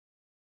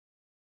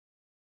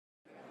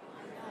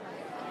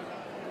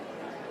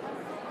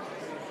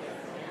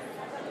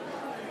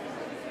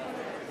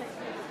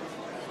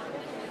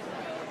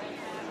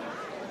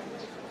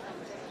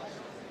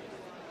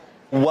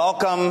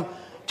Welcome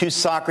to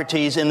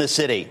Socrates in the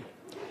City.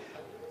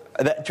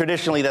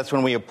 Traditionally, that's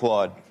when we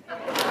applaud.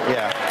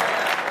 Yeah.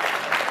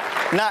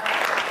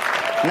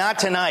 Not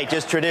tonight,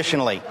 just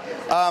traditionally.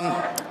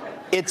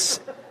 It's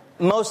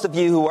most of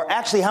you who are...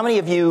 Actually, how many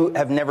of you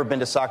have never been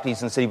to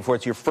Socrates in the City before?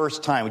 It's your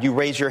first time. Would you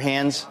raise your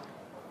hands?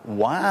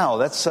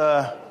 Wow, it's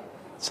a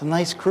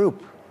nice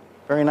group.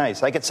 Very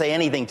nice. I could say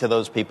anything to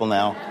those people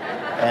now,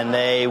 and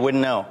they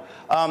wouldn't know.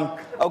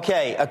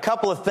 Okay, a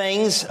couple of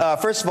things.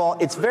 First of all,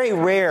 it's very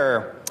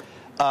rare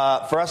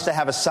for us to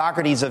have a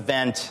Socrates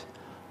event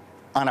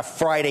on a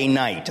Friday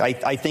night.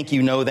 I think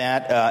you know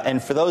that.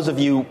 And for those of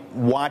you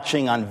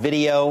watching on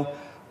video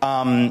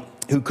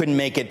who couldn't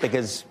make it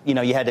because, you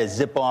had to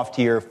zip off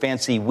to your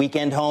fancy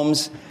weekend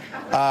homes,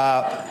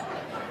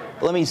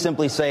 let me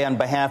simply say on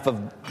behalf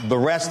of the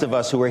rest of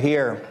us who are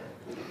here,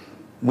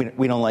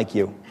 we don't like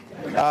you.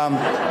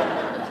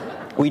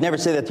 We never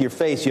say that to your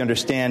face, you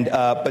understand.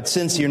 But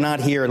since you're not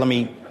here, let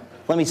me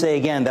say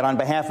again that on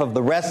behalf of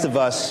the rest of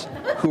us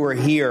who are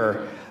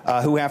here,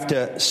 who have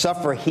to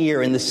suffer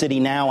here in the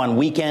city now on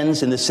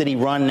weekends, in the city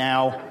run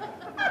now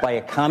by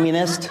a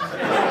communist,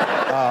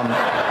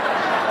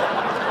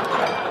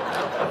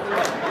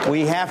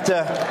 we have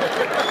to...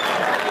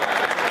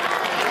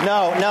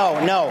 No.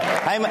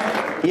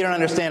 You don't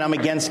understand. I'm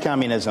against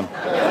communism.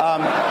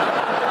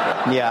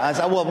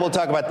 We'll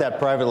talk about that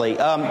privately.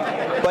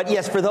 But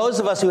yes, for those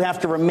of us who have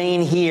to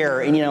remain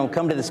here and,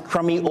 come to this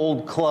crummy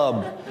old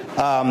club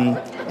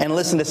and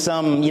listen to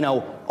some,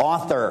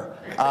 author,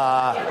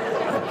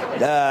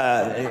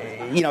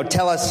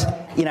 tell us,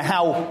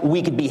 how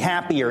we could be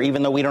happier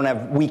even though we don't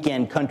have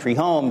weekend country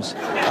homes.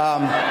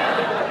 On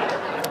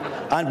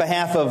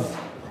behalf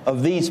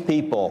of these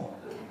people,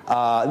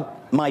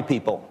 my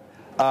people,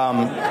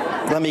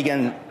 let me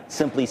again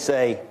simply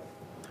say,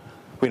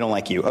 we don't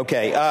like you.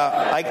 Okay,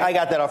 I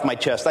got that off my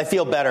chest. I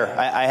feel better.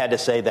 I had to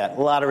say that.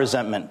 A lot of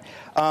resentment.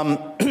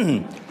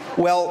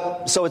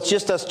 Well, so it's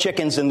just us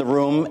chickens in the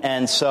room,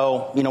 and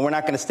so, we're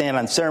not going to stand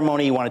on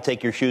ceremony. You want to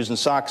take your shoes and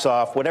socks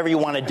off. Whatever you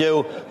want to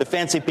do, the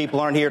fancy people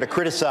aren't here to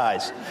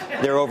criticize.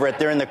 They're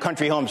in their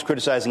country homes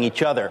criticizing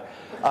each other.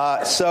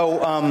 If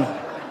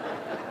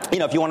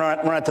you want to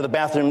run out to the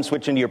bathroom,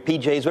 switch into your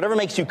PJs, whatever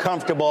makes you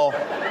comfortable,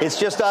 it's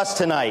just us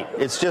tonight.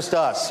 It's just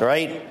us,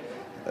 right?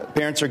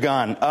 Parents are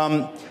gone.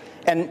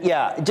 And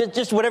yeah,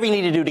 just whatever you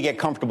need to do to get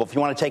comfortable. If you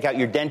want to take out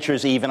your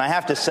dentures even. I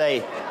have to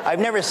say, I've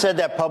never said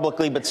that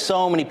publicly, but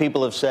so many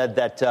people have said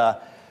that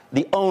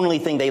the only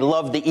thing, they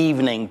loved the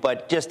evening,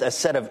 but just a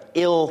set of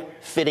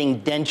ill-fitting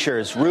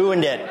dentures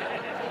ruined it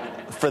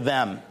for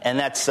them. And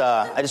that's,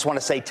 I just want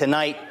to say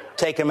tonight,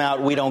 take them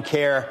out. We don't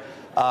care.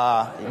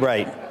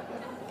 Right.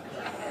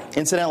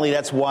 Incidentally,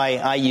 that's why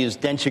I use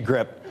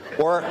DentaGrip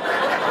or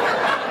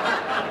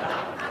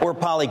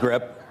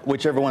Polygrip,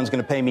 whichever one's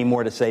going to pay me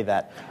more to say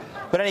that.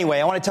 But anyway,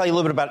 I want to tell you a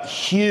little bit about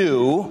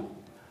Hugh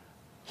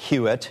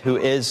Hewitt, who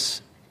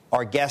is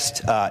our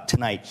guest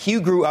tonight.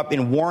 Hugh grew up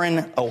in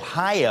Warren,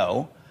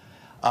 Ohio.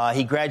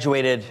 He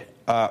graduated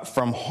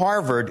from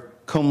Harvard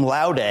cum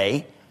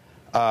laude,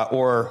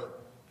 or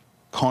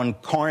con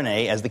carne,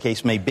 as the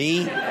case may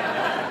be.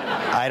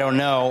 I don't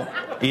know.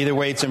 Either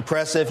way, it's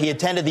impressive. He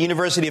attended the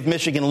University of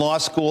Michigan Law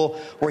School,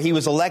 where he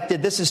was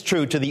elected, this is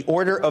true, to the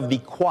Order of the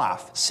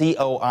Coif,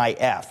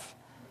 C-O-I-F.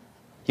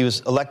 He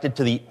was elected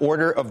to the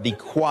Order of the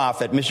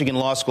Coif at Michigan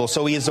Law School,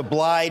 so he is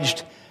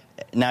obliged,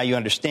 now you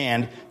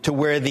understand, to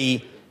wear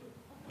the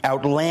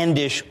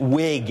outlandish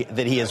wig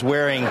that he is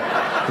wearing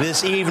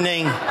this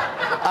evening.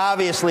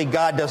 Obviously,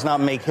 God does not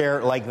make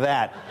hair like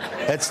that.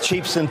 That's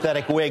cheap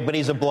synthetic wig, but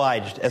he's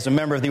obliged as a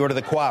member of the Order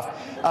of the Coif.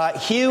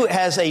 Hugh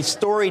has a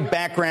storied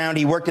background.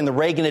 He worked in the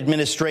Reagan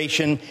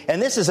administration,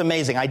 and this is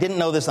amazing. I didn't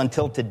know this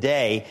until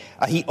today.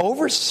 He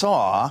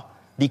oversaw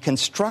the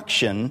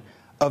construction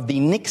of the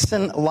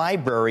Nixon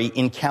Library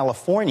in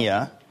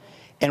California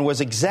and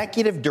was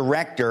executive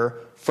director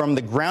from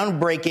the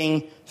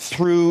groundbreaking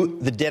through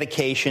the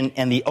dedication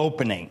and the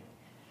opening,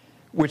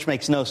 which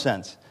makes no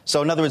sense.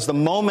 So in other words, the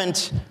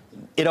moment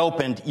it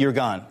opened, you're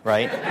gone,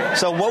 right?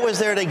 So what was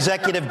there to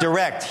executive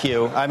direct,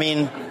 Hugh? I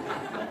mean,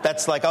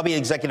 that's like, I'll be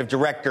executive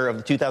director of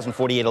the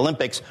 2048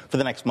 Olympics for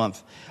the next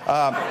month.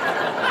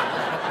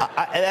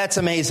 That's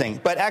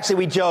amazing. But actually,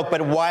 we joke,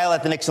 but while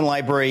at the Nixon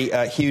Library,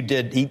 Hugh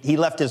he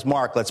left his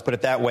mark, let's put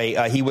it that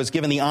way. He was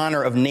given the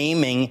honor of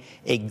naming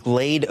a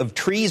glade of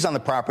trees on the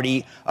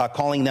property,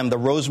 calling them the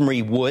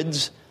Rosemary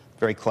Woods.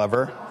 Very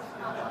clever.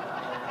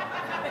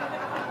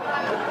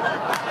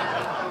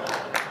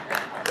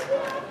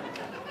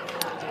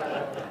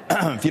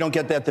 If you don't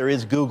get that, there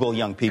is Google,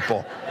 young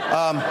people.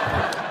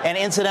 And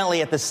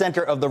incidentally, at the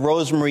center of the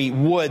Rosemary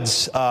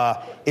Woods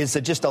is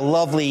just a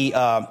lovely,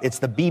 it's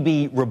the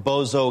B.B.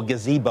 Rebozo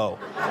gazebo.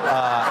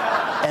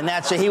 And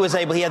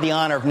he had the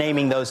honor of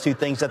naming those two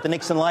things at the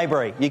Nixon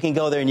Library. You can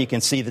go there and you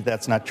can see that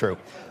that's not true.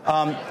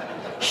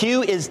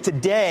 Hugh is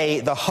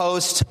today the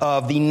host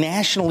of the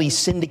nationally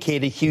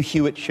syndicated Hugh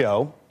Hewitt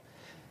Show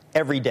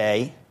every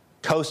day,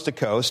 coast to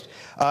coast.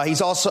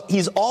 He's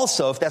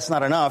also, if that's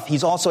not enough,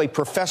 he's also a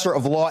professor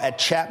of law at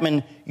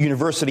Chapman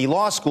University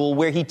Law School,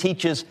 where he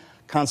teaches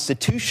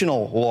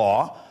constitutional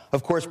law.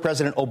 Of course,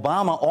 President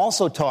Obama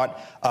also taught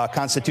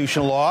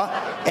constitutional law,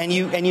 and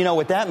you know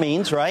what that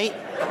means, right?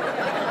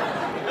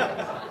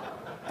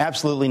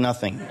 Absolutely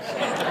nothing.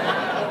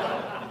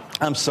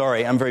 I'm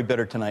sorry. I'm very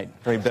bitter tonight.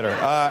 Very bitter.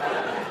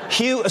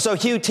 Hugh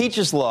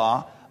teaches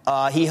law.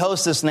 He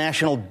hosts this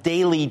national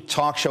daily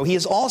talk show. He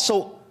is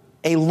also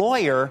a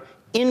lawyer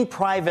in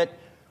private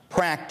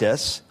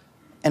practice.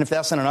 And if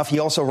that's not enough, he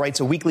also writes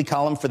a weekly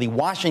column for the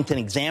Washington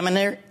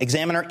Examiner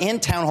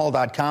and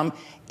townhall.com.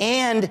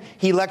 And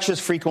he lectures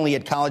frequently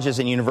at colleges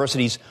and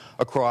universities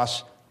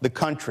across the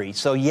country.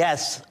 So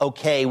yes,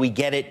 okay, we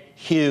get it,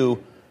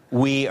 Hugh.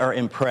 We are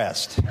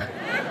impressed.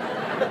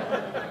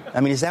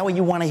 I mean, is that what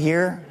you want to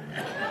hear?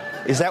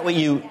 Is that what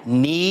you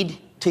need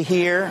to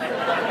hear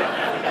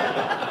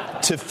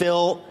to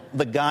fill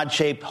the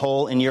God-shaped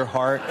hole in your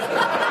heart?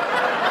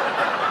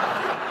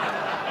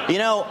 You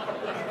know,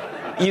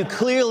 you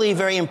clearly,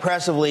 very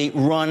impressively,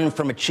 run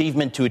from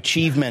achievement to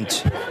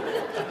achievement.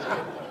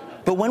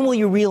 But when will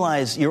you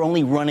realize you're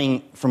only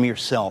running from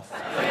yourself?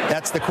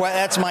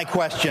 That's my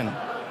question.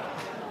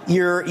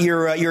 Your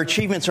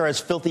achievements are as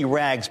filthy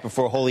rags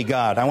before holy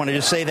God. I want to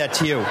just say that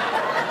to you.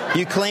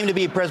 You claim to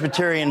be a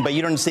Presbyterian, but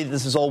you don't see that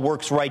this is all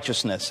works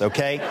righteousness,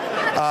 okay?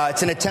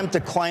 It's an attempt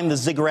to climb the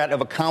ziggurat of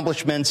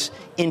accomplishments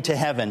into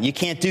heaven. You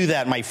can't do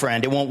that, my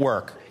friend. It won't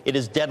work. It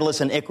is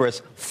Daedalus and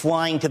Icarus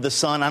flying to the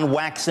sun on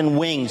waxen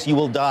wings. You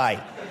will die.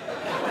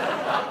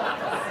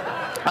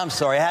 I'm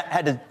sorry, I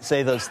had to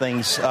say those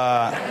things.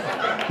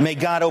 May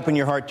God open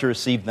your heart to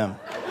receive them.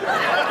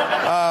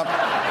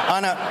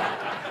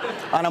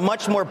 On a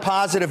much more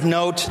positive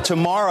note,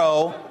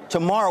 tomorrow,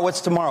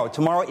 what's tomorrow?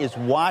 Tomorrow is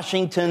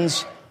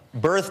Washington's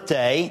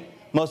birthday.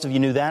 Most of you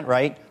knew that,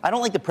 right? I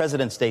don't like the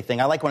President's Day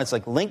thing. I like when it's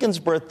like Lincoln's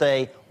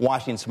birthday,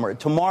 Washington's birthday.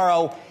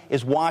 Tomorrow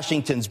is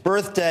Washington's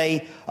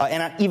birthday.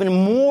 And on an even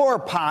more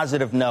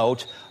positive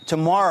note,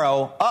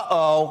 tomorrow,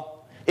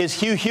 is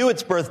Hugh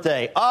Hewitt's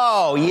birthday.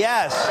 Oh,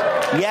 yes.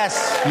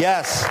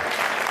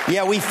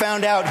 Yeah, we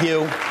found out,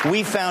 Hugh.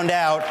 We found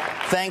out,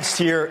 thanks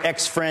to your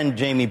ex-friend,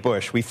 Jamie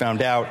Bush. We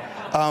found out.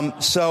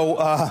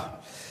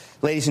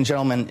 Ladies and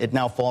gentlemen, it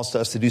now falls to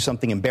us to do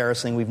something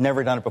embarrassing. We've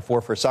never done it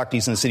before for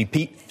Socrates in the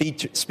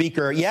City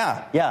speaker.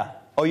 Yeah.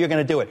 Oh, you're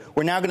going to do it.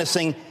 We're now going to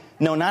sing,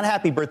 no, not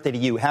happy birthday to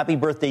you. Happy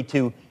birthday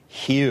to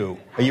Hugh.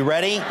 Are you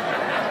ready?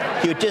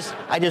 Hugh,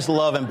 I just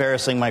love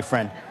embarrassing my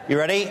friend. You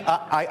ready?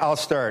 I'll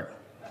start.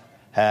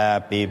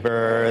 Happy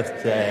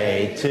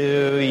birthday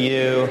to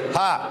you.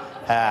 Ha!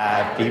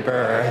 Happy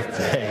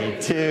birthday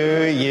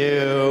to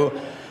you.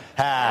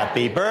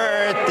 Happy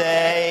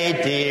birthday,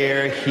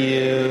 dear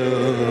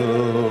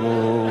Hugh.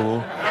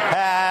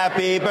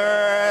 Happy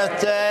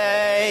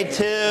birthday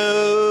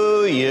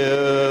to you.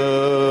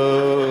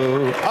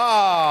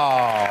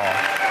 Oh,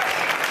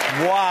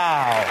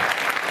 wow.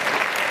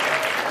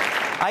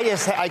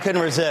 I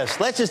couldn't resist.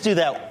 Let's just do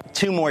that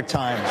 2 more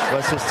times.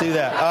 Let's just do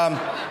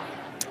that.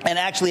 And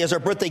actually, as our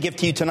birthday gift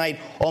to you tonight,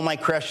 all my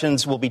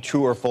questions will be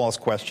true or false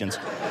questions.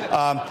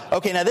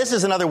 Okay, now this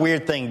is another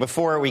weird thing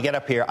before we get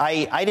up here.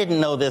 I didn't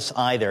know this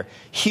either.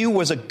 Hugh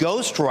was a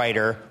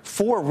ghostwriter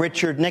for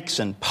Richard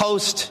Nixon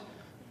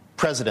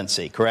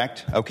post-presidency,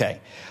 correct?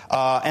 Okay.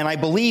 And I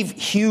believe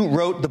Hugh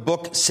wrote the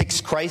book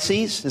 6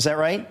 Crises. Is that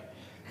right?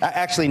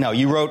 Actually, no.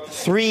 You wrote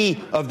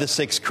 3 of the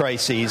 6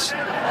 crises.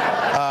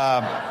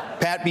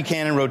 Pat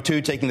Buchanan wrote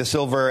 2, Taking the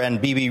Silver,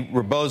 and B.B.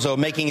 Rebozo,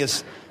 making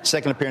his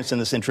second appearance in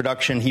this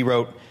introduction. He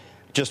wrote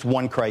just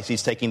 1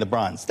 crisis, Taking the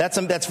Bronze.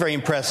 That's very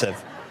impressive.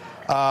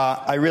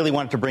 I really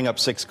wanted to bring up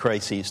 6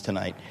 crises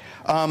tonight.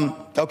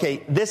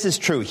 Okay, this is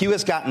true. Hugh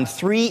has gotten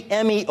 3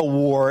 Emmy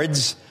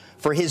Awards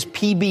for his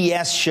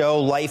PBS show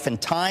Life and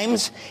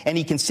Times, and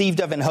he conceived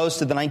of and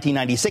hosted the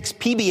 1996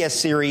 PBS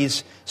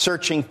series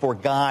Searching for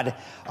God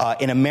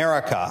in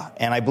America.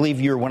 And I believe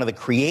you're one of the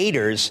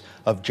creators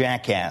of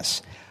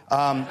Jackass. He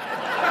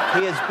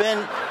has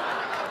been,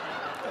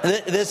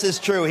 this is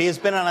true, he has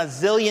been on a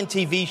zillion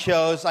TV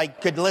shows. I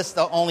could list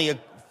only a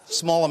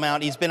small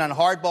amount. He's been on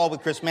Hardball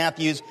with Chris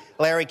Matthews,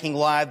 Larry King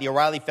Live, The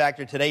O'Reilly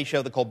Factor, Today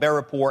Show, The Colbert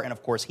Report, and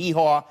of course Hee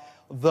Haw.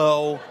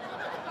 Though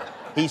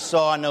he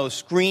saw no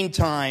screen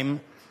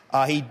time,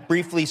 he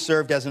briefly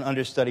served as an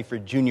understudy for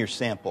Junior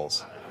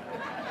Samples.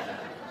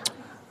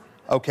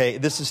 Okay,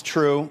 this is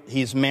true.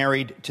 He's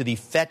married to the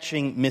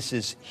fetching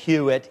Mrs.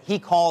 Hewitt. He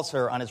calls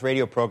her on his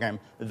radio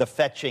program the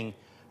fetching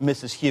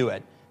Mrs.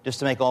 Hewitt, just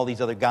to make all these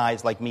other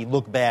guys like me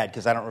look bad,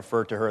 because I don't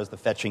refer to her as the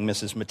fetching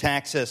Mrs.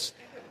 Metaxas.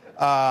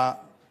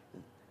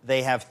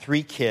 They have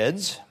 3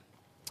 kids.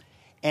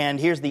 And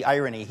here's the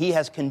irony. He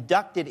has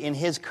conducted in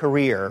his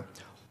career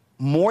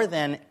more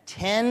than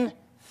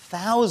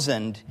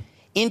 10,000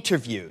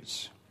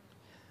 interviews.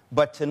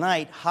 But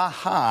tonight,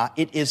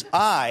 it is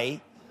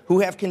I who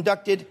have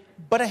conducted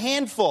but a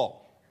handful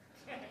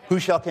who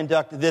shall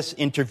conduct this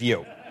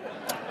interview.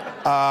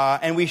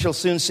 And we shall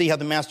soon see how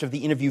the master of the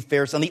interview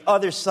fares on the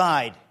other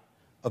side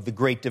of the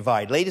Great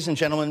Divide. Ladies and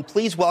gentlemen,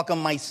 please welcome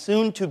my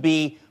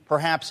soon-to-be,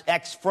 perhaps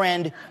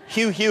ex-friend,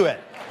 Hugh Hewitt.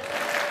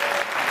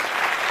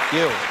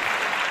 Hugh.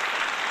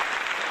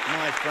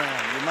 My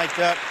friend, you mic'd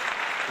up?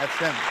 That's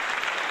him.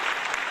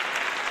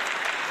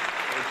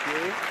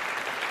 Thank you.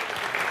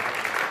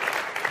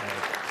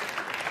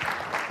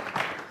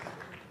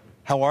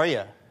 How are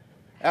you?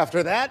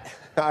 After that,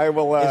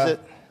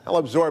 I'll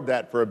absorb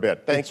that for a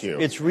bit. Thank you.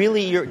 It's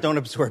really don't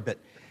absorb it.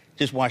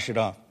 Just wash it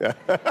off.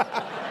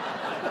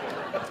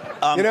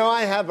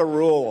 I have a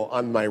rule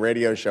on my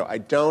radio show. I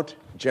don't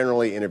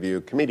generally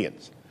interview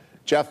comedians.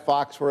 Jeff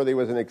Foxworthy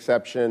was an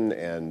exception,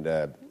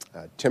 and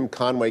Tim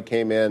Conway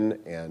came in,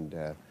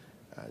 and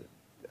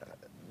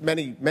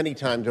many, many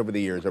times over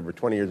the years, over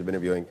 20 years of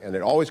interviewing, and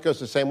it always goes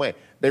the same way.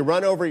 They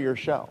run over your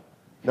show.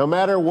 No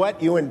matter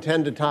what you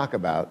intend to talk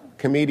about,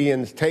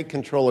 comedians take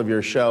control of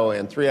your show,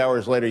 and 3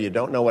 hours later, you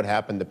don't know what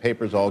happened. The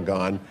paper's all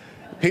gone.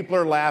 People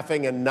are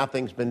laughing, and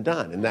nothing's been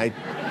done. And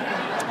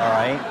all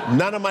right.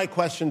 None of my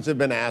questions have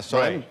been asked, so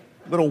I'm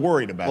a little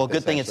worried about this. Well,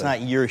 good thing it's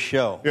not your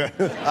show. Yeah.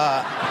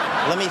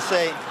 Let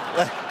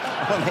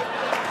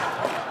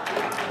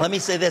me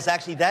say this.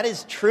 Actually, that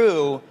is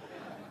true.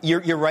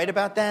 You're right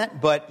about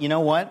that, but you know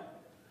what?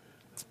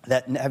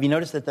 Have you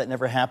noticed that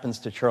never happens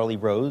to Charlie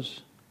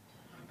Rose?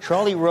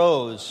 Charlie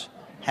Rose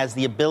has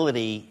the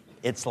ability,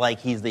 it's like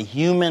he's the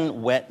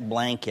human wet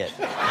blanket.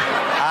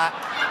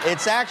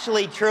 It's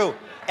actually true.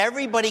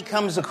 Everybody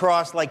comes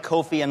across like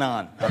Kofi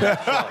Annan on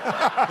that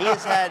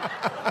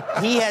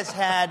show. He has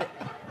had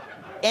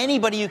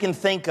anybody you can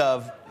think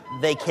of,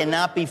 they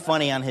cannot be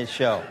funny on his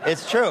show.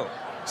 It's true.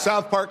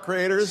 South Park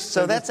creators.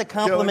 So that's a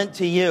compliment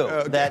to you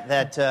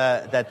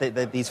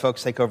that these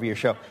folks take over your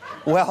show.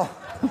 Well,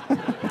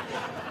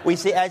 we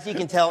see, as you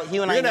can tell,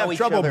 you and I know each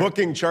other. You're going to have trouble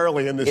booking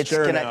Charlie in this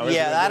chair now.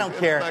 I don't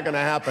care. It's not going to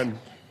happen.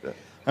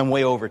 I'm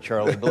way over,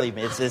 Charlie. Believe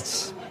me,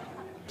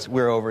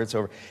 we're over. It's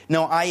over.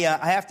 No, I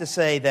have to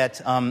say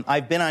that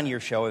I've been on your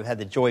show. I've had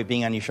the joy of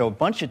being on your show a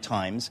bunch of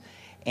times,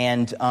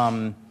 and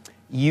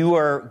you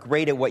are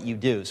great at what you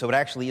do. So it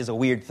actually is a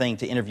weird thing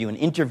to interview an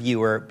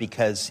interviewer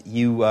because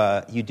you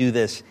do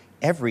this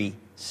every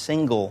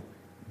single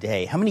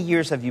day. How many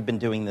years have you been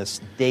doing this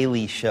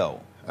daily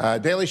show?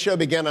 Daily Show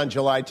began on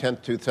July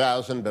 10th,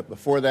 2000, but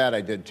before that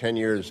I did 10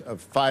 years of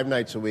 5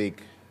 nights a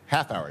week,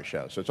 half-hour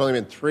shows. So it's only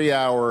been 3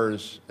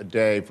 hours a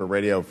day for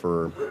radio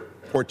for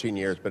 14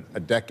 years, but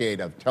a decade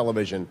of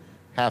television,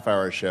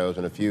 half-hour shows,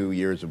 and a few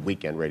years of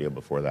weekend radio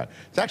before that.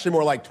 It's actually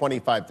more like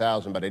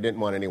 25,000, but I didn't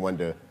want anyone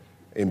to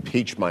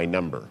impeach my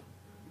number.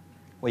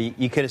 Well,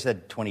 you could have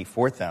said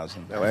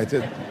 24,000. No, I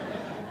did.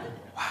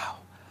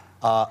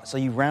 Wow. So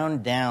you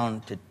round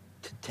down to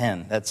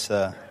 10. That's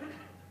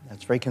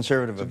very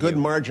conservative of you. It's a good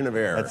margin of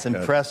error. That's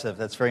impressive.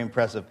 That's very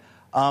impressive.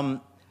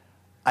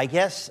 I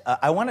guess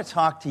I want to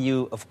talk to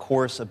you, of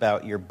course,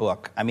 about your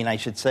book. I mean, I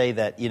should say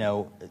that,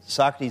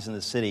 Socrates in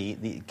the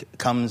City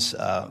comes,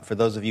 for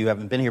those of you who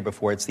haven't been here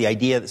before, it's the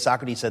idea that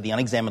Socrates said the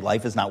unexamined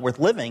life is not worth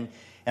living.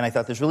 And I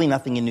thought there's really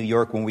nothing in New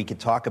York when we could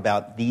talk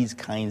about these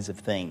kinds of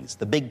things,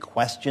 the big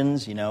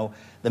questions,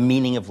 the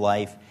meaning of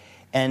life.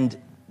 And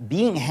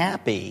being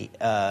happy,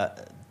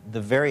 the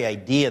very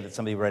idea that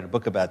somebody would write a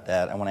book about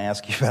that, I want to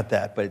ask you about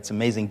that, but it's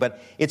amazing. But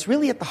it's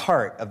really at the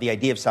heart of the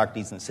idea of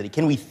Socrates in the City.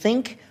 Can we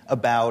think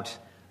about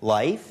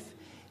life,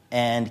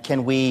 and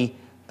can we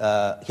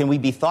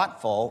be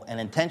thoughtful and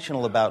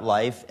intentional about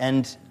life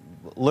and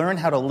learn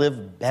how to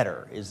live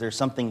better? Is there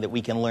something that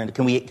we can learn?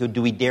 Do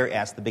we dare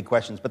ask the big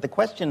questions? But the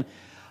question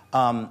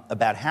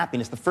about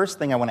happiness, the first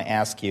thing I want to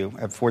ask you,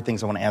 I have 4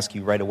 things I want to ask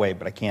you right away,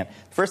 but I can't.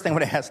 The first thing I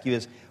want to ask you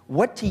is,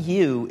 what to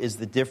you is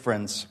the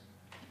difference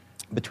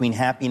between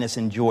happiness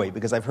and joy?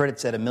 Because I've heard it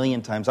said a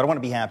million times, I don't want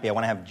to be happy, I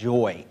want to have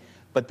joy.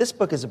 But this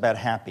book is about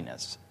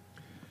happiness.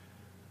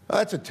 Well,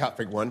 that's a tough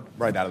one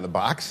right out of the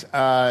box.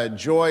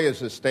 Joy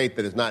is a state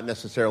that is not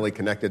necessarily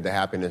connected to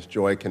happiness.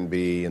 Joy can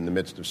be in the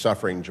midst of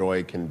suffering.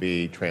 Joy can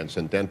be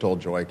transcendental.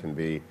 Joy can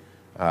be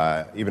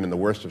even in the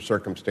worst of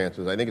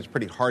circumstances. I think it's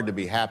pretty hard to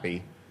be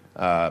happy.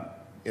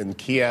 In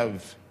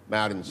Kiev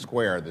Mountain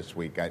Square this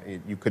week,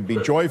 you could be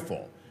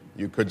joyful.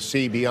 You could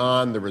see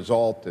beyond the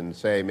result and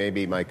say,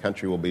 maybe my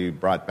country will be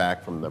brought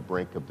back from the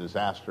brink of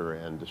disaster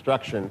and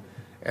destruction,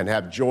 and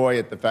have joy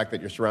at the fact that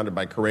you're surrounded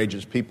by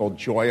courageous people,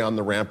 joy on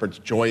the ramparts,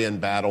 joy in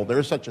battle. There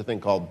is such a thing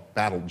called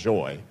battle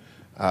joy.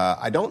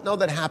 I don't know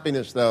that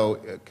happiness, though,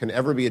 can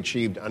ever be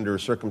achieved under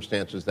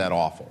circumstances that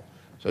awful.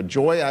 So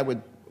joy, I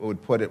would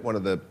put it one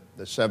of the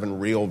 7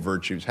 real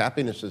virtues.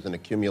 Happiness is an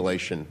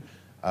accumulation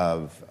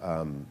of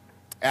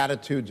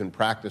attitudes and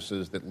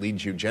practices that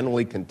leads you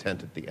generally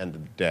content at the end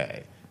of the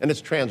day. And it's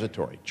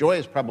transitory. Joy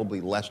is probably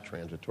less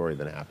transitory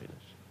than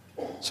happiness.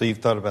 So you've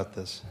thought about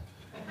this.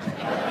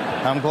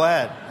 I'm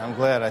glad.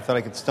 I thought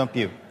I could stump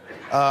you.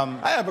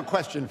 I have a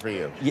question for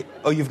you.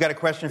 You've got a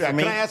question for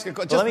me? Can I ask a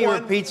question? Let me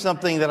repeat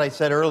something that I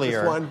said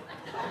earlier. Just one?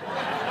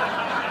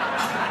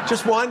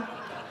 Just one?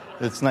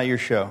 It's not your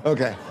show.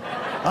 Okay.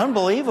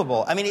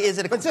 Unbelievable. I mean, is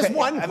it a But just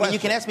one question. I mean, you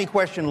can ask me a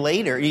question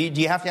later. Do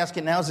you have to ask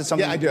it now? Is it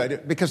something? Yeah, I do.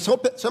 Because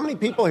so many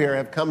people here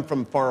have come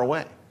from far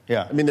away.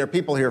 Yeah. I mean, there are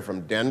people here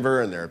from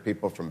Denver, and there are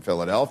people from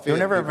Philadelphia. You'll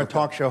never have a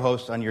talk show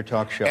host on your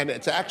talk show. And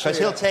it's actually... Because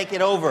he'll take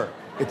it over.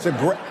 It's a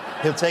great...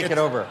 He'll take it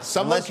over.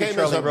 Someone Unless you're came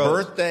as Charlie a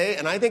Rose. birthday,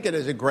 and I think it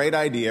is a great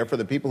idea for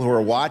the people who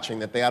are watching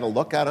that they ought to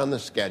look out on the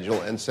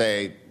schedule and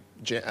say,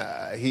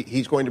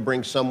 he's going to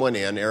bring someone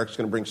in, Eric's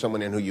going to bring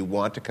someone in who you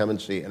want to come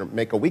and see and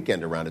make a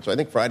weekend around it. So I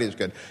think Friday is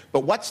good.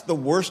 But what's the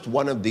worst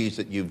one of these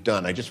that you've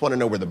done? I just want to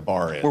know where the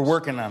bar is. We're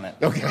working on it.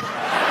 Okay.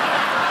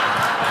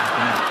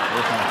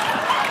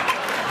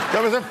 I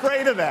was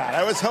afraid of that.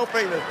 I was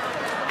hoping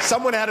that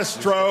someone had a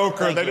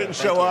stroke or they didn't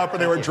show up or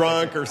they were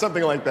drunk or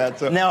something like that.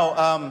 So.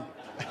 No,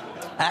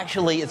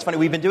 actually, it's funny.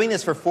 We've been doing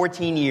this for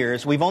 14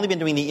 years. We've only been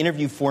doing the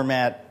interview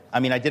format. I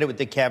mean, I did it with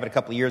Dick Cavett a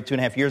couple of years,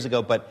 2.5 years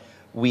ago, but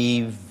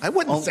I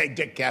wouldn't say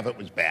Dick Cavett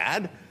was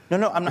bad.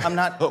 No, I'm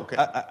not. Okay.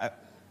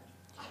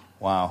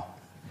 Wow.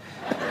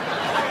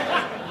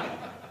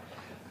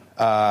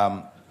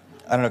 I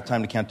don't have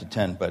time to count to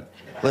 10, but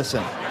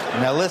listen.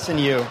 Now listen,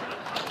 you.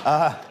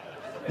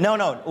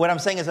 No. What I'm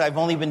saying is I've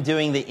only been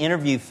doing the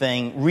interview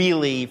thing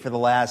really for the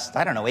last,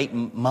 8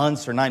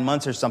 months or 9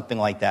 months or something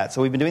like that.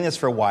 So we've been doing this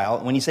for a while.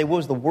 When you say, what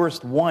was the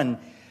worst one?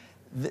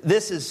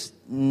 This is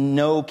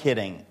no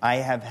kidding. I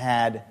have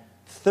had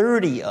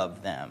 30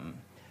 of them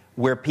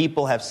where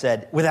people have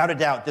said, without a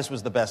doubt, this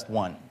was the best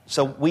one.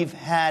 So we've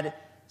had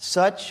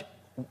such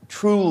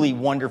truly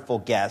wonderful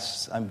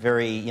guests. I'm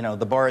very,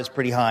 the bar is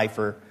pretty high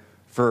for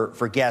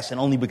guests, and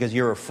only because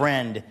you're a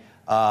friend,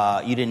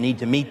 you didn't need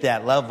to meet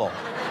that level.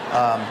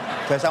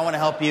 Because I want to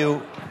help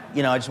you,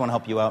 I just want to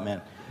help you out,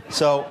 man.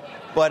 So,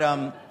 but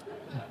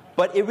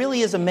it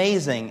really is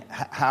amazing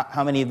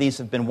how many of these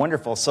have been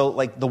wonderful. So,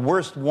 like, the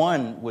worst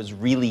one was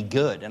really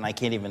good, and I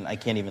can't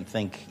even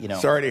think,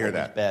 Sorry to hear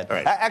that. Bad. All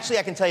right. Actually,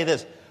 I can tell you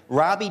this.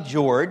 Robbie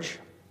George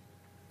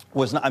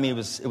was not, it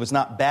was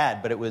not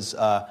bad, but it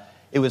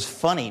was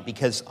funny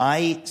because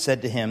I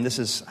said to him, this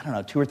is,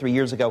 2 or 3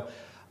 years ago,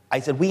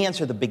 I said, we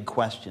answer the big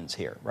questions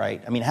here,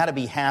 right? I mean, how to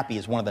be happy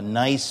is one of the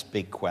nice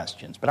big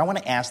questions, but I want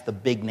to ask the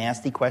big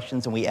nasty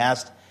questions, and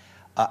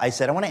I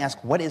said, I want to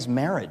ask, what is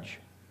marriage?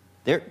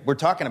 We're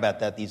talking about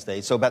that these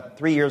days. So about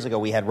 3 years ago,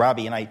 we had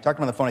Robbie, and I talked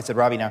to him on the phone. I said,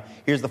 Robbie, now,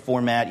 here's the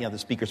format. The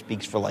speaker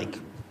speaks for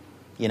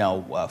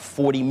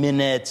 40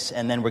 minutes,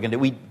 and then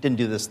we didn't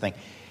do this thing.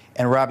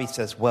 And Robbie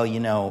says, well,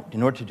 in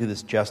order to do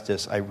this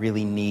justice, I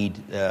really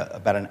need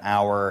about an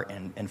hour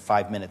and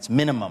 5 minutes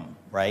minimum,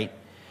 right?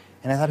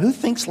 And I thought, who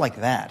thinks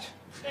like that?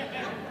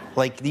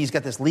 Like, he's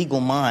got this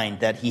legal mind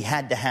that he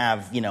had to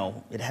have,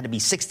 it had to be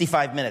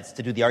 65 minutes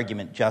to do the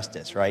argument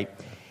justice, right?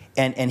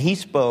 And he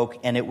spoke,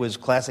 and it was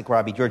classic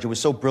Robbie George. It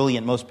was so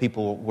brilliant, most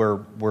people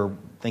were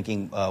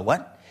thinking,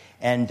 what?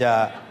 And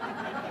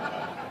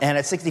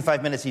at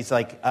 65 minutes, he's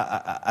like,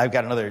 I've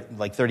got another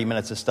 30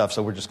 minutes of stuff,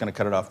 so we're just going to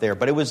cut it off there.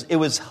 But it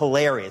was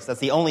hilarious. That's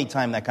the only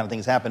time that kind of thing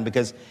has happened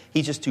because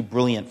he's just too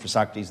brilliant for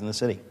Socrates in the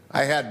City.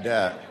 I had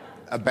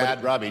a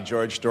bad Robbie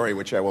George story,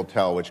 which I will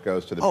tell, which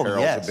goes to the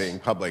perils of being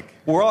public.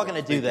 We're all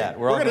going to do that.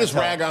 We're going to just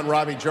rag on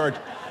Robbie George.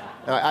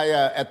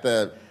 At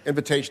the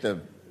invitation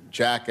of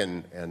Jack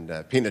and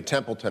Pina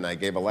Templeton, I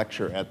gave a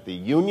lecture at the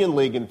Union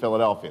League in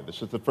Philadelphia.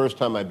 This is the first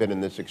time I've been in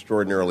this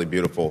extraordinarily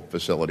beautiful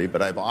facility,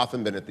 but I've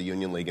often been at the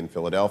Union League in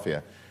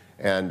Philadelphia.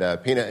 And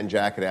Pina and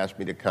Jack had asked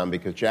me to come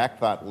because Jack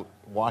thought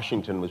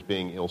Washington was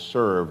being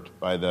ill-served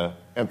by the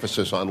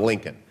emphasis on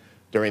Lincoln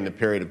during the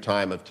period of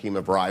time of Team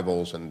of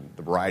Rivals and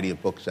the variety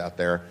of books out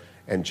there.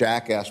 And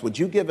Jack asked, would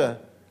you give a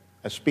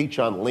speech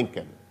on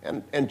Lincoln?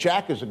 And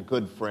Jack is a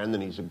good friend,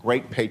 and he's a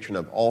great patron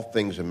of all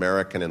things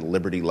American and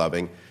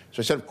liberty-loving. So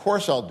I said, of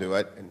course I'll do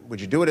it. And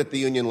would you do it at the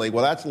Union League?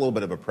 Well, that's a little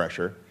bit of a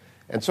pressure.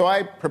 And so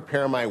I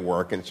prepare my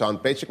work, and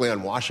it's basically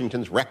on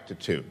Washington's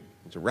rectitude.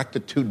 He's a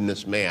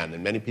rectitudinous man,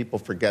 and many people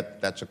forget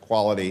that's a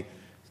quality.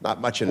 It's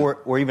not much in...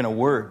 Or even a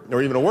word.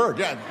 Or even a word,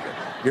 yeah.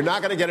 You're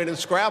not going to get it in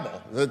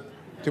Scrabble.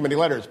 Too many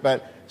letters.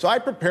 But so I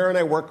prepare, and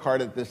I work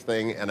hard at this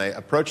thing, and I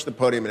approach the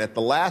podium, and at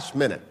the last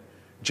minute,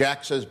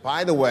 Jack says,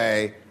 by the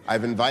way,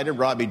 I've invited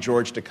Robbie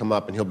George to come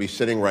up, and he'll be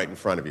sitting right in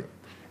front of you.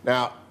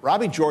 Now,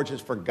 Robbie George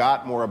has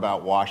forgot more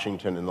about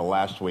Washington in the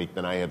last week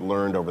than I had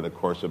learned over the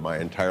course of my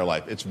entire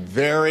life. It's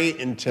very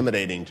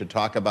intimidating to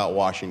talk about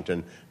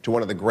Washington to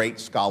one of the great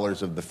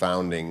scholars of the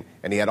founding,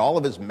 and he had all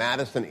of his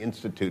Madison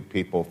Institute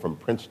people from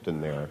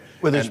Princeton there.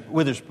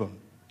 Witherspoon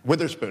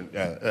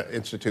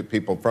Institute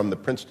people from the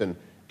Princeton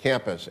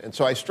campus. And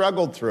so I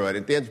struggled through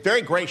it. It's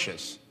very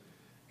gracious.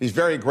 He's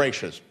very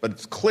gracious, but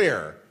it's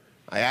clear.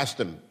 I asked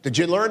him, did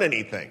you learn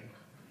anything?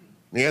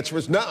 The answer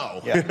was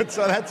no. Yeah.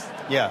 So that's...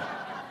 Yeah.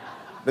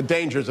 The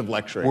dangers of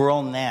lecturing. We're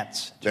all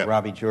gnats to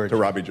Robbie George. To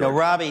Robbie George. No,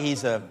 Robbie,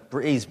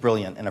 he's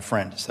brilliant and a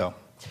friend, so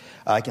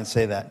I can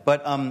say that.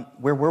 But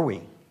where were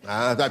we?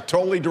 I've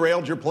totally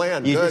derailed your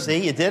plan. You Good.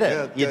 see, you did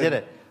it. Yeah, you did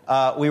it.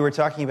 We were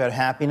talking about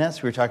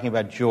happiness. We were talking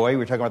about joy. We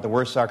were talking about the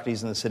worst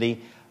Socrates in the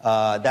City.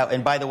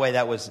 And by the way,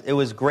 it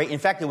was great. In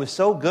fact, it was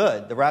so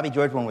good. The Robbie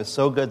George one was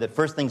so good that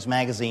First Things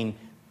magazine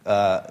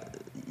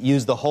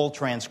used the whole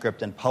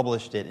transcript and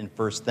published it in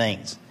First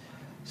Things.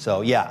 So,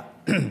 yeah.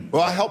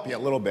 Well, I'll help you a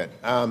little bit.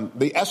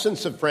 The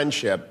essence of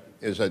friendship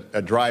is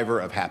a driver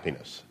of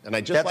happiness. And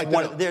I just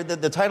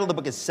the title of the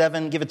book is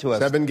Seven. Give it to us.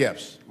 7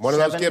 gifts. One of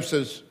those gifts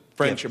is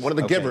friendship. Gifts. One of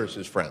the givers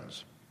is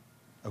friends.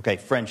 Okay,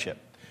 friendship.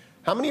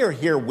 How many are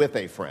here with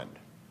a friend,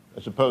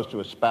 as opposed to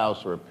a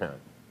spouse or a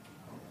parent?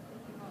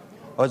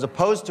 Oh, as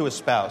opposed to a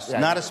spouse,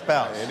 not a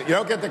spouse. You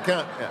don't get the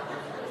count. Yeah.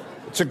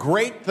 It's a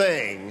great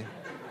thing,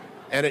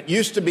 and it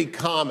used to be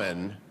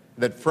common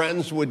that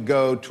friends would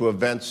go to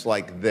events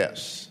like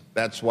this.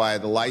 That's why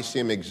the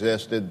Lyceum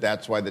existed.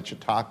 That's why the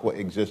Chautauqua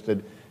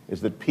existed, is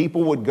that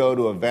people would go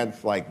to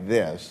events like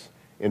this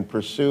in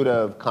pursuit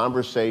of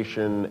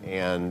conversation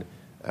and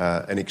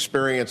an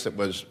experience that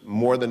was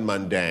more than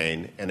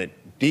mundane, and it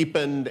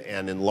deepened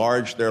and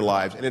enlarged their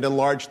lives, and it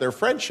enlarged their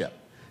friendship.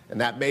 And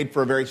that made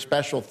for a very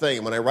special thing.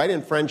 And when I write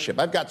in friendship,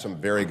 I've got some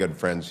very good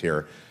friends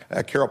here.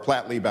 Carol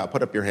Platt-Liebau,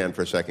 put up your hand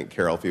for a second,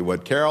 Carol, if you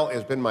would. Carol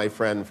has been my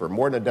friend for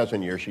more than a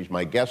dozen years. She's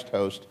my guest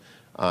host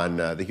on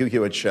the Hugh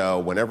Hewitt Show.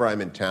 Whenever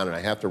I'm in town and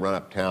I have to run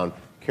uptown,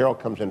 Carol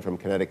comes in from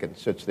Connecticut and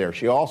sits there.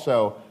 She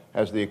also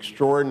has the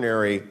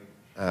extraordinary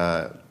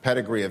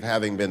pedigree of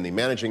having been the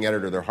managing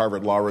editor of the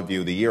Harvard Law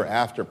Review the year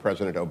after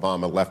President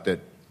Obama left it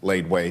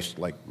laid waste,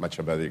 like much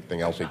of everything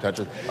else he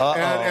touches.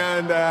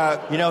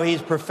 You know, he's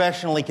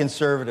professionally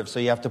conservative, so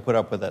you have to put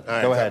up with it.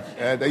 Go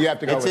ahead. You have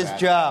to go it's with his that.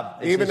 job.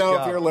 It's Even his though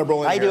job. if you're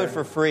liberal. I do it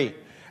for free.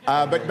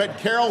 But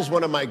Carol's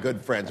one of my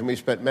good friends, and we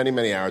spent many,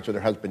 many hours with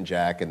her husband,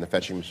 Jack, and the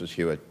fetching Mrs.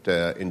 Hewitt,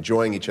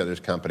 enjoying each other's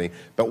company.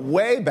 But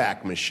way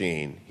back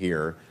machine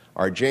here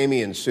are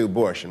Jamie and Sue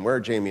Bush. And where are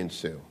Jamie and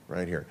Sue?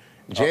 Right here.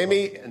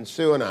 Jamie and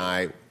Sue and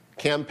I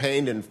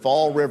campaigned in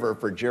Fall River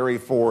for Jerry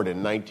Ford in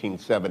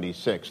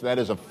 1976. That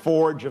is a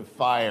forge of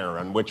fire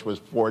on which was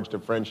forged a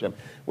friendship.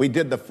 We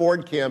did the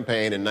Ford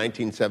campaign in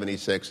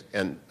 1976,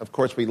 and of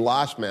course we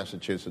lost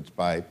Massachusetts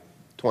by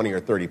 20 or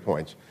 30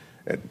 points.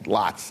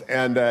 Lots.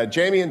 And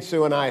Jamie and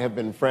Sue and I have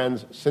been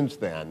friends since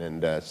then.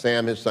 And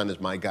Sam, his son, is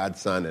my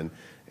godson,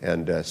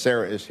 and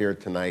Sarah is here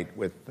tonight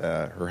with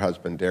her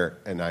husband, Derek,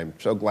 and I'm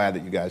so glad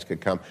that you guys could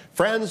come.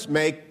 Friends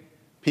make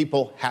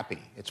people happy.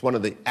 It's one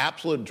of the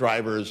absolute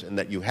drivers, and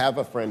that you have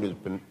a friend who's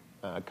been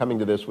coming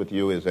to this with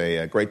you is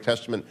a great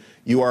testament.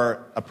 You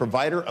are a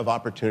provider of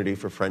opportunity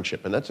for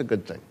friendship, and that's a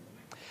good thing.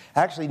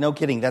 Actually, no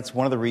kidding. That's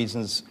one of the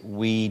reasons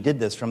we did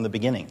this from the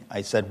beginning.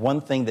 I said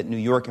one thing that New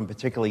York in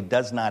particular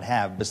does not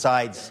have,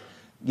 besides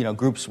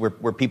groups where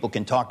people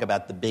can talk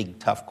about the big,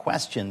 tough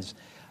questions,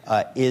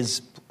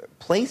 is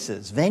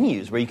places,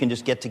 venues where you can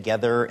just get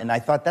together. And I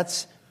thought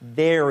that's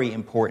very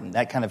important,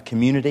 that kind of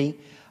community.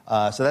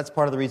 So that's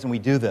part of the reason we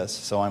do this.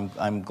 So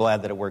I'm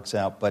glad that it works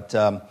out. But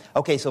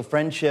okay, so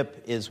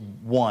friendship is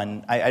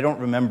one. I don't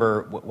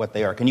remember what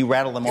they are. Can you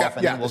rattle them off?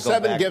 And then we'll the go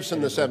seven back gifts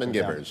and the seven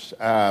givers.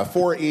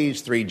 4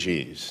 E's, 3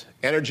 G's.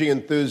 Energy,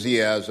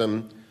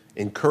 enthusiasm,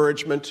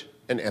 encouragement,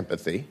 and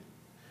empathy.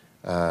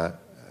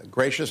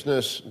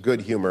 Graciousness,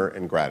 good humor,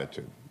 and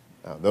gratitude.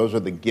 Those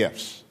are the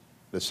gifts.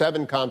 The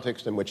 7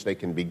 contexts in which they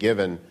can be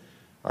given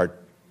are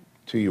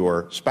to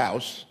your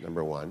spouse,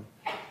 number 1,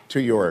 to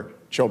your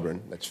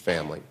children, that's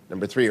family.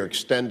 Number 3, your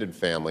extended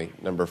family.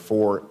 Number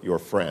 4, your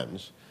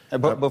friends.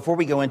 But before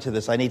we go into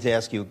this, I need to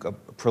ask you a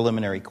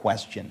preliminary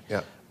question.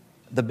 Yeah.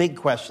 The big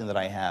question that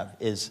I have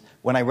is,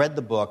 when I read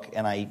the book,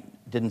 and I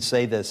didn't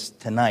say this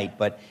tonight,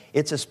 but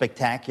it's a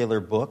spectacular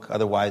book,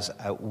 otherwise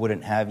I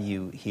wouldn't have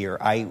you here.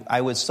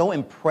 I was so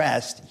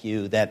impressed,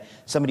 Hugh, that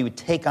somebody would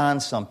take on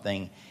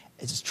something.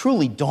 It's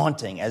truly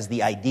daunting as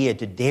the idea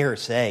to dare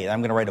say,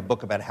 I'm going to write a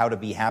book about how to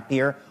be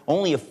happier.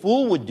 Only a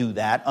fool would do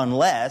that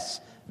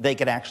unless they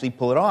could actually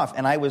pull it off.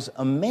 And I was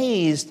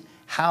amazed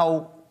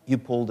how you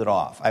pulled it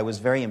off. I was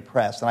very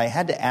impressed. And I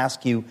had to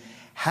ask you,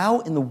 how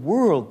in the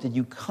world did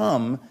you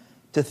come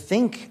to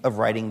think of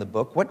writing the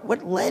book?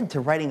 What led to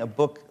writing a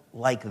book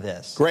like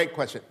this? Great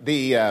question.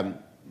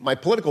 My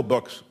political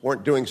books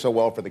weren't doing so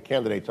well for the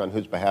candidates on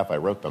whose behalf I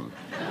wrote them.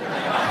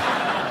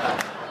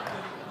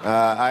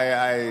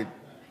 I've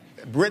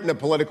written a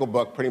political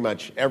book pretty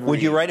much every...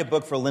 Would you write a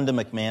book for Linda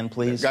McMahon,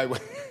 please?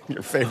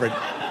 Your favorite...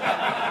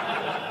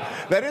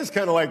 That is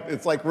kind of like,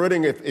 it's like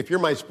rooting, if you're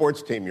my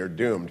sports team, you're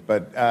doomed.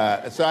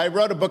 But so I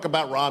wrote a book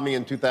about Romney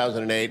in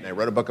 2008, and I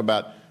wrote a book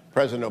about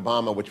President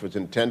Obama, which was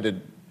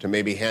intended to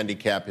maybe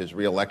handicap his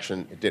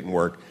reelection. It didn't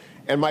work.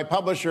 And my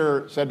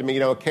publisher said to me,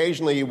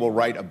 occasionally you will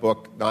write a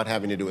book not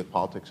having to do with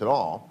politics at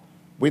all.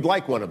 We'd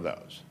like one of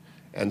those.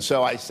 And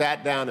so I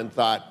sat down and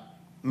thought,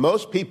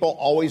 most people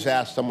always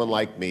ask someone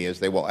like me, as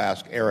they will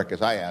ask Eric,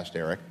 as I asked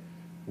Eric,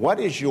 what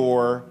is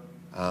your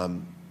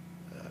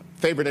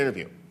favorite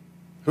interview?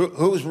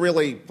 Who's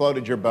really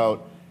floated your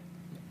boat?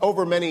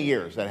 Over many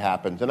years that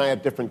happens, and I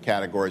have different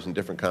categories and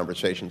different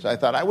conversations. I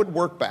thought I would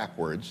work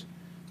backwards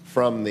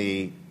from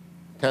the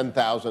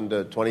 10,000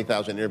 to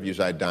 20,000 interviews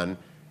I'd done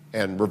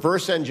and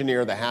reverse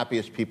engineer the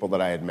happiest people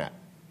that I had met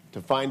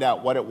to find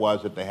out what it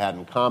was that they had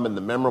in common, the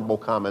memorable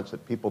comments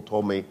that people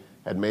told me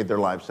had made their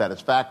lives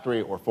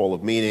satisfactory or full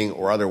of meaning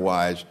or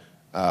otherwise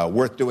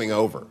worth doing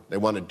over. They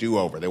want to do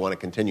over. They want to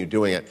continue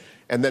doing it.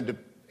 And then to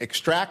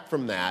extract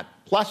from that,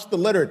 plus the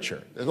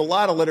literature. There's a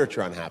lot of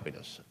literature on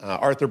happiness.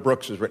 Arthur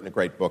Brooks has written a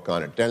great book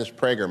on it. Dennis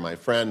Prager, my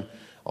friend,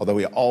 although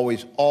he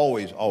always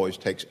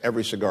takes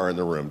every cigar in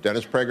the room.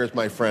 Dennis Prager is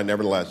my friend,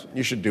 nevertheless.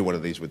 You should do one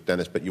of these with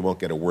Dennis, but you won't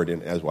get a word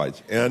in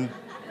edgewise. And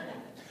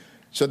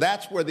So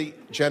that's where the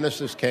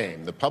genesis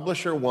came. The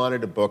publisher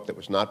wanted a book that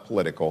was not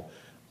political.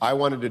 I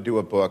wanted to do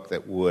a book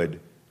that would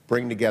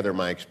bring together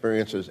my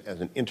experiences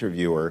as an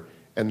interviewer,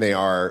 and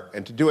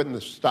to do it in the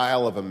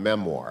style of a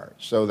memoir,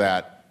 so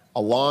that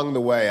along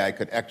the way I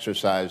could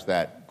exercise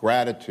that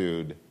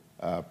gratitude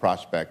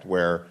prospect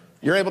where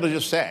you're able to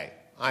just say,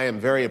 I am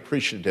very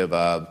appreciative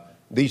of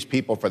these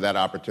people for that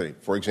opportunity.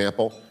 For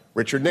example,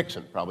 Richard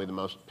Nixon, probably the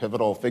most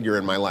pivotal figure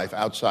in my life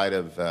outside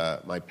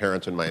of my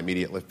parents and my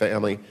immediate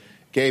family,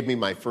 gave me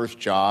my first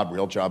job,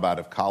 real job out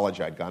of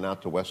college. I'd gone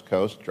out to West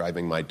Coast,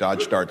 driving my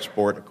Dodge Dart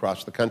Sport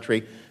across the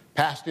country,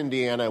 past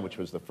Indiana, which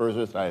was the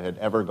furthest I had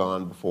ever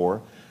gone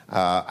before,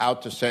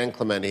 out to San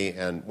Clemente,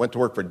 and went to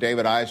work for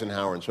David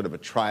Eisenhower in sort of a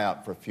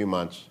tryout for a few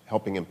months,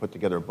 helping him put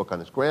together a book on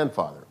his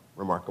grandfather,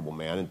 remarkable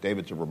man, and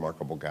David's a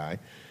remarkable guy.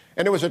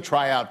 And it was a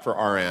tryout for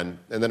RN,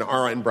 and then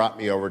RN brought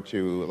me over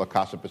to La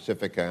Casa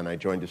Pacifica, and I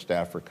joined the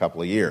staff for a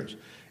couple of years.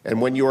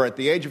 And when you're at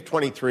the age of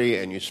 23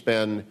 and you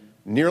spend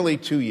nearly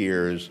 2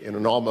 years in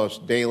an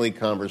almost daily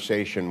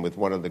conversation with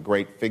one of the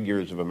great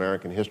figures of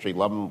American history,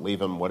 love him,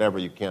 leave him, whatever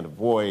you can't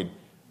avoid,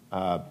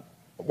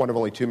 one of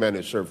only two men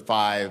who served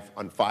 5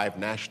 on 5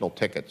 national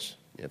tickets.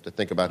 You have to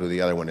think about who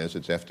the other one is.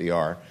 It's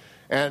FDR.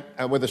 And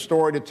with a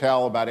story to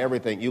tell about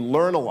everything, you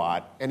learn a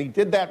lot. And he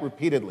did that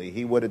repeatedly.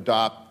 He would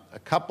adopt a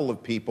couple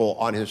of people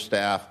on his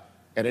staff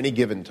at any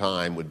given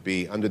time, would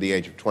be under the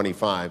age of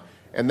 25.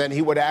 And then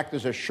he would act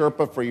as a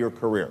Sherpa for your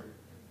career.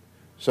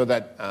 So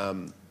that,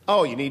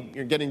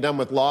 you're getting done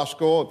with law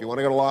school. If you want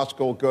to go to law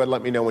school, good.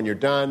 Let me know when you're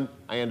done.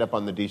 I end up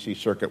on the D.C.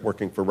 Circuit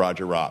working for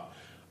Roger Robb.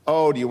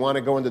 Oh, do you want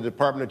to go into the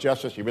Department of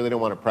Justice? You really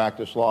don't want to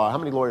practice law. How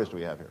many lawyers do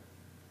we have here?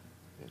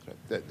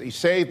 He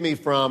saved me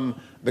from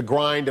the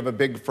grind of a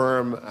big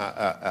firm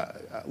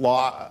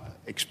law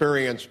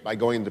experience by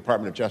going to the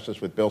Department of Justice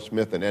with Bill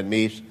Smith and Ed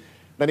Meese.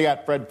 Then he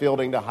got Fred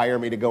Fielding to hire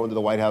me to go into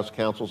the White House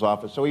counsel's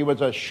office. So he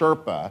was a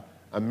Sherpa,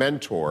 a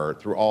mentor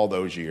through all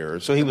those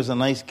years. So he was a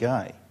nice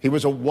guy. He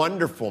was a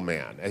wonderful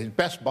man. His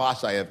best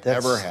boss I have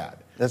ever had.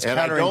 That's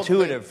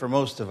counterintuitive for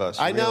most of us.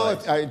 I know.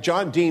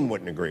 John Dean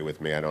wouldn't agree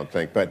with me, I don't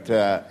think. But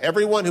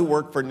everyone who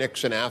worked for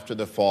Nixon after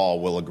the fall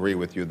will agree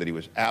with you that he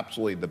was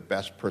absolutely the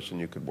best person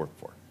you could work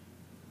for.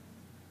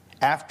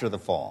 After the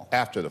fall?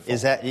 After the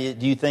fall.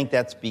 Do you think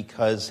that's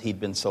because he'd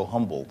been so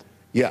humbled?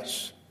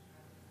 Yes.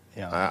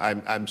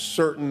 Yeah. I'm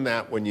certain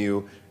that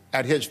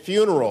at his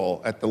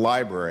funeral at the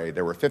library,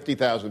 there were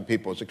 50,000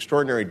 people. It was an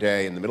extraordinary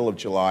day in the middle of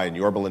July in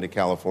Yorba Linda,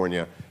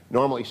 California,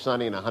 normally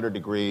sunny and 100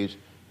 degrees.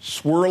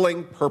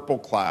 Swirling purple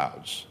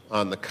clouds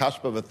on the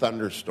cusp of a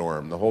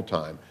thunderstorm the whole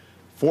time.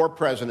 4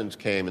 presidents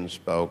came and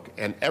spoke,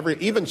 and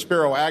even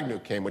Spiro Agnew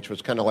came, which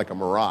was kind of like a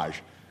mirage,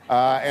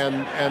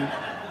 and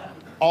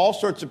all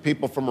sorts of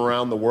people from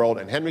around the world.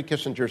 And Henry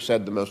Kissinger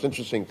said the most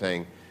interesting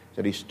thing,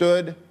 that he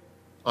stood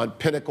on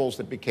pinnacles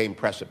that became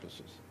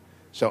precipices.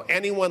 So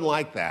anyone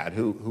like that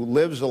who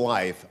lives a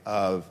life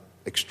of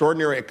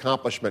extraordinary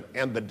accomplishment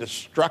and the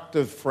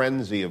destructive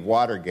frenzy of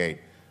Watergate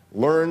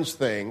learns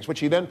things,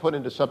 which he then put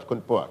into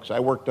subsequent books. I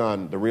worked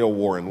on The Real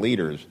War and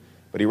Leaders,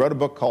 but he wrote a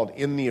book called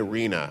In the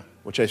Arena,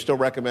 which I still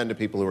recommend to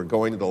people who are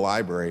going to the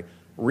library.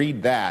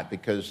 Read that,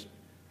 because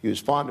he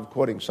was fond of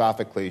quoting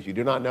Sophocles, you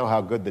do not know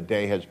how good the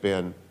day has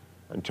been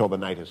until the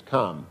night has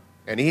come.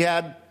 And he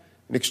had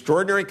an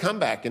extraordinary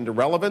comeback into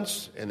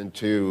relevance and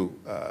into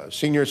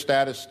senior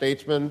status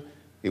statesman.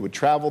 He would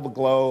travel the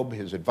globe.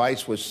 His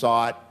advice was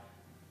sought.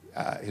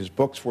 His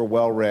books were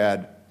well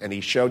read. And he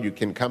showed you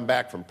can come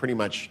back from pretty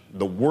much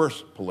the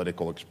worst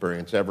political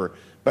experience ever.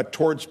 But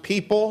towards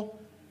people,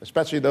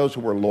 especially those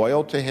who were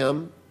loyal to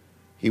him,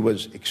 he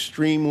was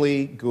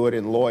extremely good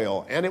and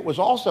loyal. And it was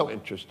also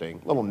interesting,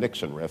 little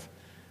Nixon riff.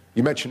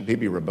 You mentioned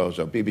Bibi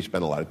Rebozo. Bibi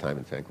spent a lot of time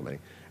in San Clemente.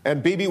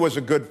 And Bibi was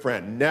a good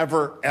friend,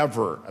 never,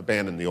 ever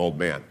abandoned the old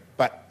man.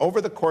 But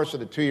over the course of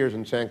the 2 years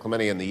in San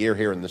Clemente and the year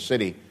here in the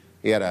city,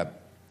 he had a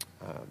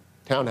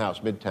townhouse,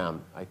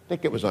 Midtown. I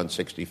think it was on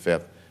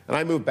 65th. And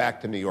I moved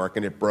back to New York,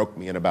 and it broke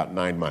me in about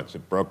 9 months.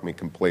 It broke me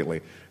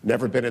completely.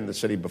 Never been in the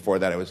city before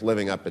that. I was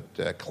living up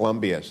at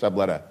Columbia,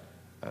 sublet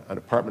an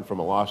apartment from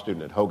a law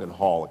student at Hogan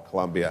Hall at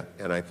Columbia,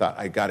 and I thought,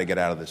 I got to get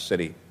out of the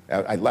city.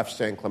 I left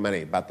San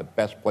Clemente, about the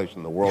best place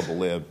in the world to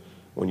live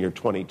when you're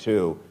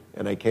 22,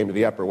 and I came to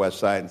the Upper West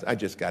Side, and I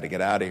just got to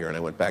get out of here, and I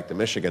went back to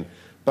Michigan.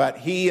 But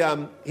he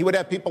would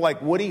have people like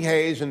Woody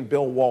Hayes and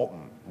Bill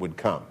Walton would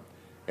come.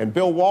 And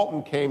Bill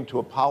Walton came to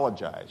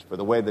apologize for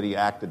the way that he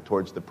acted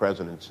towards the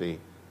presidency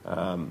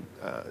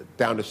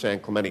down to San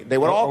Clemente. They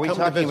would all come to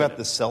visit. Are we talking about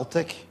the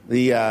Celtic?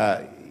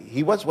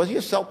 Was he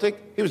a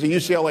Celtic? He was a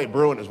UCLA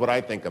Bruin, is what I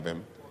think of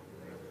him.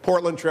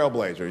 Portland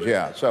Trailblazers,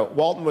 yeah. So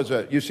Walton was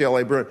a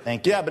UCLA Bruin.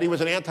 Thank you. Yeah, but he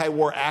was an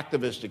anti-war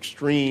activist,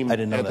 extreme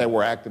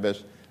anti-war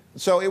activist.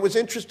 So it was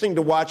interesting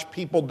to watch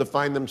people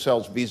define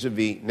themselves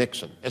vis-a-vis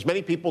Nixon. As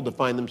many people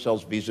define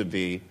themselves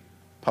vis-a-vis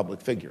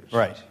public figures.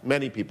 Right.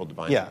 Many people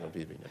define themselves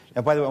vis-a-vis Nixon.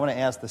 Now, by the way, I want to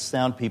ask the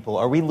sound people,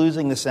 are we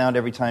losing the sound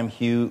every time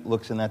Hugh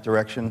looks in that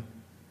direction?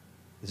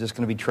 Is this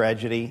going to be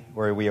tragedy,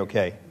 or are we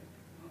okay?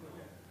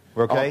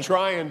 Okay? I'll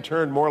try and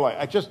turn more like...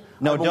 I'm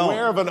don't.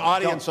 aware of an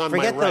audience Don't. on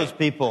Forget my right. those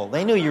people.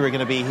 They knew you were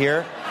going to be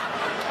here.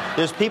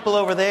 There's people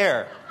over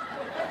there.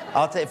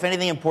 If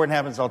anything important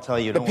happens, I'll tell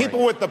you. The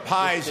people with the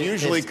pies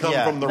usually come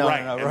from the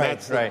right. No, and right,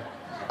 that's right.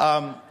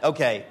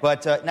 Okay,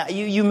 but now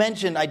you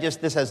mentioned,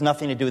 this has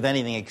nothing to do with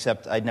anything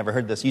except I'd never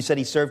heard this. You said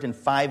he served in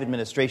 5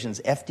 administrations.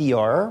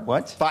 FDR,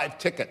 what? 5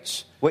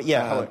 tickets. What?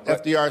 Yeah.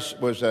 FDR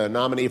was a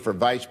nominee for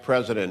vice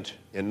president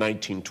in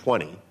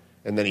 1920,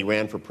 and then he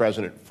ran for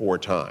president 4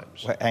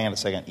 times. Wait, hang on a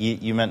second.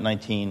 You meant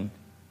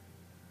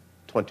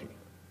 1920?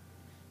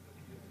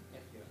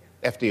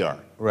 FDR.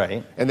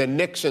 Right. And then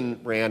Nixon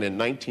ran in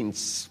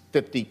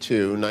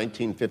 1952,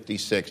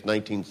 1956,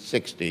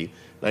 1960,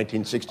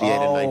 1968,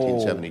 and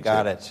 1972.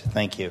 Got it.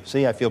 Thank you.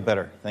 See, I feel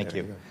better. Thank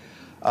you.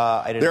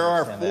 There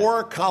are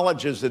 4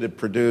 colleges that have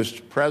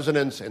produced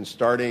presidents and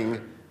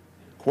starting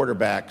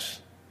quarterbacks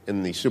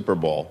in the Super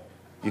Bowl.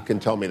 You can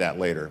tell me that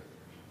later.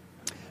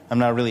 I'm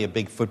not really a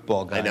big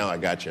football guy. I know, I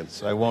got you.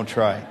 So I won't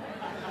try.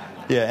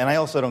 Yeah, and I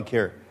also don't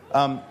care.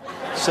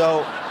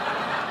 So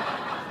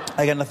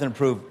I got nothing to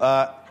prove.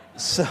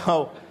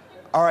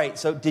 All right,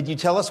 so did you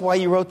tell us why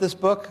you wrote this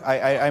book?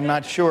 I'm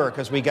not sure,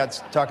 because we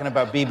got talking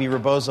about B.B.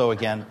 Rebozo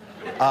again.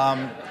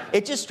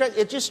 It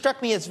just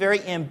struck me as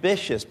very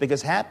ambitious,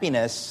 because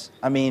happiness,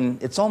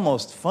 it's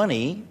almost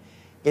funny.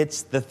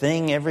 It's the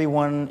thing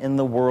everyone in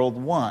the world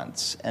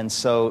wants. And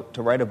so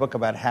to write a book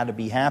about how to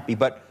be happy.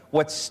 But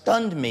what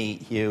stunned me,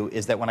 Hugh,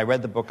 is that when I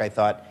read the book, I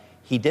thought,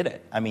 he did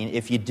it.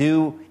 If you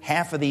do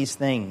half of these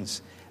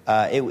things,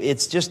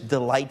 it's just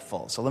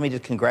delightful. So let me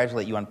just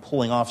congratulate you on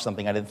pulling off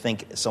something I didn't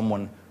think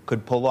someone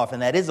could pull off.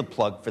 And that is a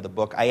plug for the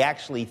book. I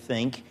actually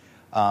think,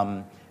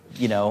 the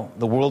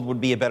world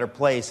would be a better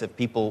place if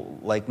people,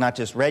 not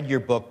just read your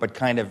book, but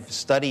kind of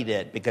studied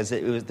it. Because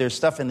there's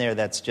stuff in there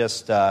that's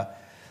just,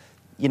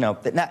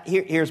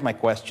 here's my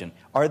question.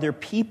 Are there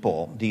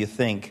people, do you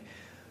think,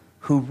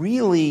 who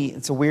really,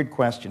 it's a weird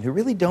question, who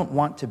really don't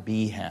want to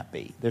be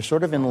happy? They're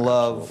sort of in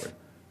love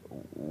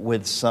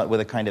with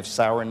a kind of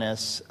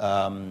sourness,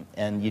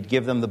 and you'd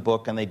give them the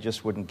book and they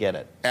just wouldn't get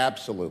it.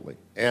 Absolutely.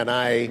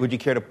 Would you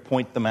care to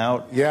point them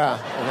out?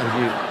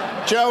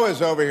 Yeah. Joe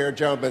is over here.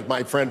 Joe is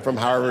my friend from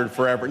Harvard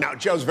forever. Now,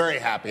 Joe's very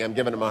happy. I'm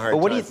giving him a hard time.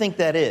 But what do you think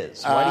that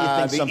is? Why do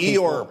you think some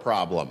people... The Eeyore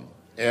problem.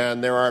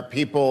 And there are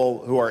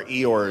people who are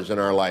Eeyores in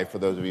our life, for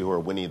those of you who are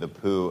Winnie the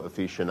Pooh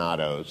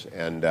aficionados.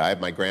 And I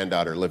have my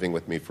granddaughter living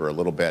with me for a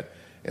little bit,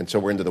 and so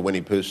we're into the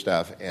Winnie Pooh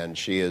stuff, and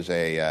she is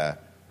a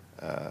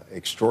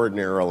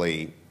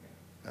extraordinarily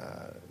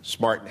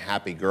smart and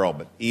happy girl,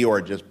 but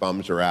Eeyore just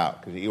bums her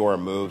out, because Eeyore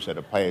moves at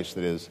a pace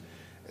that is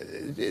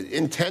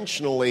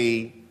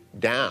intentionally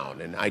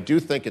down. And I do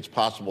think it's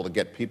possible to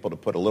get people to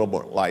put a little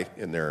more life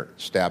in their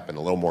step and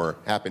a little more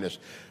happiness.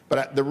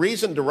 But the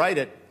reason to write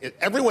it,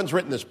 everyone's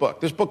written this book.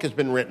 This book has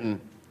been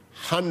written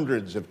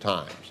hundreds of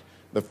times.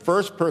 The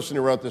first person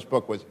who wrote this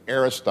book was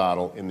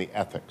Aristotle in the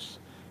Ethics.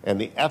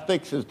 And the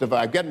Ethics is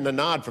divided. I'm getting a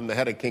nod from the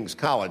head of King's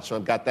College, so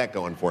I've got that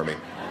going for me.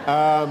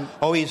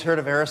 He's heard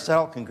of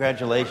Aristotle?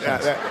 Congratulations.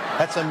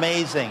 That's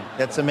amazing.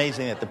 That's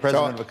amazing that the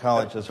president of a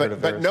college has heard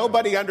of Aristotle. But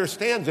nobody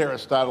understands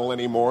Aristotle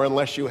anymore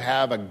unless you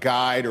have a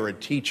guide or a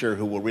teacher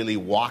who will really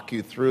walk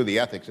you through the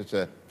ethics. It's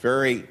a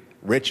very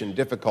rich and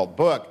difficult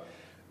book.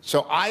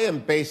 So I am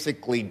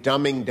basically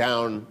dumbing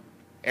down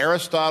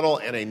Aristotle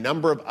and a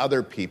number of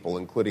other people,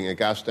 including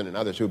Augustine and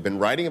others, who have been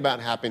writing about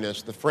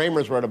happiness. The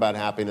framers wrote about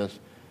happiness.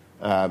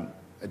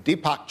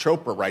 Deepak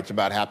Chopra writes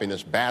about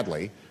happiness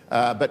badly.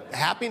 But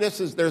happiness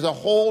there's a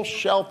whole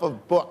shelf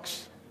of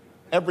books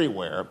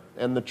everywhere.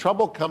 And the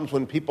trouble comes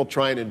when people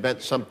try and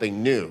invent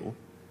something new,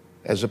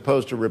 as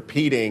opposed to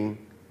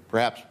repeating,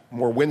 perhaps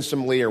more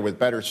winsomely or with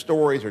better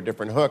stories or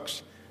different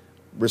hooks,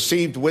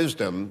 received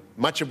wisdom,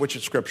 much of which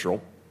is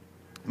scriptural,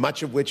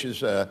 much of which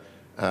is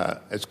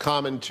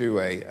common to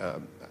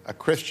a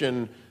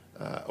Christian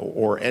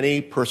or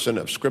any person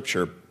of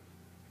Scripture.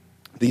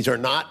 These are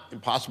not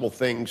impossible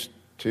things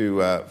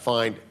to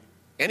find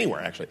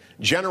anywhere, actually.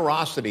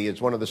 Generosity is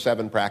one of the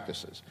 7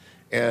 practices.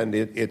 And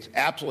it's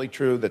absolutely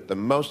true that the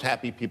most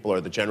happy people are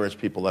the generous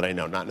people that I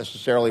know. Not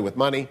necessarily with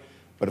money,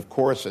 but of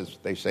course, as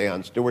they say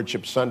on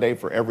Stewardship Sunday,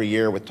 for every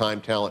year with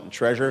time, talent, and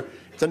treasure.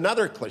 It's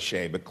another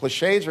cliche, but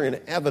cliches are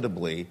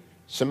inevitably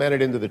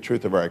cemented into the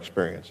truth of our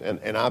experience. And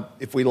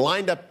if we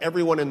lined up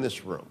everyone in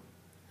this room,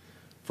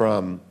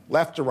 from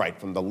left to right,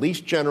 from the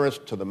least generous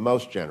to the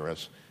most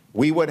generous,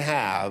 we would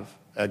have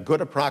a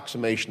good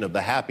approximation of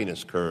the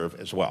happiness curve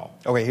as well.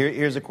 Okay,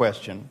 here's a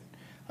question.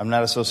 I'm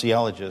not a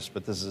sociologist,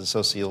 but this is a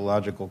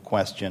sociological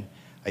question,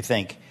 I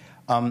think.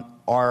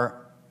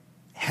 Are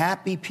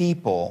happy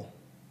people,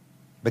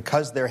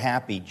 because they're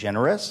happy,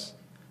 generous?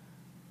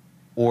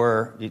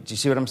 Or, do you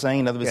see what I'm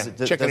saying? In other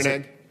words, chicken and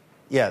egg?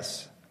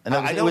 Yes. In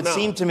other words, it would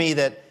seem to me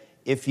that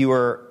if you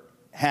were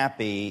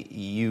happy,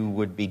 you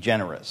would be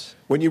generous.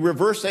 When you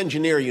reverse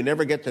engineer, you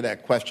never get to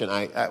that question.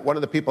 One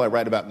of the people I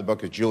write about in the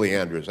book is Julie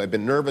Andrews. I've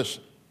been nervous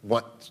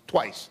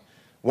twice.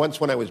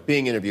 Once when I was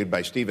being interviewed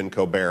by Stephen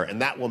Colbert,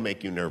 and that will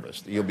make you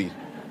nervous. You'll be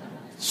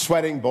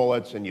sweating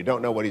bullets, and you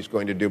don't know what he's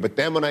going to do. But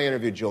then when I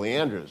interviewed Julie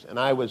Andrews, and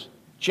I was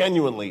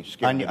genuinely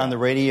scared. On the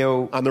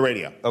radio? On the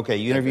radio. Okay,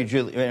 you interviewed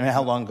Julie. And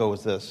how long ago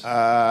was this?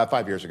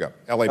 5 years ago,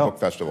 LA Book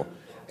Festival.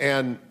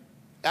 And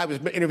I was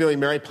interviewing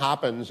Mary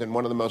Poppins and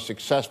one of the most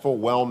successful,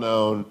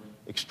 well-known,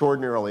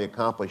 extraordinarily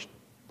accomplished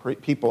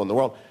people in the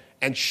world.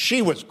 And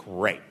she was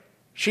great.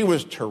 She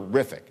was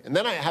terrific. And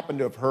then I happened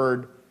to have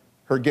heard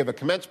her give a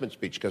commencement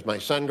speech because my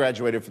son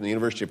graduated from the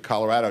University of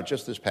Colorado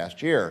just this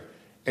past year,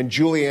 and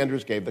Julie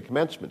Andrews gave the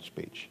commencement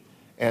speech.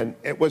 And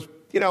it was,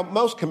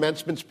 most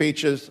commencement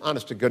speeches,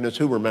 honest to goodness,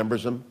 who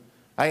remembers them?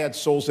 I had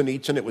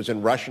Solzhenitsyn. It was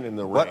in Russian in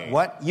the rain.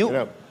 What?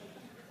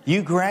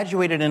 You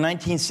graduated in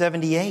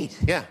 1978.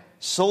 Yeah.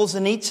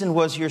 Solzhenitsyn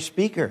was your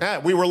speaker. Yeah,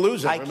 we were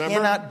losing, remember? I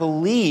cannot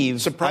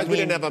believe... Surprised we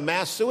didn't have a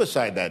mass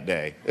suicide that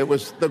day. It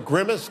was the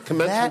grimmest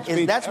commencement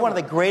speech That's ever. one of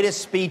the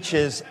greatest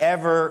speeches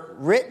ever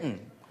written.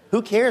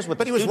 Who cares what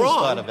the students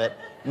thought of it?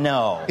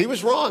 No. He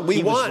was wrong.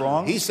 We won. Was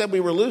wrong? He said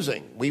we were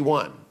losing. We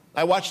won.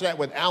 I watched that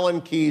with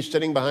Alan Keyes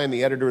sitting behind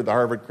the editor of the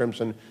Harvard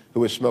Crimson who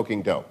was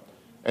smoking dope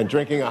and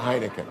drinking a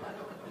Heineken.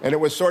 And it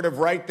was sort of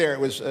right there. It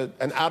was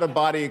an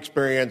out-of-body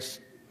experience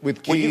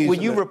with Keyes.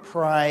 Would you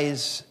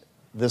reprise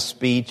the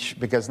speech?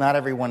 Because not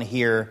everyone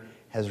here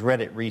has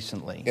read it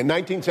recently. In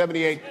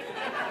 1978,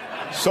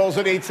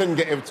 Solzhenitsyn,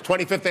 it was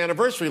 25th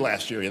anniversary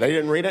last year. They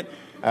didn't read it?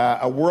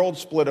 A World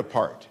Split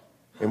Apart,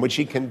 in which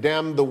he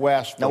condemned the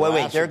West for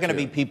wait. There are going to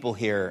be people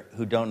here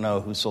who don't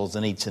know who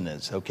Solzhenitsyn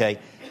is, okay?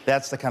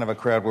 That's the kind of a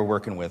crowd we're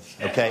working with,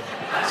 okay?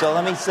 So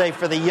let me say,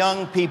 for the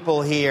young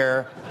people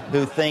here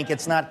who think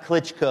it's not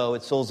Klitschko,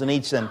 it's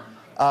Solzhenitsyn.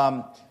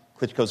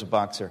 Klitschko's a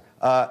boxer.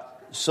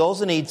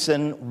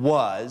 Solzhenitsyn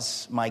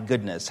was, my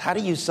goodness, how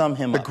do you sum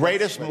him up? The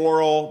greatest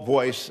moral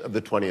voice of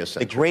the 20th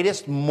century. The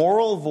greatest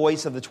moral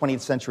voice of the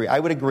 20th century. I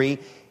would agree.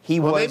 He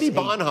was maybe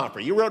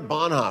Bonhoeffer. You wrote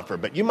Bonhoeffer,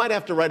 but you might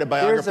have to write a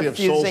biography of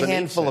Solzhenitsyn. There's a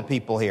handful of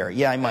people here.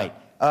 Yeah, I might.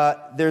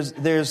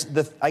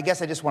 I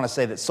guess I just want to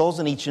say that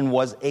Solzhenitsyn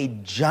was a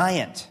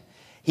giant.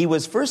 He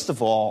was, first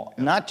of all,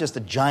 not just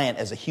a giant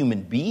as a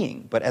human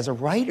being, but as a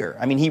writer.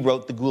 I mean, he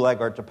wrote the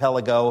Gulag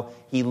Archipelago.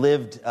 He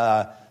lived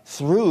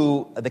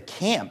through the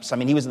camps. I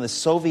mean, he was in the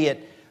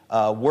Soviet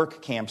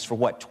work camps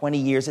for, 20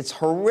 years? It's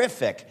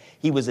horrific.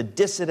 He was a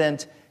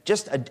dissident,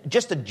 just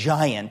a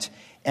giant.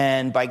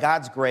 And by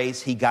God's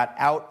grace, he got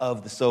out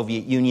of the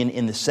Soviet Union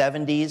in the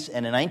 70s,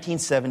 and in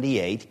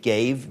 1978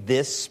 gave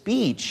this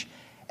speech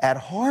at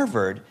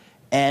Harvard.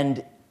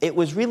 And it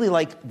was really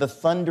like the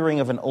thundering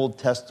of an Old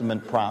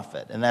Testament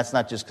prophet. And that's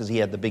not just because he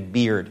had the big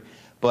beard,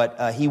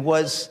 but he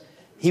was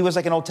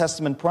like an Old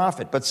Testament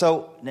prophet. But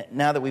so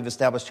now that we've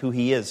established who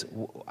he is,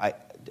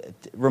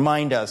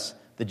 remind us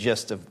the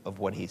gist of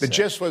what he said. The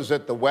gist was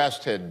that the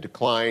West had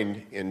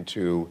declined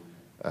into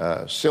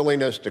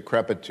silliness,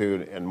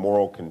 decrepitude, and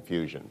moral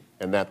confusion,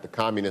 and that the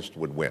communists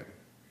would win.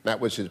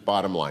 That was his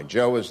bottom line.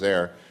 Joe was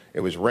there.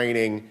 It was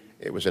raining.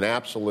 It was an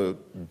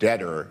absolute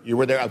deader. You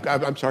were there.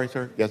 I'm sorry,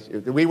 sir. Yes,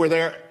 we were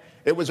there.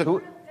 It was a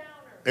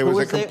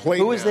complete.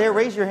 Who was there?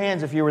 Raise your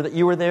hands if you were.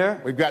 You were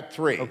there. We've got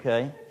 3.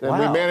 Okay. And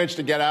we managed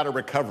to get out of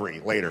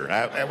recovery later.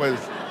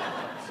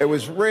 It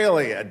was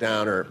really a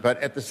downer. But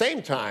at the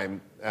same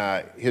time,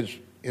 his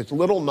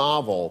little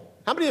novel.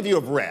 How many of you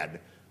have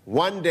read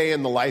One Day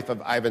in the Life of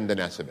Ivan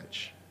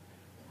Denisovich?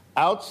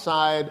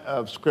 Outside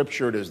of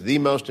Scripture, it is the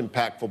most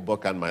impactful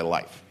book on my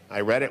life. I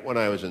read it when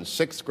I was in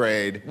 6th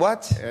grade.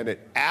 What? And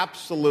it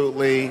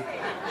absolutely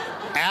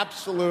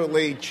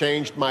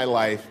changed my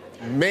life,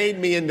 made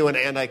me into an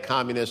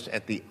anti-communist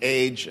at the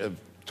age of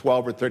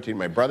 12 or 13.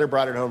 My brother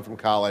brought it home from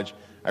college.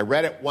 I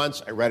read it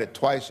once, I read it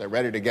twice, I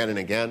read it again and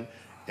again,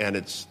 and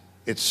it's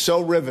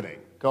so riveting.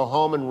 Go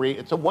home and read.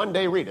 It's a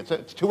one-day read. It's a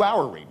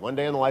 2-hour read, One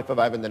Day in the Life of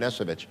Ivan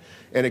Denisovich.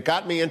 And it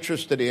got me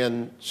interested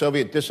in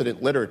Soviet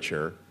dissident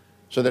literature,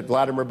 so that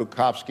Vladimir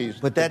Bukovsky's...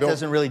 But that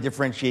doesn't really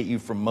differentiate you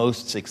from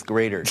most 6th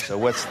graders. So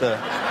what's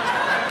the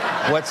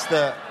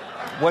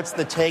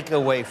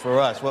takeaway for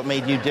us? What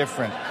made you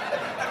different?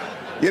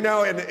 You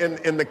know,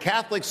 in the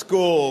Catholic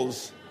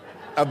schools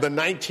of the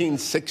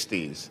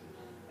 1960s,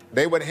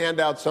 they would hand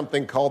out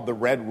something called the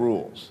Red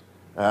Rules.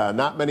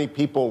 Not many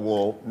people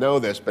will know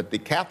this, but the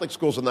Catholic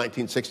schools of the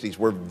 1960s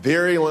were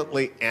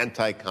virulently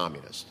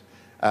anti-communist.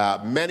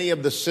 Many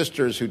of the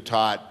sisters who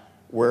taught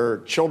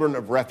were children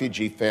of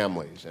refugee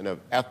families and of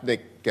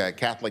ethnic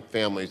Catholic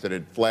families that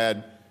had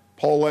fled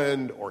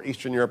Poland or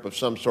Eastern Europe of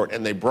some sort,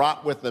 and they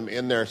brought with them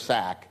in their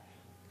sack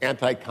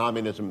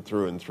anti-communism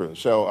through and through.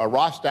 So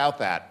Ross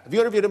Douthat, have you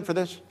interviewed him for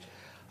this?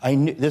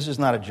 This is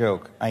not a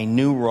joke. I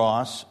knew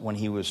Ross when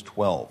he was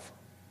 12.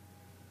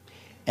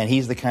 And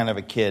he's the kind of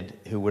a kid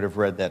who would have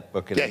read that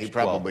book at age 12. Yeah, he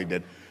probably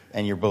did.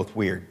 And you're both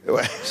weird.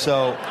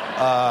 So,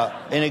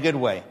 in a good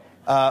way.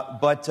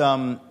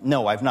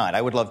 No, I've not.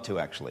 I would love to,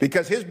 actually.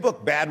 Because his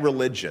book, Bad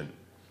Religion,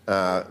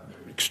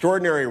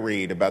 extraordinary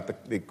read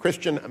about the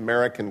Christian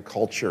American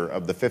culture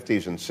of the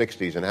 50s and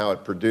 60s and how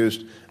it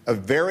produced a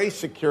very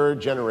secure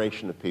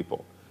generation of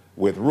people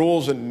with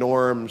rules and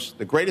norms.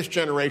 The greatest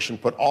generation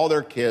put all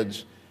their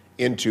kids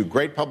into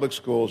great public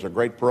schools or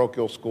great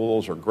parochial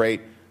schools or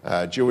great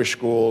Jewish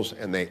schools,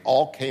 and they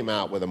all came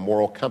out with a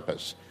moral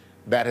compass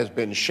that has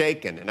been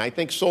shaken. And I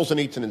think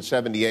Solzhenitsyn in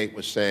 78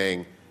 was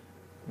saying,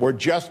 we're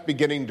just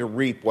beginning to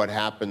reap what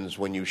happens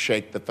when you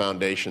shake the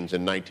foundations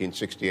in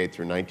 1968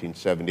 through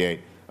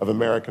 1978 of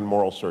American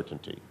moral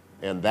certainty.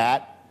 And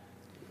that,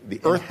 the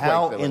earthquake...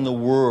 How in the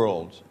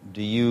world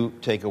do you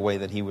take away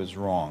that he was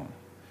wrong?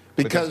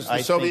 Because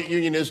the Soviet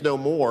Union is no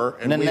more,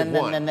 and we have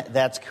won. No,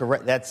 that's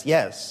correct.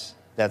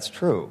 That's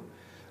true.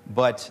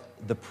 But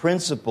the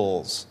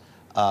principles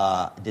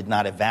did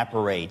not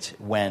evaporate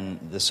when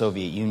the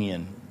Soviet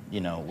Union,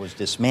 was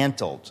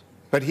dismantled.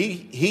 But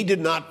he did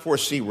not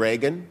foresee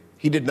Reagan.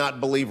 He did not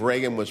believe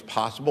Reagan was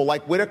possible.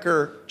 Like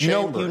Whittaker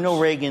Chambers. You know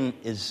Reagan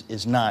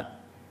is not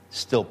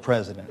still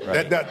president,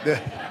 right?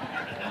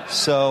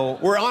 So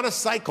we're on a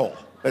cycle.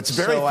 That's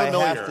very familiar.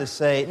 I have to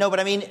say, no, but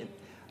I mean,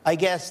 I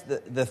guess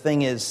the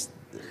thing is,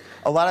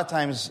 a lot of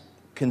times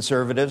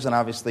conservatives, and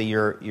obviously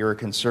you're a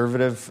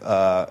conservative,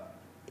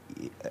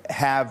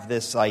 have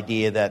this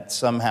idea that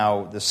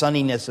somehow the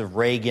sunniness of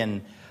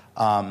Reagan,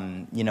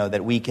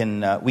 that we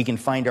can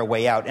find our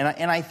way out,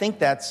 and I think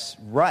that's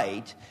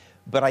right,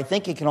 but I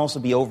think it can also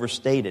be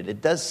overstated.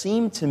 It does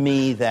seem to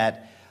me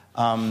that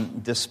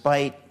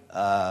despite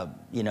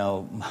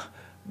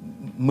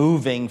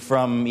moving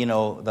from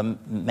the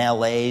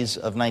malaise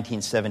of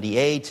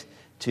 1978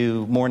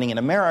 to Morning in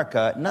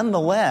America,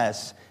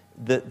 nonetheless,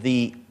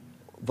 the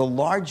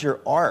larger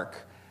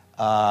arc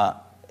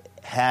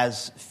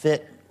has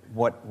fit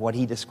what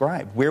he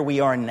described, where we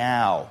are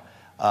now.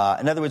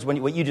 In other words,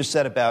 what you just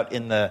said about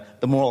in the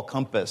moral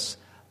compass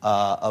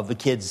of the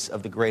kids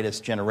of the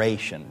greatest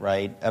generation,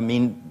 right? I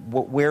mean,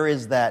 where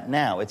is that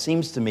now? It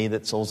seems to me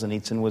that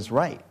Solzhenitsyn was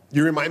right.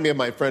 You remind me of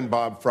my friend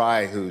Bob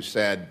Fry, who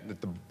said that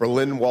the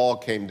Berlin Wall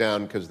came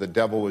down because the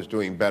devil was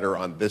doing better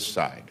on this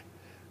side.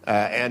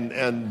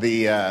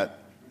 There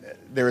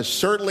is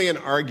certainly an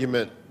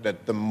argument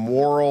that the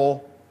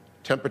moral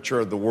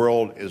temperature of the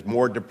world is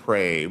more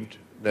depraved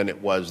than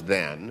it was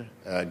then,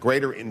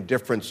 greater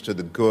indifference to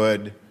the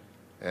good.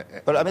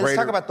 But I mean, let's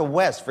talk about the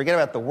West. Forget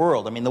about the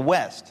world. I mean, the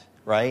West,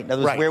 right? In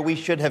other words, where we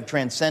should have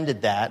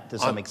transcended that to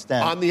some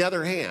extent. On the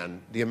other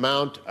hand, the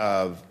amount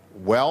of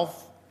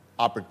wealth,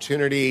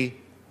 opportunity.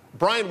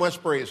 Brian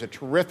Westbury is a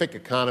terrific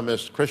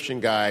economist, Christian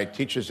guy,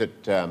 teaches at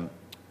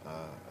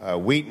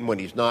Wheaton when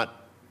he's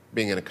not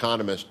being an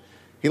economist.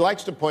 He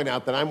likes to point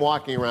out that I'm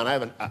walking around, I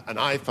have an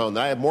iPhone,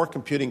 that I have more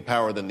computing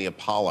power than the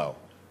Apollo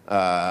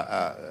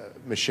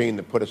machine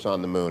that put us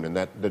on the moon, and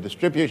that the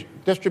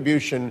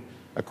distribution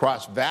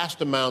across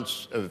vast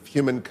amounts of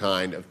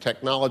humankind, of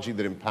technology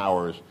that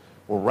empowers,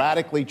 will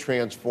radically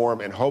transform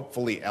and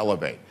hopefully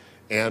elevate.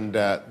 And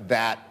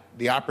that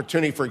the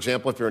opportunity, for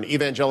example, if you're an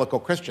evangelical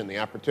Christian, the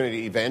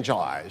opportunity to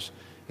evangelize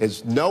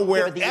is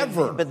nowhere as great as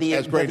right now. But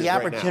the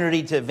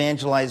opportunity to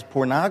evangelize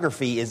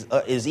pornography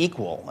is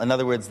equal. In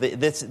other words,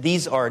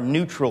 these are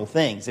neutral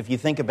things. If you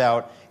think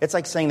about, it's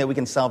like saying that we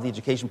can solve the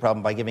education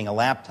problem by giving a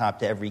laptop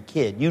to every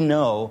kid. You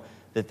know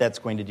that that's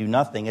going to do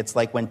nothing. It's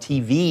like when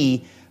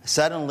TV,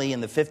 suddenly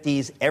in the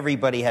 50s,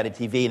 everybody had a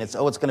TV, and it's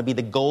going to be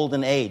the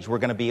golden age. We're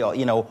going to be,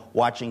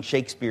 watching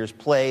Shakespeare's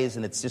plays,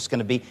 and it's just going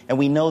to be, and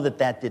we know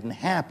that didn't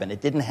happen.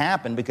 It didn't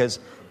happen because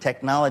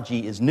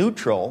technology is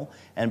neutral,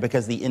 and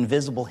because the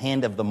invisible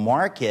hand of the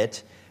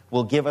market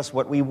will give us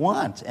what we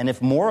want. And if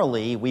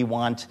morally we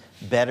want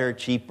better,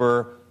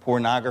 cheaper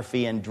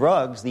pornography and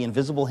drugs, the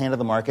invisible hand of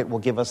the market will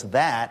give us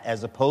that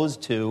as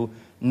opposed to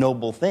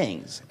noble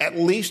things. At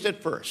least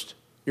at first.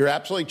 You're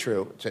absolutely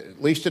true.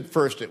 At least at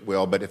first it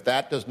will, but if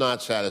that does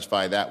not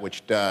satisfy, that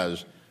which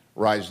does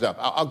rises up.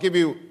 I'll give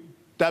you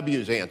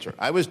W's answer.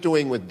 I was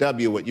doing with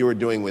W what you were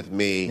doing with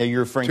me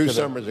you're referring 2 to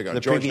summers ago. The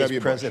George previous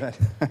W. president.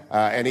 Bush.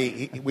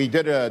 And we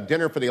did a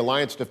dinner for the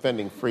Alliance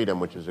Defending Freedom,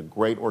 which is a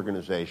great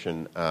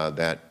organization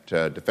that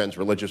defends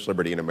religious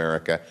liberty in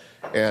America.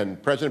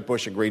 And President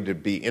Bush agreed to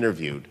be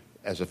interviewed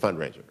as a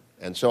fundraiser.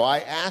 And so I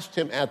asked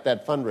him at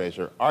that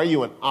fundraiser, "Are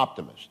you an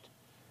optimist?"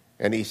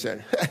 And he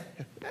said,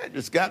 "I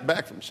just got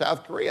back from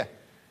South Korea.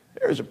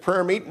 There was a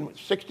prayer meeting with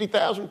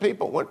 60,000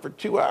 people. Went for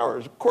 2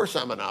 hours. Of course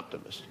I'm an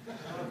optimist."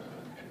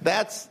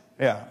 That's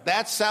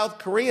South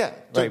Korea.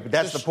 Right, but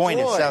that's the point.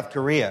 It's South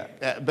Korea.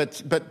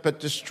 But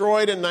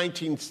destroyed in by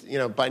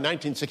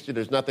 1960,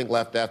 there's nothing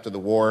left after the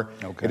war.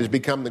 Okay. It has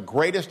become the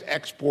greatest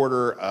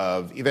exporter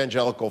of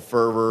evangelical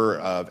fervor,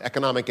 of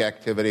economic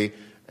activity.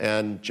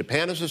 And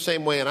Japan is the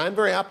same way. And I'm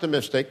very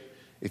optimistic.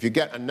 If you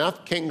get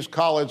enough King's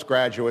College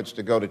graduates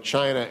to go to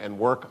China and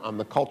work on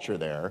the culture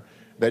there,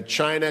 that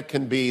China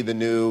can be the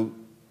new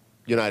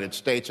United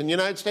States, and the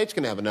United States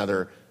can have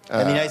another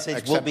and the United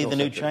States will be the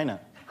new China.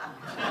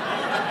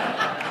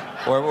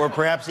 or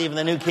perhaps even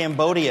the new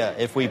Cambodia,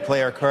 if we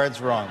play our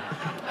cards wrong.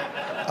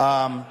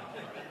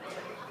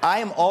 I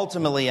am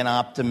ultimately an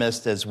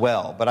optimist as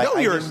well.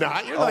 But you're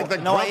not. You're like the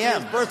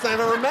grumpiest person I've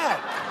ever met.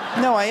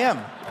 No, I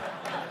am.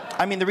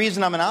 I mean, the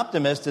reason I'm an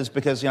optimist is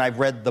because I've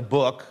read the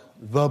book,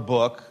 the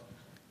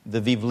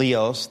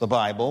Viblios, the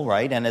Bible,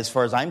 right? And as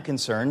far as I'm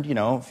concerned,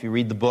 if you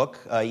read the book,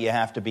 you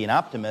have to be an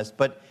optimist.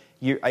 But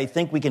I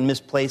think we can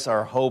misplace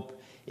our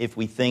hope if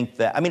we think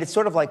that, I mean, it's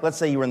sort of like, let's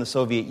say you were in the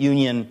Soviet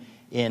Union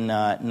in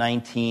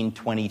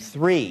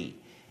 1923,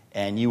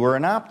 and you were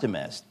an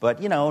optimist. But,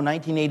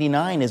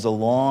 1989 is a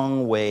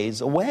long ways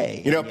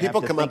away.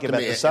 People come up to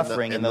me the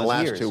suffering in those the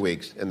last years. 2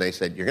 weeks, and they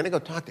said, you're going to go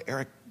talk to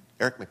Eric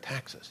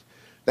Metaxas.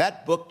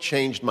 That book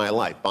changed my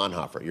life,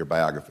 Bonhoeffer, your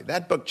biography.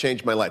 That book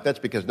changed my life. That's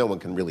because no one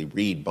can really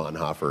read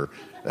Bonhoeffer,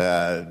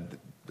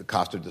 The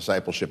Cost of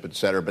Discipleship, et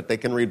cetera, but they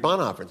can read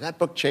Bonhoeffer. That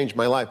book changed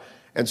my life.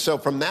 And so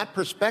from that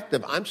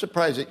perspective, I'm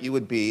surprised that you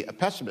would be a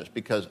pessimist,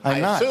 because I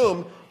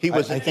assume he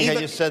was I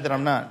just said that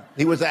I'm not.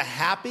 He was a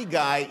happy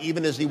guy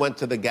even as he went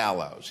to the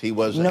gallows. He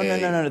was No.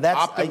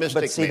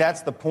 optimistic But see, man.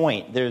 That's the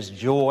point. There's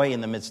joy in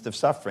the midst of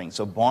suffering.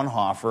 So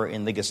Bonhoeffer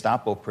in the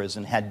Gestapo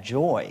prison had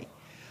joy.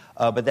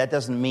 But that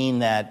doesn't mean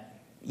that,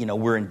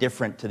 we're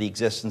indifferent to the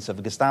existence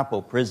of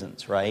Gestapo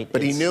prisons, right?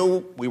 But he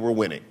knew we were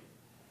winning.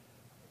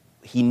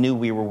 He knew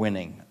we were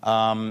winning.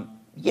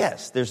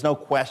 Yes, there's no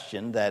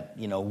question that,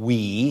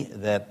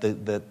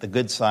 the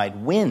good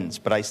side wins.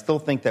 But I still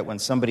think that when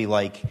somebody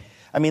look,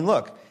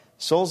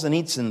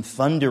 Solzhenitsyn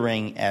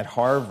thundering at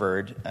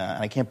Harvard,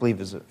 and I can't believe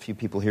there's a few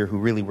people here who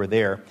really were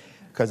there,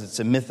 because it's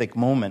a mythic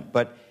moment.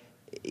 But,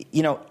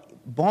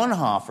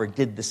 Bonhoeffer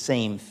did the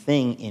same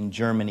thing in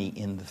Germany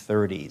in the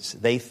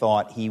 30s. They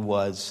thought he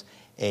was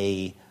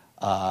a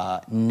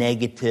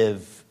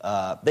negative,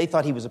 they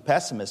thought he was a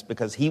pessimist,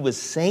 because he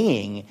was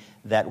saying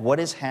that what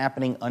is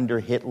happening under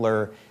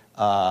Hitler,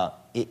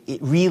 it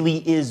really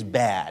is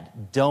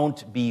bad.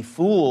 Don't be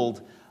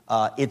fooled.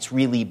 It's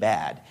really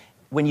bad.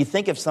 When you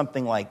think of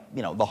something like,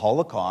 the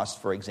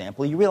Holocaust, for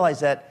example, you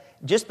realize that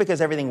just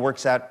because everything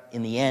works out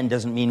in the end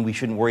doesn't mean we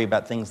shouldn't worry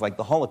about things like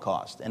the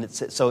Holocaust. And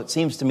so it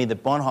seems to me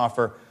that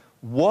Bonhoeffer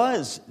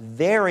was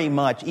very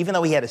much, even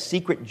though he had a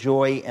secret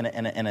joy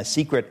and a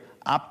secret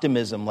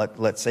optimism,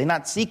 let's say,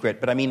 not secret,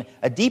 but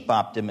a deep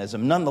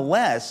optimism,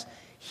 nonetheless,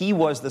 he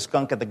was the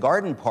skunk at the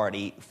garden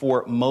party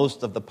for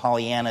most of the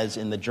Pollyannas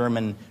in the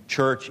German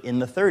church in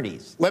the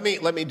 30s.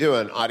 Let me do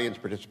an audience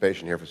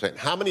participation here for a second.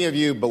 How many of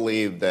you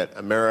believe that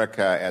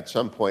America at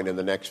some point in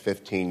the next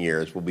 15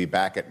 years will be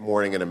back at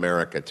Morning in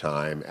America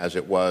time as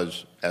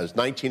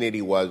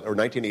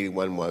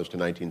 1981 was to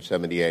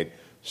 1978?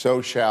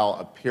 So shall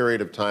a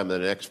period of time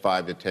in the next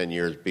 5 to 10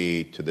 years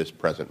be to this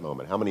present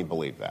moment. How many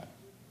believe that?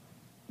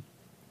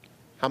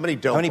 How many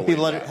don't believe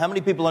that? How many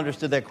people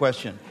understood that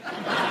question?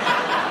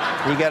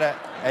 You gotta,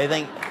 I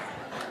think.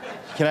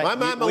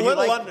 I'm a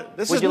little under.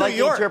 This is New York. Would you like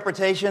the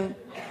interpretation?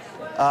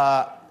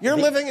 You're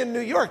living in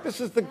New York.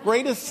 This is the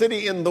greatest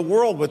city in the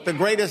world with the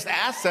greatest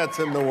assets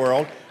in the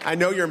world. I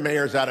know your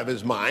mayor's out of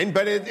his mind,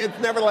 but it's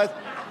nevertheless.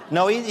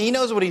 No, he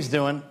knows what he's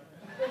doing.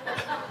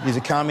 He's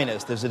a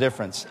communist. There's a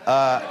difference.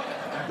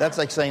 That's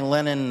like saying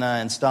Lenin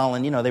and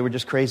Stalin, they were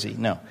just crazy.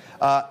 No.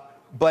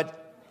 But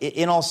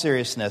in all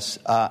seriousness,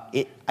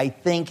 I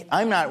think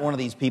I'm not one of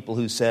these people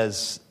who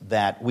says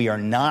that we are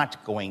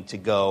not going to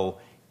go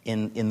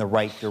in the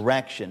right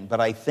direction. But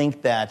I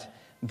think that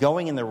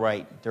going in the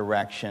right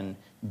direction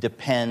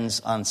depends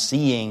on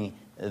seeing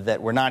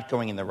that we're not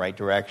going in the right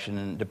direction,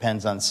 and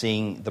depends on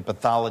seeing the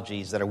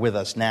pathologies that are with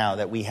us now,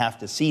 that we have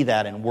to see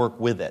that and work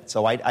with it.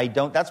 So I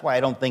don't. That's why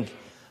I don't think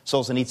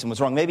Solzhenitsyn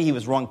was wrong. Maybe he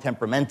was wrong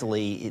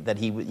temperamentally, that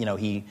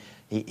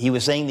he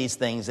was saying these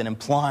things and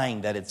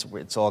implying that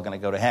it's all going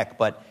to go to heck.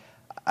 But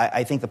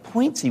I think the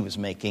points he was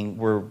making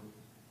were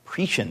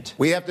prescient.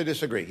 We have to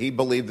disagree. He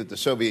believed that the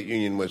Soviet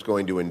Union was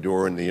going to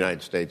endure and the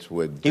United States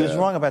would. He was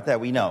wrong about that.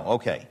 We know.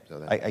 Okay,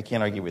 so I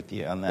can't argue with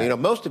you on that.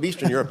 Most of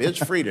Eastern Europe is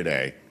free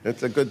today.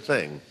 That's a good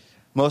thing.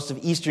 Most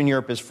of Eastern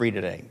Europe is free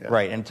today, yeah.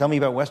 Right? And tell me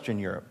about Western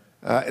Europe.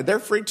 They're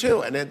free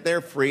too, and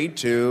they're free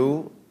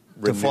to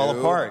fall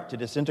apart, to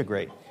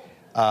disintegrate.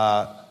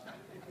 Well,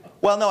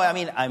 no,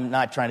 I'm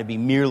not trying to be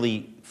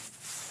merely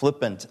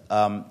flippant.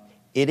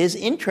 It is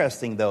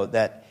interesting, though,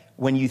 that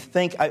when you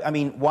think,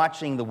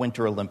 watching the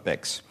Winter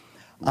Olympics,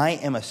 I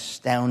am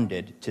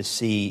astounded to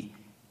see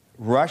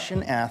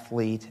Russian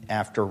athlete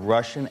after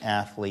Russian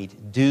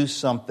athlete do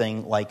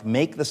something like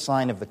make the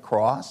sign of the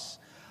cross.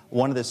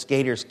 One of the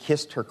skaters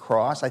kissed her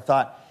cross. I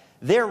thought,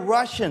 they're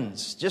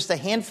Russians. Just a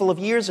handful of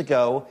years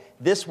ago,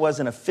 this was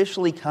an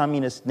officially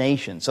communist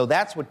nation. So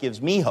that's what gives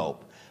me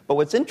hope. But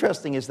what's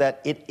interesting is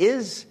that it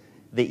is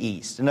the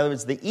East. In other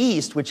words, the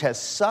East, which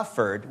has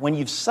suffered, when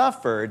you've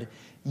suffered,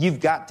 you've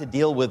got to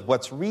deal with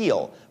what's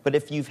real. But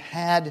if you've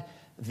had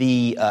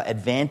the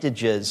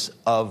advantages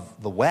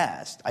of the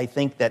West, I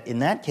think that in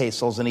that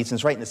case,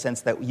 Solzhenitsyn's right in the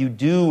sense that you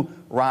do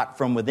rot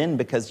from within,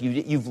 because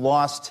you've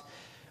lost,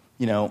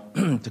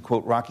 to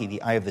quote Rocky,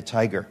 the eye of the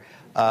tiger.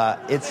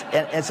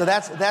 And so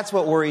that's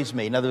what worries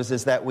me. In other words,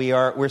 is that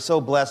we're so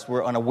blessed,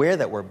 we're unaware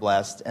that we're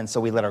blessed, and so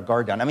we let our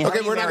guard down.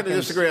 Okay, we're not going to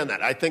disagree on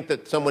that. I think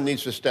that someone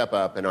needs to step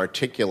up and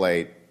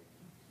articulate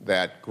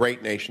that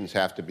great nations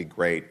have to be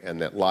great,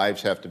 and that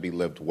lives have to be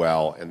lived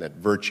well, and that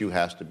virtue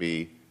has to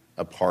be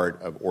a part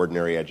of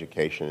ordinary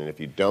education. And if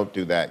you don't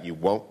do that, you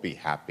won't be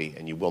happy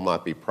and you will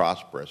not be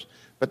prosperous.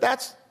 But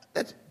that's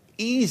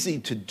easy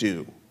to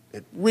do.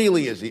 It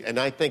really is. And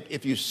I think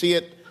if you see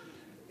it,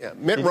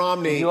 Mitt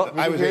Romney. Did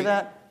you hear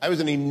that? I was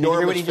an Did you hear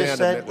enormous what he fan just of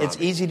said? Mitt Romney. It's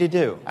easy to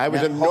do. I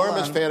was an Hold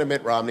enormous on. fan of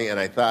Mitt Romney, and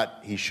I thought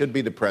he should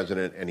be the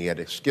president, and he had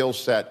a skill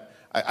set.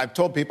 I've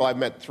told people I've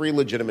met 3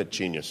 legitimate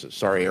geniuses.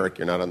 Sorry, Eric,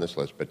 you're not on this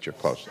list, but you're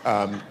close.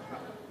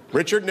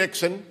 Richard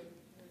Nixon,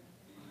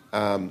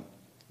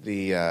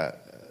 the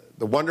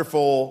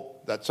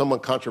wonderful, that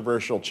somewhat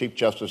controversial Chief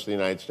Justice of the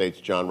United States,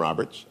 John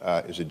Roberts,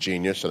 is a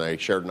genius, and I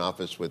shared an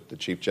office with the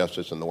Chief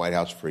Justice in the White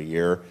House for a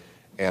year,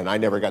 and I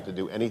never got to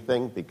do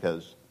anything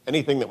because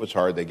anything that was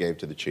hard they gave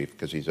to the chief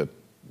because he's a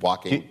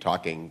walking,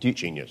 talking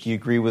genius. Do you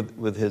agree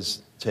with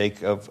his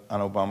take on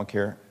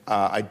Obamacare?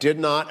 I did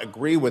not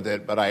agree with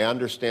it, but I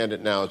understand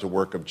it now as a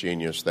work of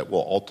genius that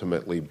will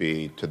ultimately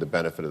be to the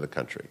benefit of the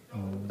country.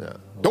 Yeah.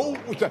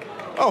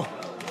 Oh,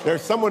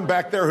 there's someone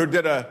back there who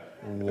did a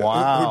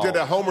who did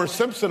a Homer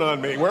Simpson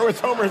on me. Where was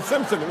Homer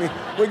Simpson?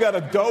 We got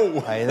a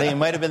dough. I think it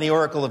might have been the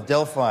Oracle of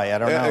Delphi. I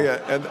don't know.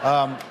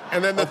 Yeah.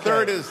 And then the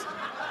third is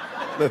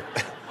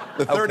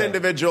the third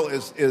individual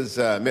is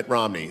Mitt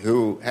Romney,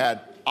 who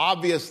had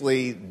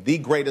obviously the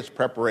greatest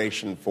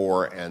preparation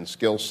for and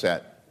skill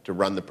set to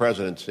run the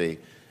presidency,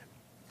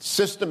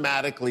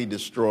 systematically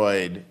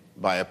destroyed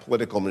by a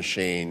political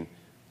machine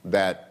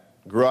that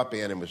grew up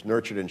in and was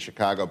nurtured in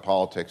Chicago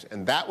politics.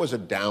 And that was a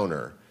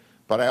downer.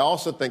 But I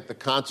also think the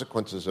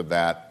consequences of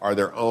that are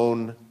their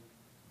own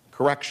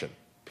correction.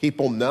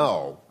 People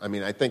know. I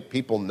mean, I think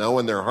people know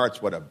in their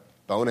hearts what a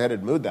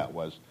boneheaded mood that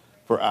was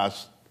for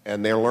us,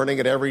 and they're learning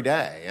it every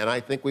day. And I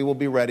think we will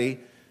be ready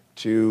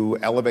to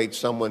elevate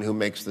someone who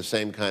makes the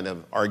same kind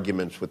of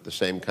arguments with the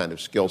same kind of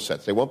skill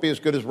sets. They won't be as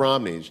good as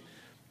Romney's.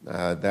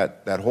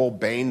 That whole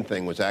Bain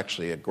thing was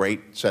actually a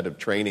great set of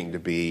training to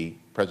be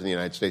president of the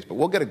United States, but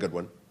we'll get a good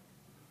one.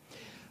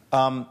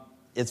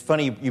 It's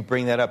funny you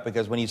bring that up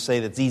because when you say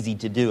that's easy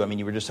to do, I mean,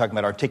 you were just talking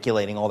about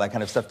articulating all that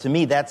kind of stuff. To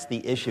me, that's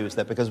the issue, is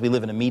that because we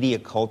live in a media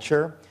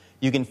culture,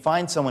 you can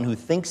find someone who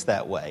thinks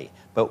that way,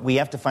 but we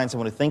have to find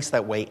someone who thinks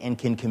that way and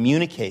can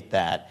communicate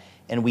that,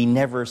 and we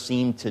never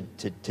seem to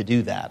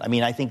do that. I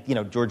mean, I think,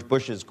 George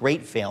Bush's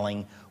great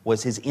failing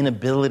was his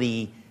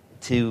inability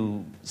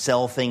to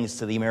sell things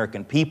to the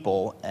American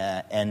people,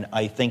 and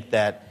I think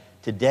that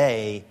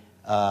today,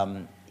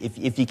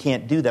 if you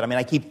can't do that, I mean,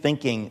 I keep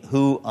thinking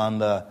who on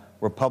the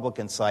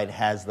Republican side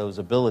has those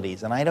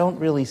abilities, and I don't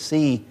really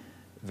see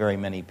very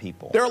many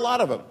people. There are a lot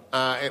of them.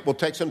 It will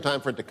take some time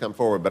for it to come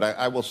forward, but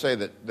I will say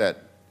that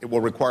it will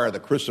require the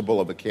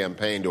crucible of a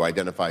campaign to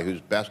identify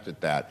who's best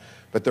at that.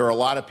 But there are a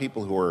lot of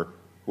people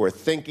who are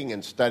thinking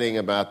and studying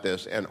about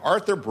this. And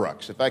Arthur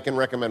Brooks, if I can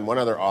recommend one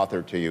other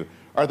author to you,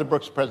 Arthur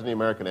Brooks, president of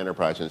the American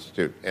Enterprise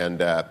Institute,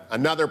 and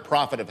Another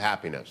Prophet of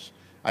Happiness.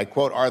 I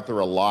quote Arthur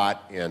a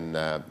lot in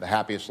The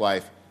Happiest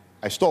Life.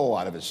 I stole a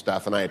lot of his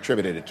stuff, and I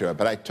attributed it to it,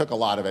 but I took a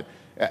lot of it.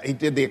 He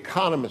did the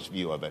Economist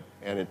view of it,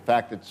 and in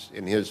fact, it's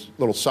in his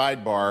little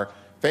sidebar,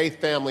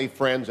 faith, family,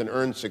 friends, and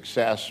earned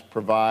success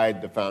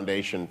provide the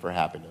foundation for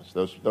happiness.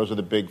 Those are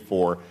the big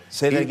 4.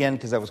 Say that again,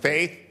 because that was...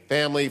 Faith,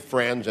 family,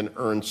 friends, and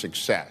earned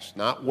success.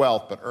 Not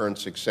wealth, but earned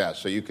success.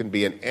 So you can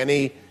be in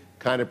any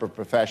kind of a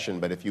profession,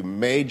 but if you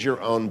made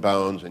your own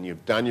bones and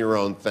you've done your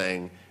own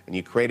thing and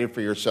you created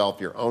for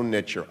yourself your own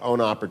niche, your own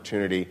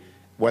opportunity,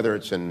 whether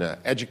it's in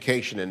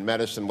education, in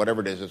medicine,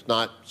 whatever it is, it's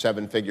not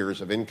 7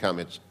 figures of income,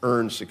 it's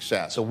earned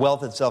success. So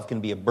wealth itself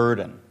can be a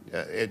burden.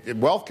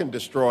 Wealth can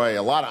destroy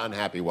a lot of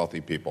unhappy, wealthy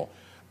people.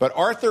 But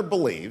Arthur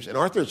believes, and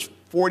Arthur's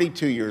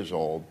 42 years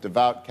old,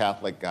 devout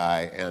Catholic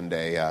guy, and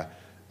a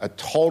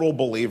total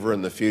believer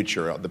in the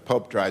future. The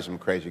Pope drives him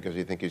crazy because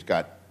he thinks he's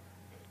got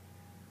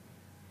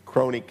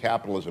crony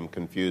capitalism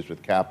confused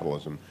with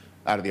capitalism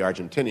out of the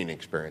Argentinian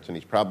experience, and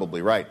he's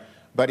probably right.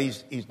 But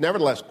he's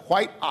nevertheless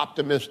quite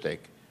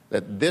optimistic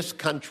that this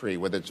country,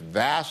 with its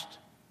vast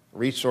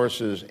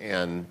resources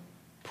and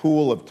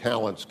pool of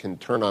talents, can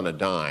turn on a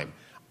dime.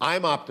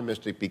 I'm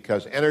optimistic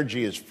because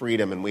energy is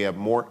freedom, and we have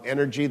more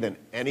energy than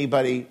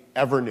anybody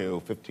ever knew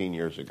 15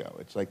 years ago.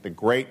 It's like the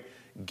great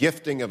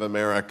gifting of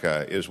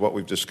America is what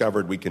we've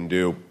discovered we can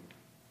do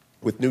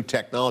with new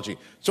technology.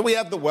 So we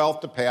have the wealth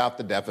to pay off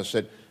the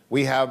deficit.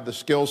 We have the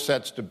skill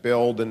sets to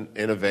build and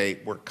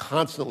innovate. We're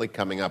constantly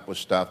coming up with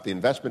stuff. The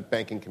investment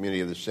banking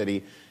community of the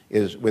city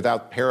is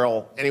without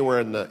parallel anywhere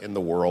in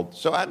the world.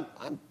 So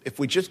if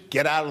we just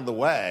get out of the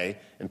way,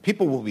 and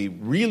people will be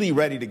really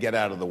ready to get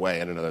out of the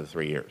way in another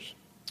 3 years.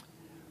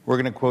 We're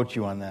going to quote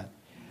you on that.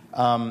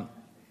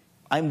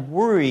 I'm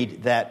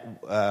worried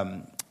that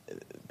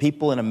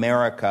people in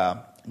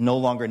America no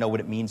longer know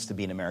what it means to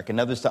be an American. In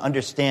other words, to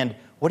understand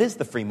what is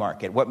the free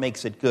market, what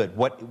makes it good,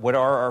 what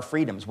are our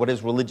freedoms, what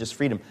is religious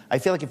freedom. I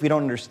feel like if we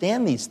don't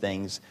understand these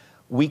things,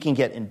 we can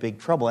get in big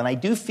trouble. And I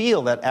do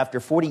feel that after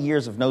 40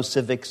 years of no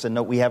civics and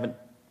we haven't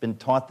been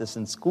taught this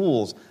in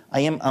schools,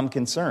 I'm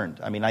concerned.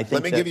 I mean, I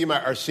think Let me give you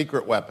our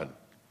secret weapon.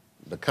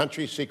 The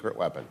country's secret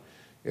weapon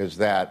is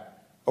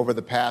that over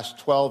the past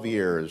 12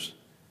 years,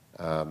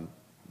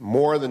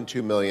 more than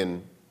 2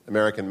 million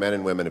American men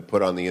and women have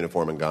put on the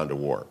uniform and gone to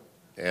war.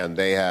 And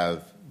they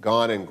have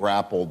gone and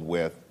grappled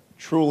with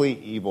truly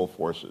evil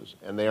forces.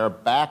 And they are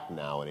back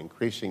now in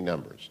increasing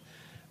numbers.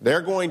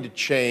 They're going to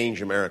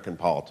change American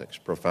politics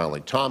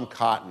profoundly. Tom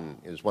Cotton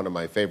is one of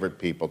my favorite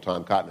people.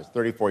 Tom Cotton is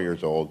 34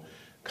 years old,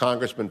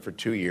 congressman for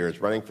 2 years,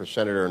 running for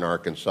senator in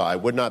Arkansas. I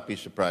would not be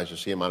surprised to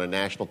see him on a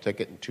national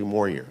ticket in 2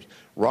 more years.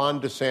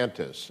 Ron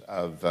DeSantis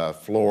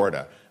of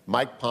Florida,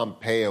 Mike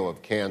Pompeo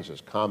of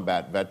Kansas,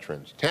 combat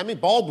veterans. Tammy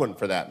Baldwin,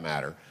 for that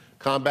matter,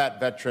 combat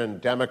veteran,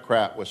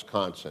 Democrat,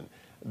 Wisconsin.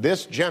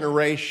 This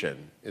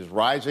generation is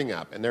rising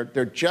up, and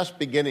they're just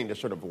beginning to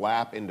sort of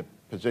lap into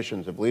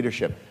positions of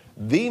leadership.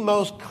 The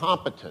most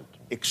competent,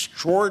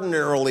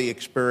 extraordinarily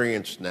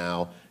experienced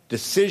now,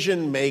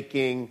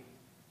 decision-making,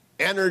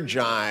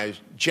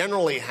 energized,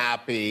 generally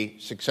happy,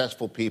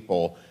 successful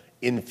people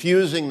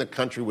infusing the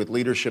country with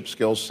leadership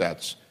skill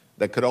sets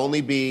that could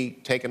only be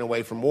taken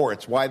away from war.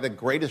 It's why the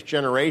greatest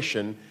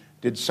generation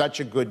did such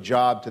a good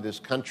job to this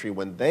country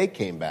when they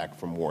came back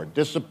from war.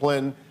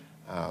 Discipline,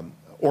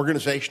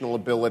 organizational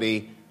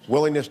ability,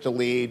 willingness to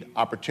lead,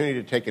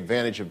 opportunity to take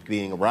advantage of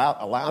being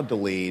allowed to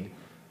lead,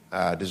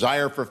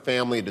 desire for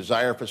family,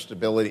 desire for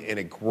stability, and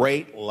a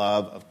great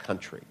love of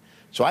country.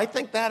 So I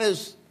think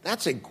that's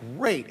a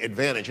great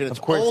advantage, and it's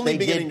only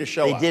beginning to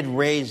show up. They did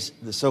raise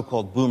the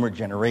so-called boomer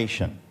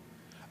generation.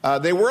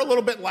 They were a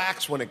little bit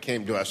lax when it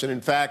came to us, and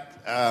in fact...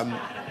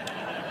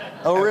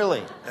 oh,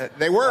 really?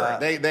 They were.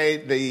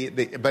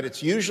 But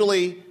it's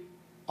usually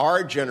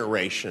our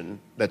generation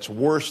that's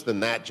worse than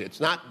that. It's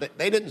not.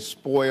 They didn't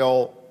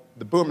spoil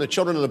the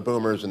children of the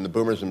boomers and the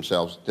boomers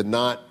themselves did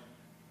not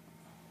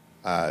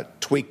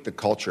tweak the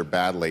culture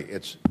badly.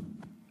 It's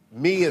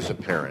me as a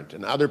parent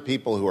and other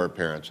people who are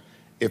parents.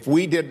 If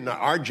we didn't,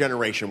 our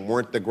generation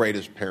weren't the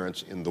greatest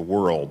parents in the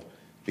world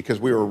because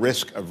we were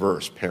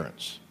risk-averse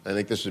parents. I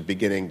think this is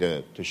beginning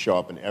to show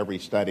up in every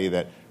study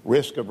that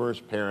risk-averse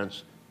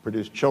parents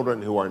produce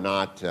children who are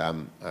not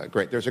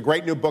great. There's a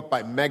great new book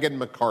by Megan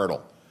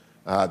McArdle,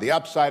 The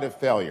Upside of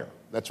Failure.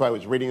 That's why I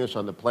was reading this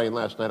on the plane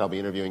last night. I'll be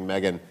interviewing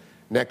Megan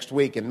next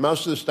week. And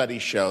most of the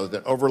studies show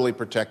that overly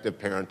protective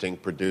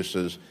parenting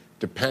produces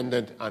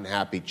dependent,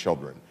 unhappy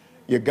children.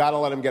 You've got to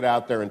let them get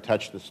out there and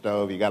touch the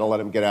stove. You've got to let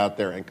them get out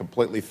there and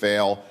completely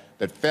fail.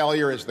 That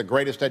failure is the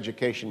greatest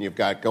education you've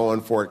got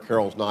going for it.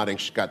 Carol's nodding.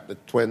 She's got the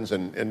twins,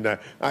 and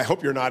I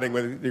hope you're nodding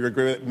with you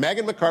agree with it.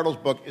 Megan McArdle's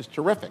book is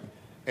terrific.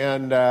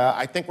 And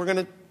I think we're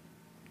going to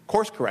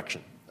course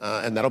correction,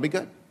 and that'll be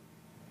good.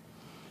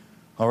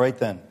 All right,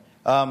 then.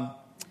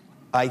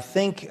 I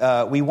think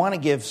we want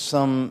to give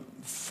some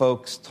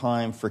folks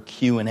time for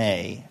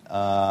Q&A.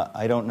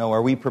 I don't know.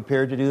 Are we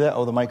prepared to do that?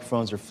 Oh, the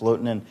microphones are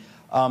floating in.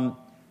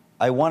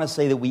 I want to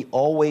say that we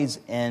always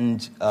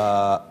end,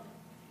 today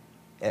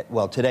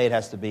it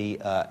has to be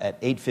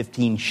at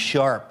 8:15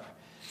 sharp.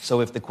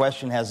 So if the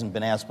question hasn't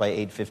been asked by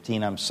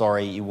 8:15, I'm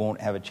sorry, you won't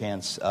have a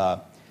chance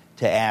to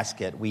ask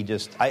it.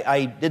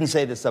 I didn't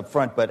say this up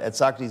front, but at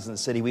Socrates in the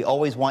City, we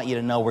always want you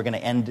to know we're going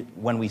to end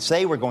when we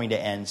say we're going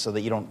to end so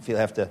that you don't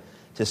have to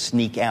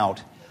sneak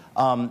out.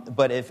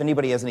 But if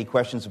anybody has any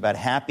questions about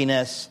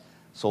happiness,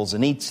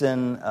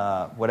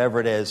 Solzhenitsyn,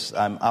 whatever it is,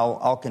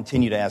 I'll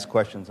continue to ask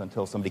questions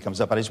until somebody comes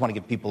up. I just want to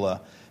give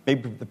people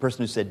maybe the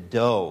person who said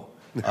dough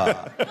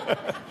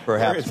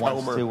perhaps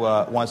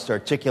wants to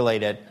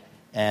articulate it.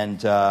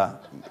 And all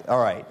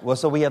right. Well,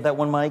 so we have that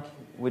one mic.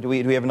 Do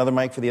we have another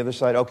mic for the other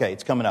side? Okay,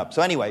 it's coming up.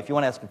 So anyway, if you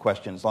want to ask a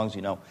question, as long as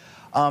you know.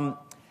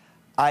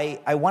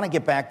 I want to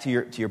get back to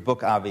your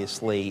book,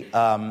 obviously.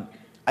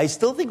 I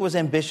still think it was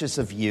ambitious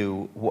of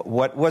you.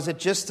 What was it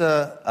just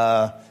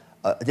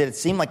did it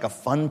seem like a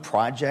fun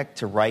project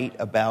to write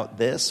about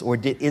this? Or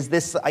is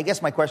this, I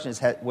guess my question is,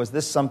 was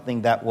this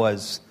something that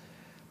was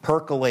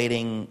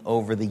percolating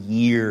over the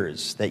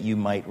years that you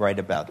might write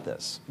about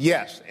this?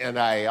 Yes, and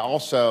I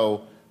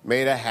also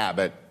made a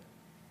habit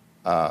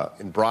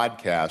in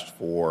broadcast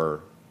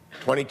for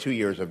 22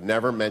 years of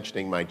never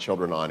mentioning my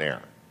children on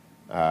air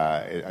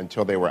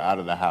until they were out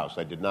of the house.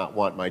 I did not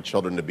want my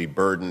children to be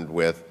burdened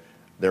with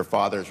their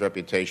father's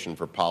reputation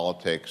for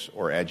politics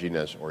or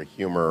edginess or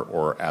humor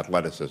or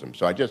athleticism.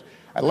 So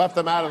I left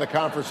them out of the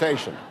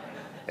conversation.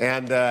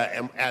 But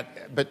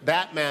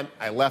that meant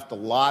I left a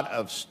lot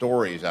of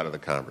stories out of the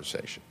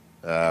conversation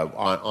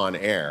on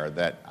air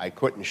that I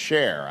couldn't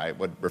share. I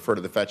would refer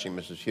to the Fetching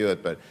Mrs.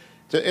 Hewitt, but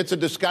it's a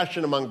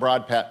discussion among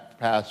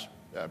broadcast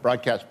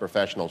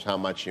professionals how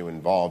much you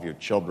involve your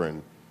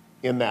children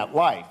in that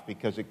life,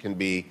 because it can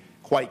be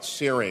quite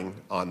searing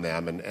on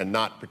them and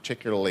not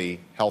particularly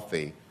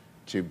healthy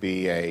to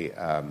be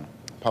a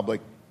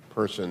public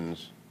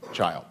person's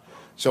child.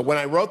 So when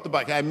I wrote the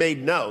book, I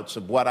made notes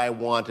of what I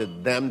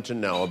wanted them to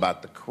know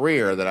about the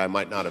career that I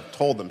might not have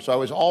told them. So I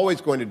was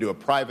always going to do a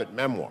private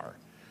memoir.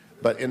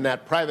 But in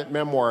that private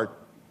memoir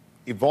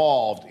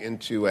evolved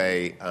into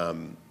a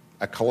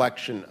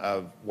collection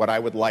of what I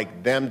would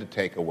like them to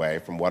take away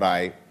from what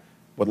I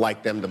would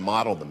like them to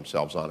model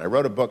themselves on. I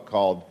wrote a book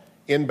called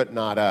In But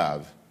Not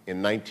Of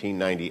in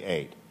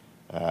 1998,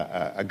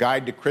 a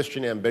guide to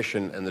Christian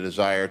ambition and the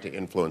desire to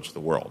influence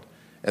the world.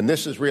 And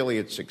this is really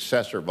its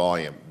successor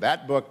volume.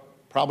 That book,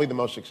 probably the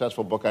most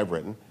successful book I've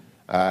written,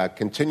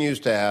 continues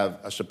to have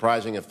a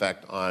surprising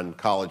effect on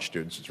college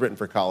students. It's written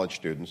for college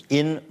students.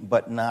 In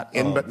but not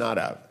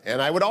of.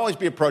 And I would always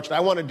be approached,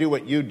 I want to do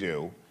what you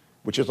do,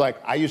 which is like,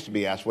 I used to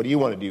be asked, what do you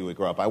want to do when you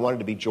grow up? I wanted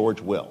to be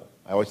George Will.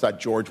 I always thought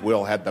George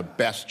Will had the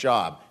best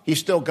job. He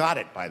still got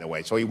it, by the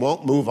way, so he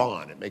won't move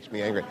on. It makes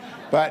me angry.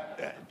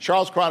 But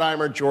Charles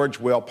Krauthammer, George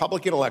Will,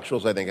 public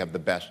intellectuals, I think, have the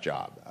best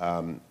job.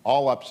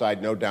 All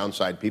upside, no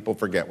downside. People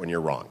forget when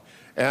you're wrong.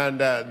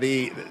 And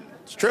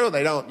it's true,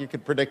 they don't. You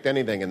could predict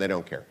anything, and they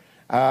don't care.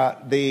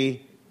 The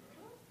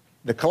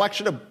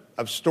collection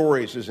of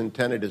stories is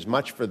intended as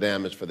much for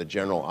them as for the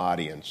general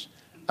audience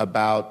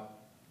about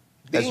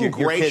being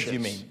gracious.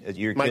 Your kids,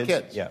 you mean? My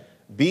kids. Yeah.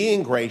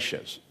 Being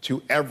gracious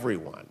to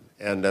everyone.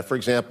 And, for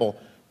example,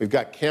 we've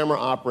got camera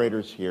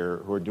operators here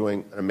who are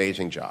doing an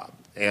amazing job.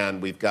 And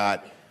we've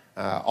got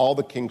all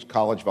the King's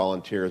College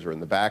volunteers are in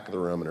the back of the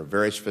room and are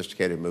very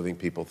sophisticated, moving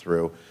people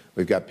through.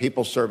 We've got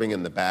people serving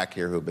in the back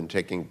here who have been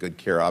taking good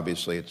care.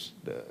 Obviously, it's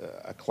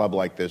a club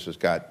like this has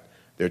got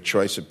their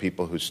choice of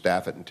people who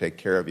staff it and take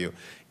care of you.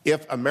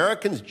 If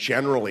Americans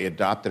generally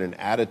adopted an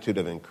attitude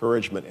of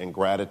encouragement and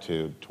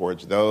gratitude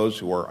towards those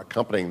who are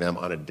accompanying them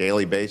on a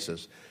daily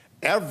basis,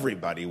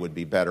 everybody would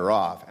be better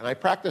off. And I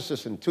practice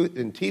this in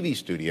TV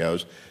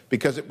studios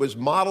because it was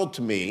modeled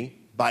to me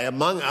by,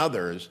 among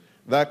others,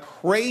 the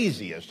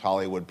craziest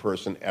Hollywood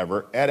person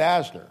ever, Ed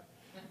Asner.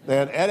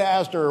 And Ed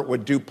Asner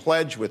would do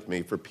Pledge with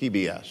me for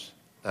PBS.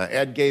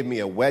 Ed gave me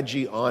a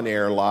wedgie on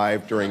air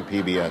live during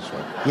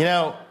PBS. You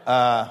know,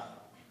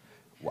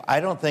 I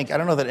don't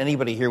know that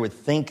anybody here would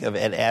think of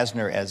Ed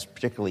Asner as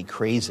particularly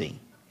crazy.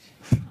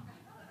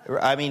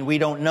 I mean, we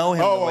don't know him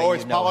the way you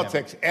it's know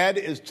politics. him. Ed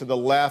is to the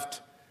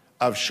left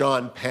of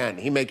Sean Penn.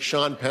 He makes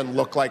Sean Penn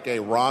look like a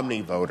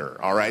Romney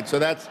voter, all right? So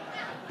that's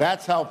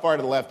how far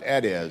to the left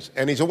Ed is.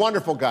 And he's a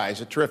wonderful guy.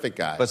 He's a terrific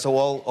guy. But so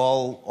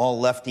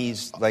all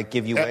lefties, like,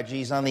 give you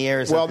wedgies on the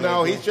air? Well,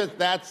 no, he's just,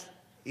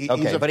 he's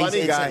a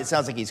funny guy. It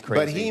sounds like he's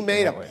crazy. But he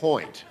made a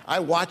point. I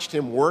watched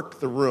him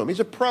work the room. He's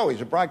a pro. He's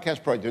a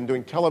broadcast pro. He's been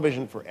doing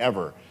television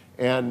forever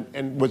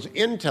and was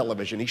in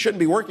television. He shouldn't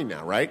be working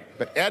now, right?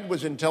 But Ed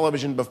was in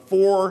television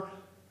before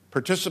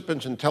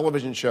participants in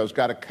television shows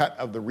got a cut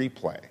of the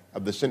replay,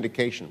 of the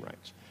syndication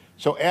rights.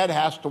 So Ed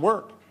has to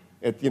work.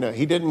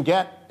 He didn't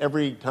get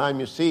every time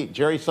you see.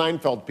 Jerry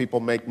Seinfeld people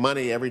make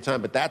money every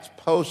time, but that's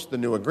post the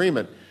new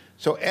agreement.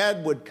 So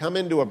Ed would come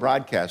into a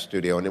broadcast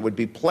studio, and it would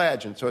be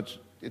Pledge, and so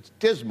it's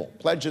dismal.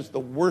 Pledge is the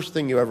worst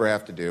thing you ever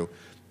have to do.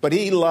 But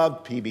he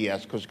loved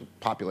PBS because it's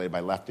populated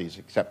by lefties,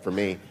 except for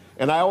me.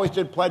 And I always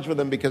did Pledge with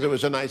him because it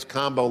was a nice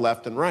combo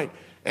left and right.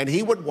 And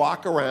he would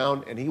walk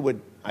around, and he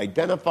would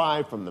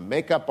identify from the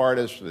makeup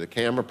artist to the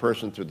camera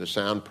person through the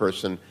sound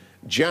person,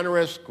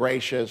 generous,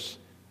 gracious,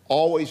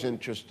 always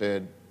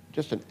interested,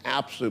 just an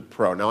absolute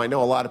pro. Now, I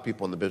know a lot of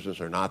people in the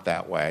business are not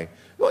that way.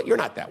 Well, you're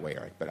not that way,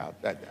 Eric, but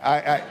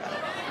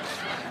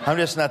I'm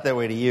just not that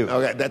way to you.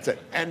 Okay, that's it.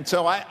 And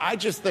so I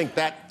just think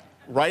that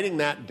writing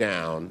that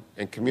down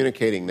and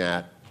communicating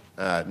that,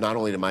 not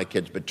only to my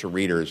kids but to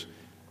readers,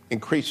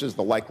 increases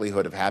the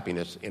likelihood of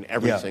happiness in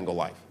every single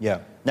life. Yeah.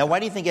 Now, why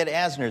do you think Ed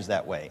Asner's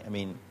that way? I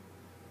mean,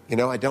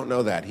 I don't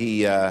know that.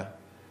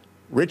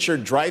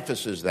 Richard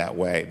Dreyfuss is that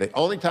way. The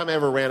only time I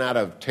ever ran out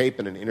of tape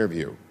in an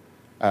interview,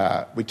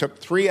 we took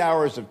 3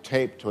 hours of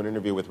tape to an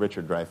interview with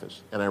Richard Dreyfuss,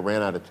 and I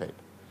ran out of tape.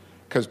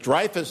 Because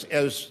Dreyfuss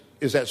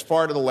is as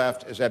far to the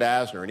left as Ed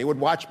Asner, and he would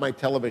watch my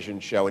television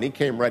show, and he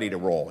came ready to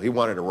roll. He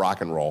wanted to rock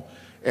and roll.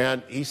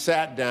 And he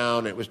sat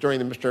down. It was during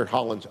the Mr.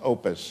 Holland's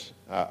opus,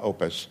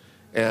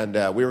 and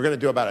we were going to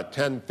do about a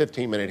 10,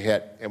 15-minute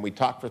hit, and we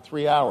talked for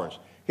 3 hours.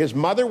 His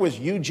mother was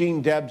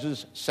Eugene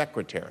Debs'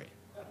 secretary,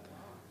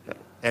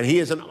 and he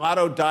is an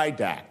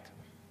autodidact.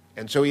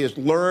 And so he has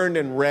learned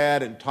and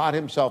read and taught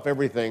himself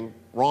everything,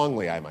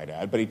 wrongly, I might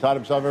add, but he taught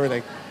himself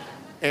everything,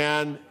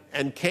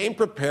 and came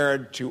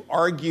prepared to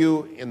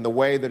argue in the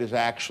way that is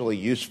actually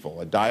useful,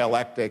 a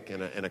dialectic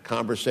and a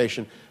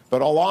conversation.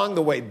 But along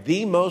the way,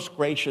 the most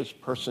gracious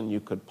person you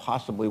could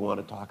possibly want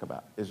to talk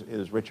about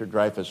is Richard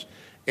Dreyfuss.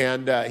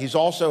 And he's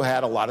also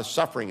had a lot of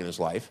suffering in his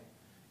life,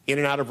 in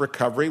and out of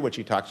recovery, which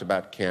he talks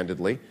about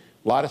candidly.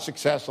 A lot of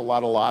success, a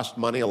lot of lost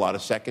money, a lot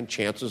of second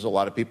chances, a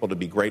lot of people to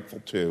be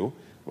grateful to.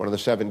 One of the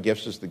 7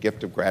 gifts is the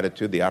gift of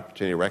gratitude, the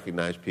opportunity to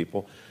recognize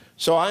people.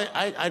 So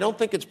I don't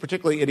think it's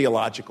particularly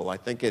ideological. I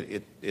think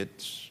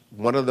it's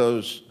one of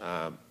those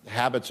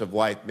habits of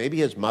life. Maybe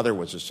his mother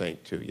was a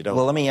saint, too.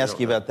 Well, let me ask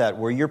you about that.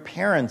 Were your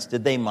parents,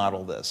 did they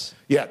model this?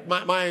 Yeah,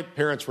 my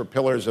parents were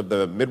pillars of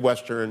the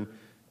Midwestern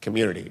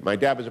community. My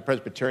dad was a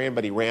Presbyterian,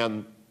 but he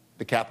ran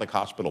the Catholic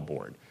Hospital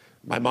Board.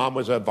 My mom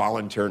was a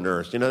volunteer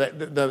nurse.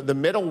 The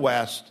Middle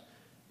West,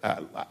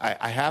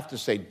 I have to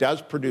say,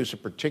 does produce a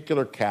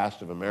particular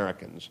caste of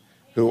Americans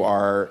who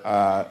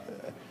are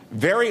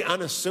very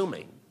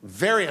unassuming.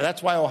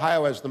 That's why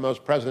Ohio has the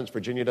most presidents.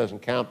 Virginia doesn't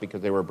count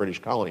because they were a British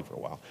colony for a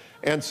while.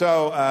 And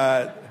so,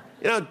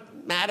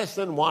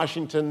 Madison,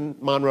 Washington,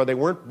 Monroe, they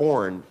weren't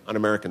born on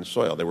American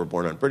soil. They were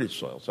born on British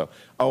soil. So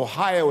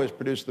Ohio has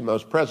produced the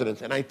most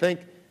presidents. And I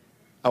think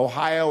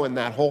Ohio and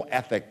that whole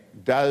ethic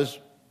does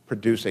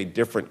produce a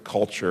different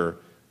culture.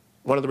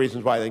 One of the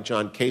reasons why I think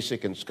John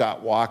Kasich and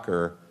Scott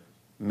Walker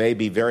may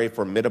be very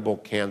formidable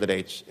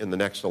candidates in the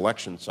next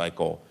election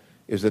cycle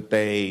is that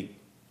they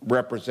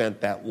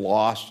represent that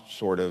lost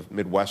sort of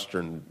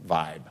Midwestern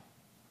vibe.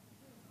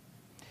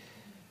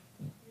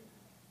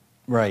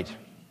 Right.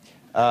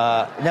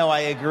 No, I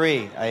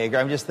agree.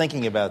 I'm just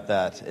thinking about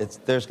that.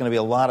 There's going to be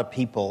a lot of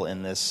people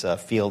in this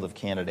field of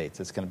candidates.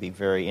 It's going to be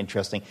very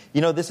interesting.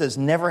 You know, this has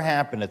never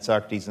happened at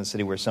Socrates in the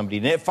City where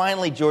somebody...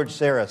 Finally, George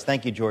Saras.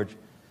 Thank you, George.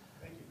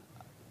 Thank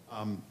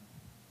you.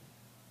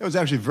 It was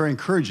actually very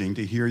encouraging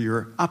to hear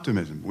your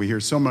optimism. We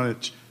hear so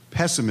much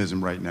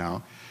pessimism right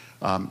now.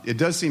 It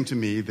does seem to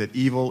me that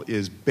evil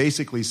is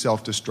basically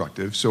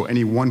self-destructive, so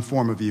any one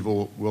form of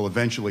evil will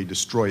eventually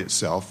destroy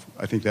itself.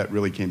 I think that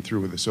really came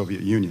through with the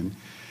Soviet Union.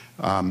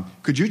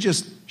 Could you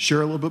just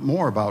share a little bit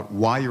more about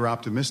why you're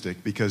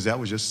optimistic? Because that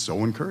was just so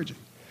encouraging.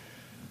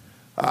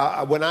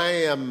 When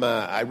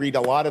I read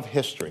a lot of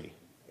history,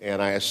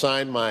 and I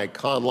assign my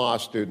con law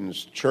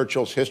students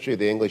Churchill's History of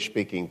the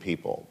English-Speaking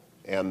People.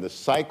 And the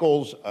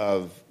cycles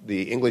of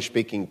the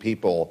English-speaking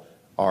people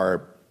are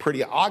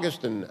pretty...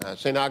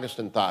 St.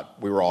 Augustine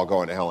thought we were all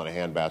going to hell in a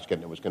handbasket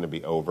and it was going to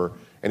be over.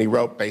 And he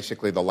wrote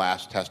basically the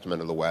last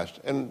testament of the West.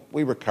 And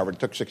we recovered. It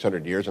took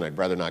 600 years, and I'd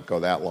rather not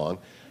go that long.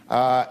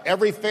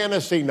 Every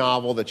fantasy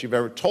novel that you've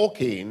ever...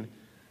 Tolkien,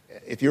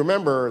 if you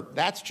remember,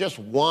 that's just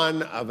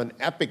one of an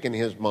epic in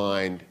his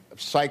mind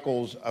of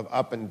cycles of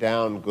up and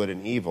down, good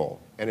and evil.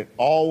 And it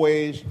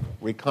always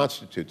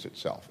reconstitutes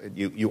itself.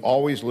 You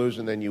always lose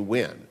and then you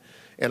win.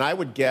 And I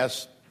would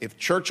guess if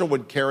Churchill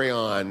would carry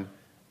on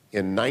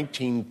in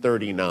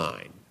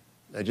 1939,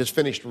 I just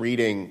finished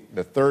reading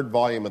the third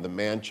volume of the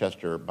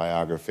Manchester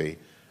biography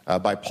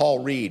by Paul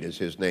Reed is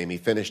his name. He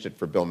finished it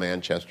for Bill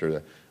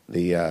Manchester,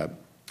 the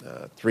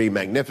 3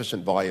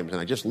 magnificent volumes, and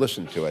I just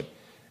listened to it.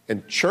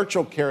 And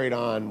Churchill carried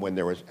on when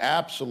there was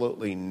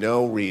absolutely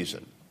no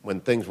reason, when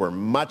things were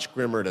much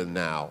grimmer than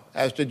now,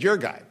 as did your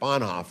guy,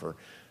 Bonhoeffer.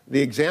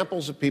 The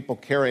examples of people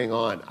carrying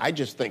on, I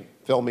just think,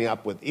 fill me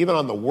up with, even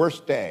on the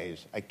worst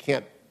days, I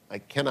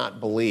cannot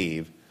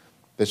believe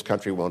this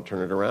country won't turn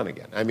it around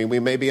again. I mean, we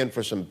may be in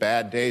for some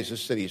bad days.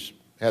 This city's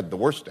had the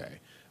worst day,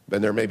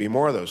 but there may be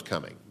more of those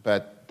coming.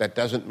 But that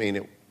doesn't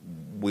mean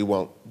we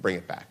won't bring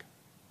it back.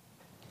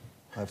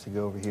 I have to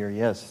go over here,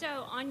 yes.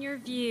 So, on your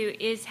view,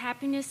 is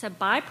happiness a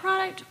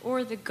byproduct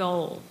or the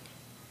goal?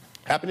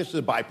 Happiness is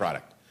a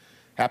byproduct.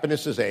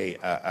 Happiness is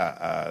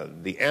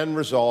the end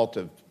result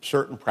of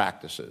certain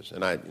practices.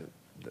 And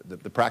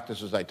the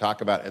practices I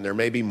talk about, and there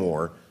may be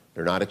more,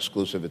 they're not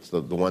exclusive, it's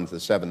the ones, the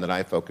 7 that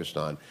I focused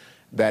on,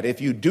 that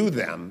if you do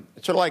them,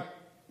 it's sort of like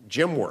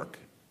gym work.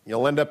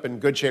 You'll end up in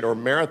good shape, or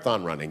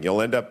marathon running.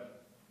 You'll end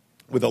up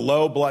with a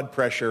low blood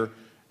pressure.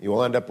 You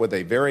will end up with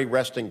a very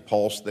resting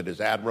pulse that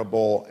is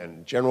admirable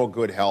and general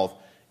good health.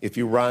 If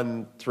you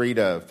run 3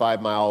 to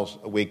 5 miles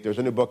a week, there's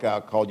a new book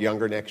out called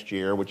Younger Next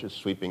Year, which is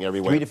sweeping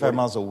everywhere. 3 to 5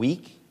 miles a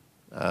week?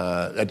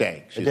 A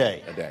day. A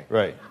day.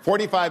 Right.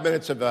 45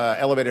 minutes of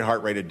elevated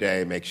heart rate a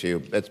day makes you,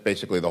 that's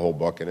basically the whole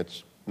book, and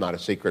it's not a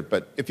secret.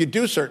 But if you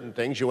do certain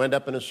things, you end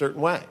up in a certain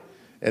way.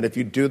 And if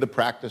you do the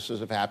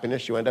practices of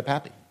happiness, you end up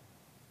happy.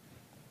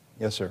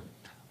 Yes, sir.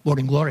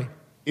 Morning glory.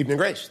 Evening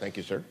grace. Thank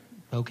you, sir.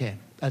 Okay.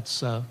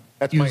 That's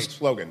my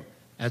slogan.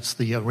 That's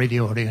the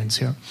radio audience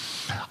here.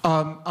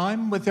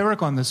 I'm with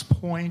Eric on this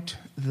point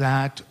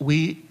that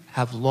we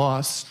have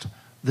lost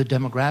the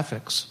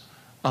demographics.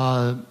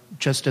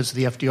 Just as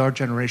the FDR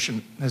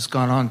generation has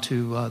gone on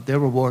to their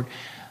reward,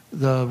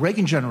 the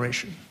Reagan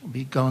generation will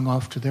be going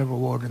off to their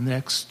reward in the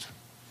next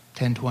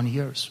 10, 20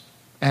 years.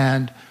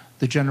 And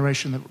the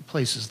generation that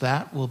replaces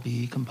that will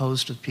be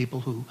composed of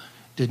people who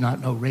did not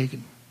know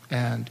Reagan.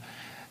 And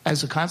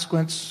as a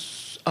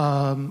consequence,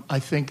 I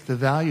think the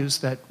values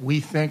that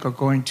we think are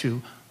going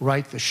to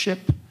right the ship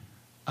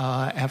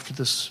after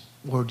this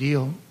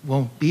ordeal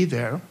won't be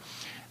there,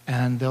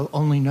 and they'll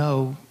only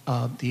know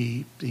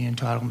the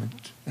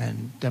entitlement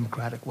and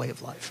democratic way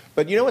of life.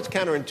 But you know what's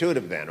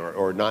counterintuitive then,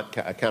 or not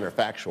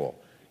counterfactual,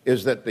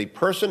 is that the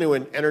person who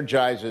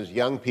energizes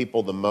young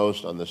people the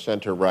most on the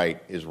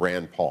center-right is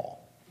Rand Paul.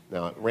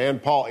 Now,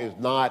 Rand Paul is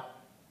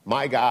not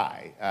my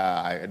guy.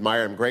 I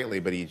admire him greatly,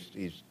 but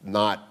he's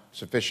not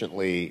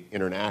sufficiently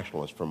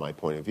internationalist from my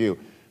point of view.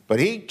 But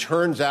he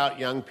turns out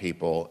young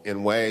people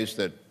in ways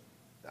that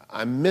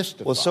I'm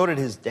mystified. Well, so did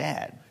his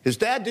dad. His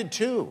dad did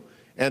too.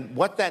 And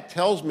what that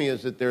tells me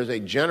is that there's a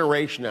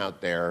generation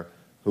out there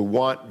who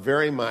want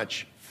very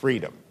much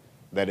freedom,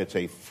 that it's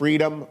a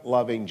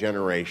freedom-loving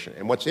generation.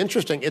 And what's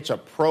interesting, it's a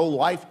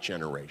pro-life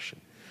generation.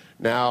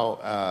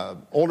 Now,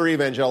 older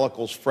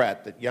evangelicals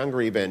fret that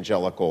younger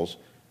evangelicals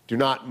do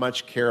not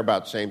much care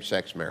about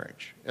same-sex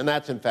marriage. And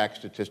that's, in fact,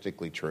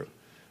 statistically true.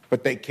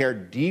 But they care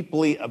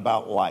deeply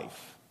about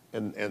life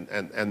and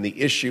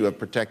the issue of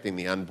protecting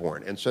the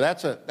unborn. And so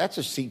that's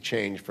a sea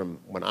change from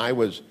when I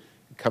was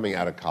coming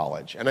out of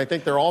college. And I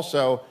think they're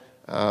also,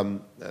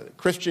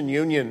 Christian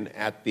Union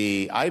at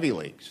the Ivy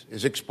Leagues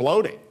is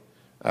exploding.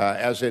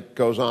 as it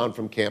goes on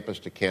from campus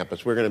to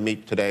campus. We're going to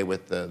meet today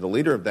with the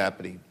leader of that,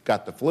 but he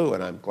got the flu,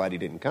 and I'm glad he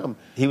didn't come.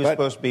 He was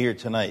supposed to be here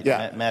tonight,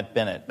 yeah, Matt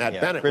Bennett.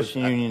 Bennett.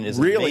 Christian Union is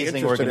really an amazing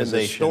interested organization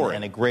in this story.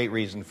 and a great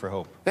reason for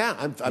hope. Yeah,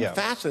 I'm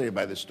fascinated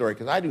by this story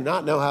because I do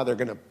not know how they're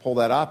going to pull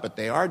that off, but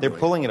they are They're doing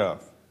pulling it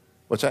off.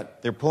 What's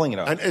that? They're pulling it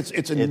off. And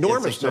it's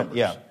enormous numbers.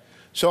 Yeah.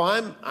 So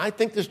I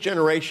think this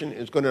generation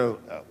is going to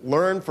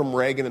learn from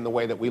Reagan in the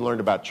way that we learned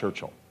about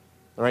Churchill.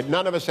 All right,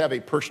 none of us have a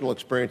personal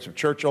experience of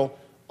Churchill.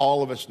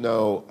 All of us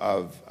know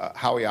of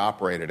how he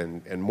operated,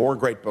 and more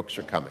great books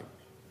are coming.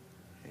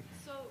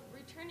 So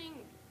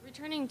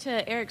returning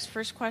to Eric's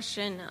first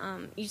question,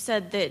 you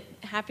said that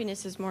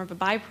happiness is more of a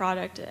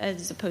byproduct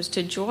as opposed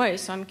to joy.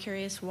 So I'm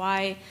curious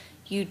why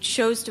you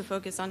chose to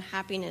focus on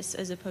happiness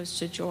as opposed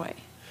to joy.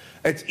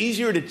 It's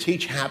easier to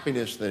teach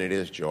happiness than it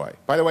is joy.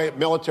 By the way,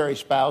 military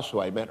spouse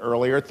who I met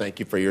earlier, thank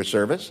you for your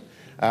service.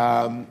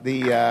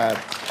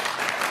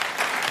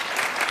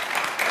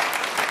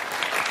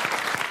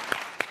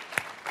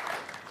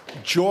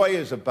 Joy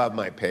is above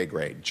my pay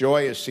grade.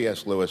 Joy is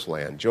C.S. Lewis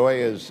land. Joy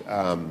is,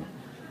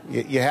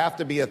 you have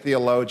to be a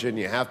theologian,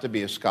 you have to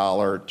be a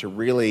scholar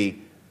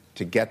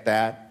to get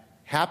that.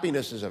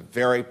 Happiness is a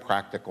very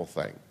practical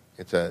thing.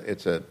 It's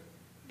a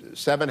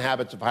 7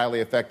 habits of highly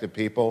effective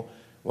people.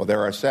 Well,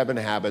 there are 7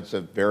 habits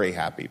of very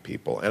happy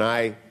people. And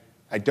I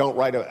don't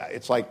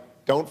it's like,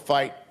 don't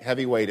fight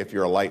heavyweight if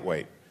you're a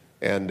lightweight.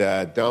 And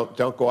don't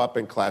go up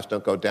in class,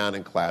 don't go down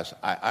in class.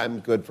 I'm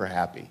good for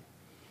happy.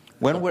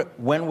 When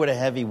would a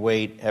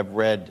heavyweight have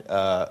read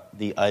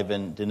the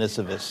Ivan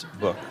Denisovich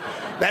book?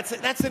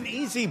 That's an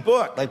easy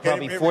book. Like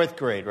probably 4th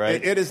grade,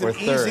 right? It is or an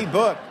easy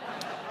book.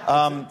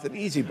 It's an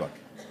easy book.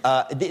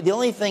 The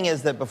only thing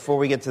is that before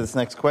we get to this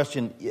next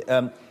question,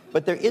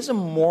 but there is a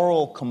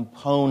moral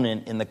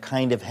component in the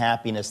kind of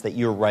happiness that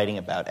you're writing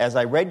about. As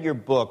I read your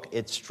book,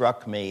 it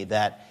struck me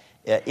that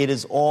it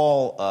is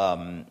all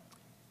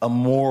a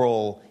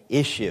moral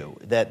issue,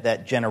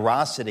 that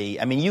generosity.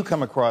 I mean, you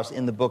come across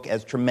in the book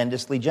as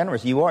tremendously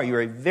generous.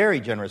 You're a very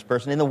generous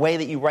person in the way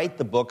that you write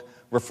the book,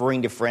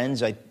 referring to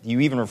friends. You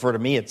even refer to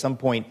me at some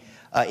point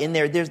in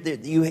there.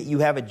 You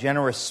have a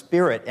generous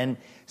spirit. And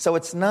so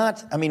it's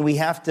not, I mean, we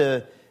have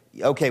to,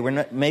 okay,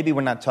 maybe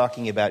we're not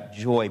talking about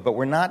joy, but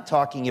we're not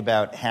talking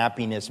about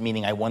happiness,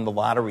 meaning I won the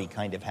lottery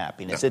kind of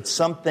happiness. No. It's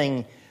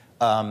something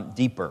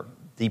deeper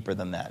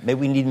than that. Maybe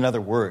we need another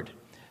word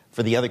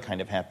for the other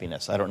kind of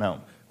happiness. I don't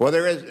know. Well,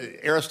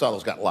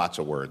 Aristotle's got lots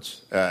of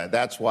words.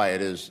 That's why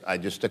I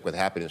just stick with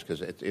happiness,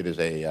 because it is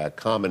a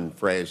common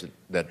phrase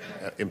that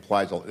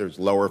implies there's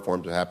lower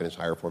forms of happiness,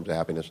 higher forms of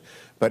happiness.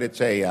 But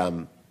it's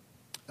a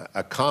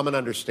common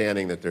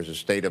understanding that there's a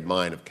state of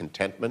mind of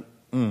contentment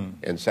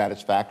and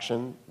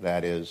satisfaction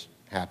that is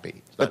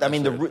happy. But I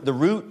mean, the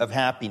root of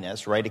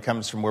happiness, right? It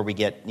comes from where we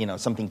get,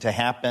 something to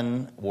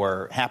happen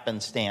or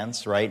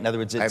happenstance, right? In other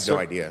words, I have no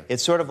idea.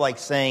 It's sort of like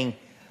saying,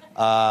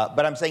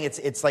 but I'm saying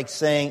it's like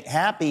saying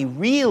happy.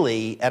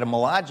 Really,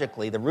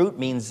 etymologically, the root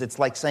means it's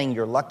like saying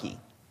you're lucky,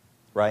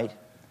 right?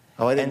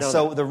 Oh, I didn't know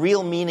so that. the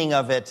real meaning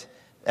of it,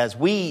 as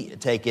we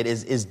take it,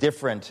 is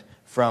different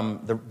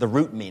from the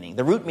root meaning.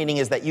 The root meaning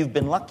is that you've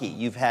been lucky.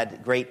 You've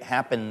had great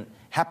happenings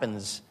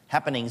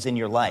in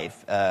your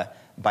life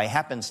by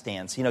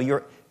happenstance.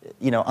 You're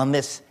on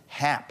this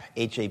hap,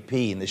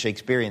 H-A-P, in the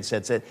Shakespearean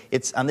sense.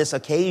 It's on this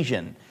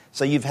occasion.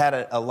 So you've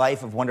had a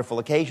life of wonderful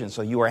occasions.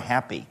 So you are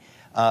happy,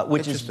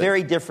 which is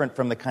very different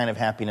from the kind of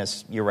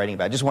happiness you're writing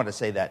about. I just wanted to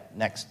say that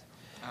next.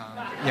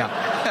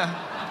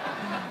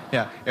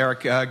 Yeah,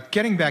 Eric.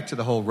 Getting back to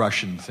the whole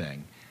Russian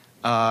thing.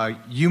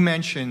 You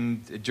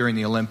mentioned during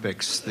the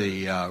Olympics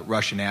the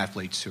Russian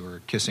athletes who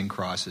were kissing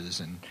crosses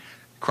and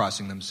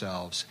crossing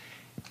themselves,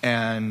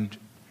 and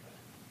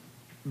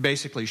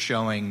basically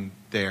showing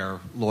their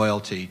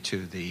loyalty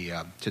to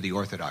the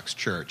Orthodox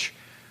Church,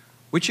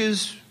 which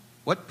is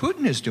what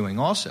Putin is doing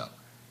also.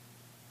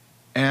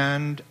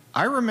 And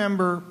I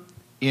remember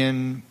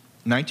in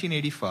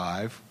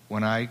 1985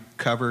 when I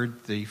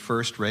covered the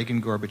first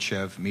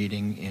Reagan-Gorbachev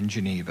meeting in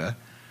Geneva,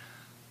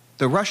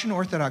 the Russian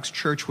Orthodox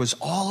Church was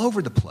all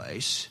over the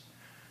place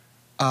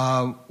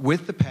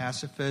with the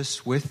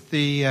pacifists, with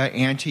the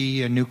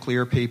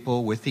anti-nuclear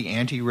people, with the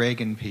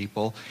anti-Reagan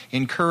people,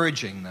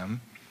 encouraging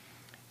them.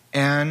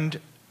 And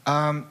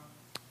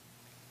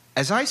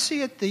as I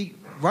see it, the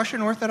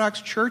Russian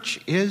Orthodox Church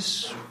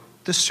is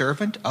the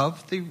servant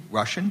of the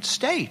Russian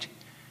state.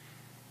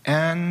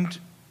 And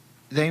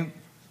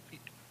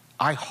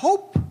I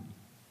hope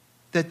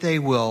that they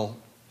will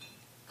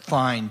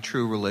find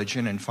true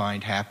religion and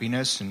find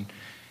happiness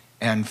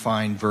and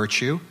find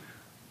virtue.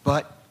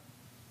 But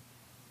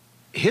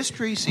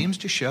history seems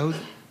to show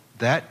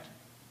that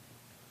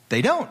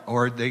they don't,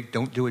 or they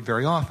don't do it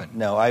very often.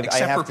 No, I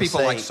except have for to people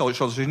say, like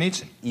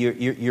Solzhenitsyn.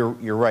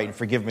 You're right. And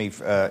forgive me,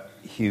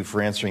 Hugh,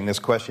 for answering this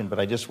question, but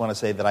I just want to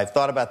say that I've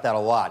thought about that a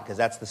lot, because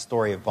that's the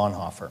story of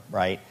Bonhoeffer,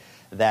 right?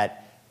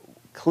 That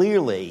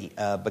clearly,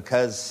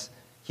 because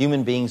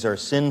human beings are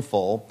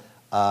sinful,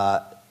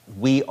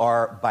 we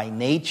are by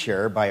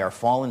nature, by our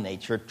fallen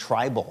nature,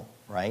 tribal,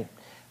 right?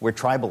 we're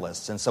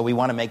tribalists. And so we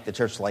want to make the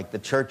church like the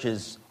church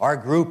is our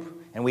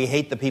group, and we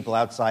hate the people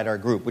outside our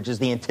group, which is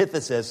the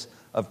antithesis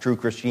of true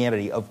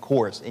Christianity, of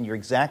course. And you're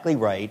exactly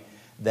right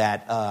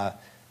that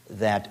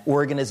that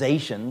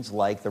organizations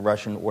like the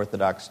Russian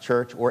Orthodox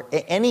Church, or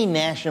any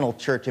national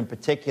church in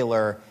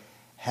particular,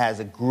 has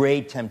a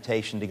great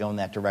temptation to go in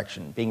that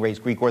direction. Being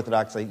raised Greek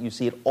Orthodox, you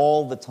see it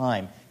all the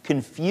time,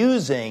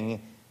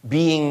 confusing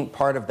being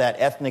part of that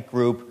ethnic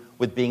group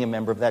with being a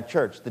member of that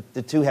church.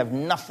 The two have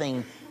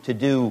nothing to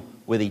do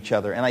with each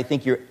other. And I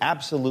think you're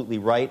absolutely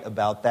right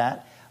about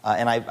that.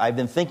 And I've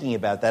been thinking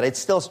about that. It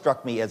still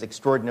struck me as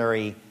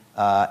extraordinary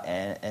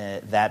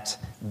that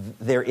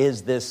there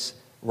is this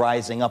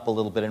rising up a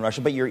little bit in Russia.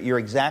 But you're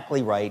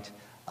exactly right.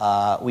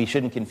 We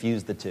shouldn't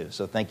confuse the two.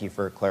 So thank you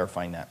for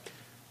clarifying that.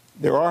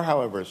 There are,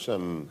 however,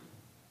 some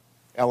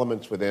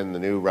elements within the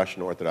new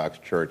Russian Orthodox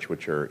Church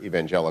which are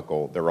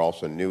evangelical. There are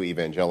also new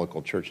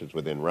evangelical churches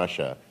within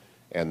Russia.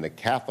 And the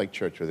Catholic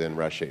Church within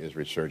Russia is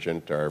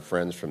resurgent. Our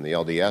friends from the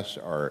LDS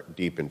are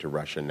deep into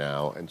Russia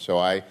now. And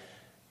so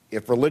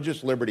if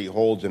religious liberty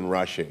holds in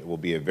Russia, it will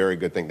be a very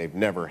good thing. They've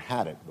never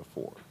had it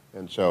before.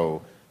 And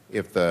so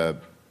if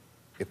that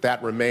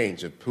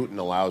remains, if Putin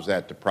allows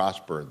that to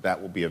prosper,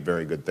 that will be a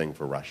very good thing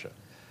for Russia.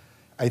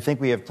 I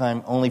think we have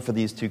time only for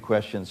these two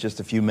questions,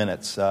 just a few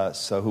minutes.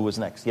 So who was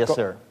next? Yes,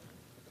 sir.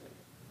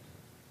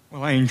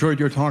 Well, I enjoyed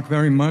your talk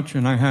very much,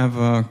 and I have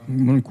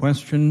one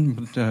question.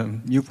 But,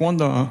 you've won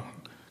the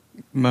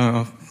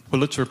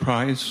Pulitzer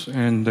Prize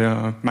and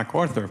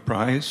MacArthur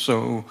Prize,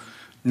 so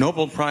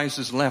Nobel Prize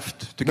is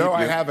left to give you. No,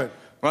 I haven't.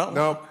 Well,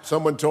 no,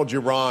 someone told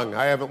you wrong.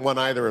 I haven't won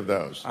either of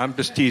those. I'm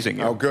just teasing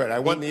you. Oh, good. I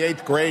won the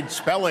 8th grade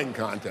spelling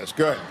contest.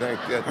 Good. Thank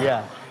you.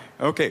 Yeah.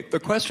 Okay, the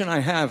question I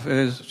have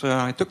is,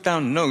 I took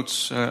down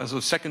notes as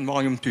a second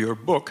volume to your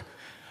book,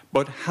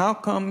 but how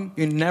come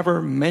you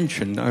never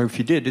mentioned, or if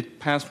you did, it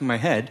passed my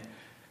head,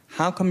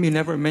 how come you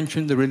never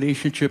mentioned the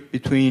relationship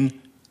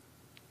between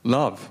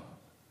love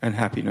and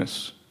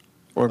happiness?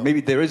 Or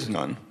maybe there is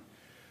none.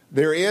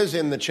 There is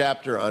in the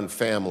chapter on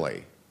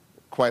family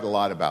quite a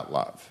lot about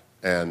love.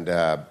 And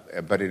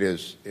but it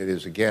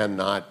is again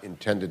not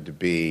intended to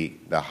be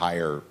the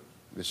higher.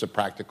 This is a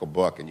practical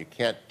book, and you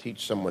can't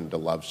teach someone to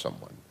love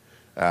someone.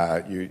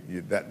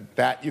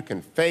 That you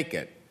can fake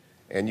it,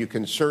 and you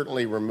can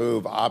certainly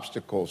remove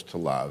obstacles to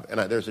love. And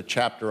there's a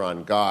chapter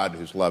on God,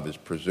 whose love is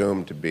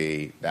presumed to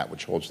be that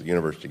which holds the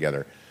universe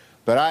together.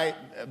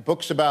 But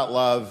books about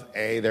love,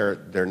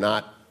 they're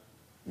not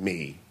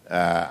me.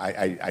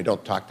 I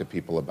don't talk to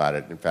people about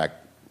it. In fact,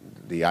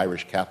 the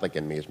Irish Catholic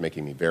in me is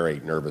making me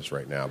very nervous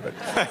right now. But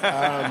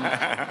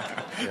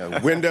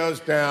windows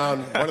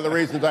down. One of the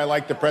reasons I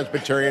like the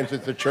Presbyterians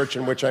is the church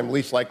in which I'm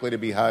least likely to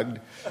be hugged.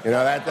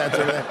 That's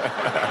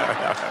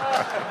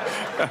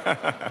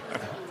a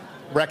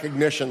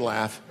recognition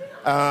laugh.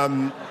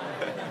 But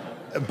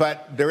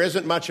there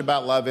isn't much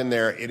about love in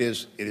there. It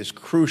is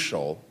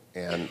crucial.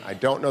 And I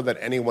don't know that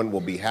anyone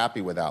will be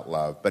happy without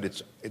love, but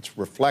it's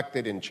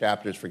reflected in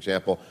chapters, for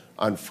example,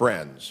 on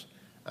friends.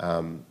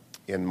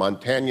 In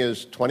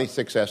Montaigne's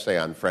 26th essay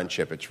on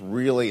friendship, it's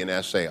really an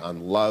essay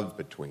on love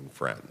between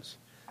friends.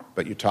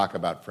 But you talk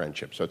about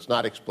friendship, so it's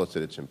not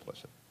explicit, it's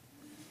implicit.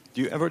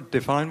 Do you ever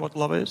define what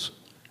love is?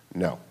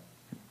 No.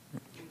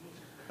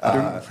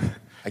 I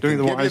can give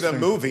you the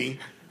movie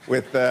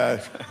with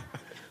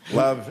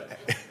love...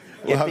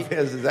 Love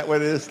is that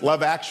what it is?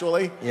 Love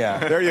Actually?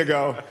 Yeah. There you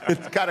go.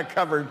 It's kind of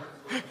covered.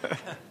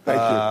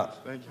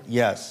 Thank you.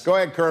 Yes. Go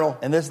ahead, Colonel.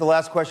 And this is the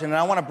last question, and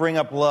I want to bring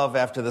up love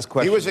after this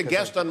question. He was a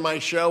guest on my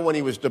show when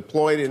he was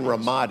deployed in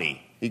Ramadi.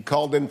 He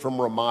called in from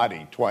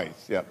Ramadi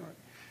twice. Yep.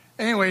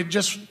 Anyway,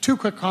 just two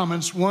quick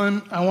comments.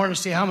 One, I wanted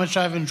to say how much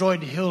I've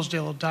enjoyed the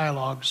Hillsdale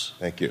dialogues.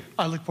 Thank you.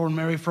 I look forward to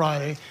Merry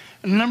Friday.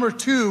 And number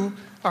two,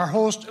 our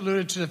host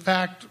alluded to the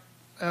fact,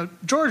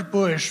 George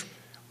Bush,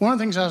 one of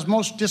the things I was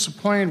most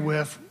disappointed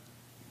with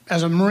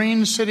as a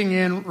Marine sitting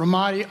in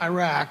Ramadi,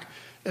 Iraq,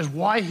 is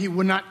why he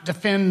would not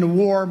defend the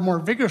war more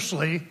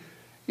vigorously.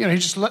 He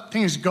just let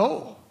things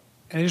go.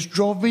 And it just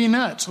drove me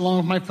nuts, along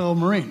with my fellow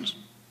Marines.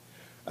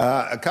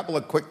 A couple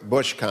of quick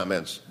Bush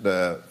comments.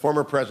 The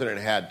former president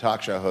had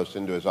talk show hosts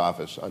into his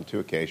office on two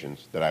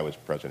occasions that I was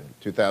president.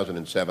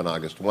 2007,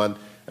 August 1,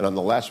 and on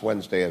the last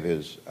Wednesday of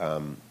his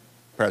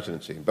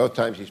presidency. Both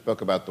times he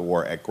spoke about the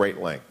war at great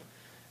length.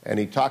 And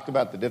he talked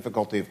about the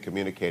difficulty of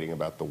communicating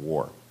about the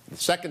war. The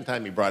second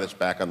time he brought us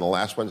back on the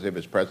last Wednesday of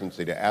his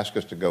presidency to ask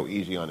us to go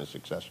easy on his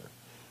successor,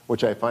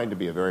 which I find to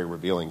be a very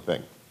revealing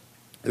thing.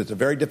 It's a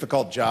very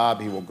difficult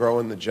job. He will grow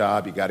in the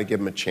job. You got to give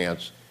him a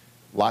chance.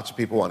 Lots of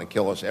people want to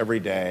kill us every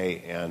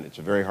day, and it's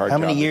a very hard job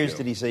to do. How many years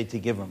did he say to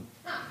give him?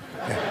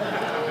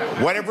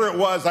 Whatever it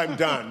was, I'm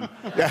done.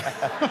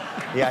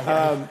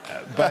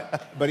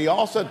 But he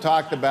also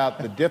talked about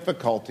the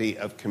difficulty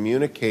of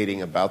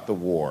communicating about the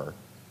war,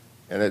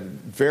 and it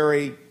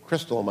very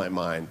crystal in my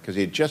mind, because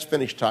he had just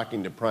finished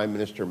talking to Prime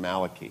Minister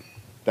Maliki,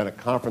 done a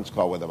conference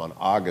call with him on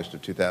August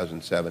of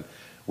 2007.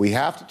 We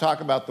have to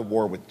talk about the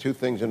war with two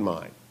things in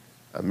mind.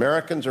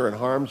 Americans are in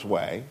harm's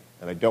way,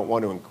 and I don't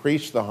want to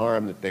increase the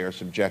harm that they are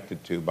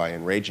subjected to by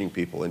enraging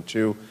people. And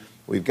two,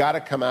 We've got to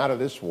come out of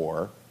this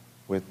war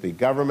with the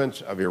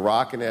governments of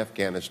Iraq and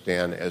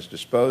Afghanistan as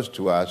disposed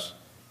to us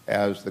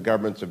as the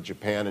governments of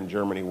Japan and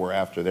Germany were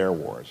after their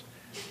wars.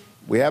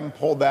 We haven't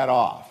pulled that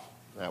off.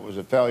 That was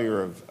a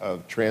failure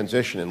of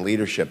transition and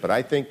leadership. But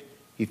I think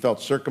he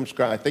felt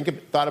circumscribed. I think he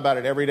thought about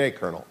it every day,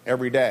 Colonel,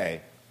 every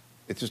day.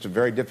 It's just a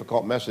very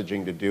difficult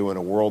messaging to do in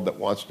a world that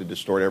wants to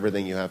distort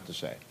everything you have to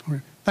say.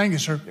 Okay. Thank you,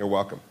 sir. You're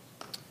welcome.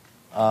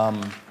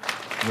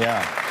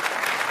 Yeah.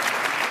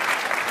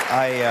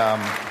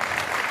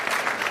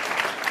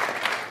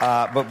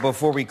 But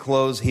before we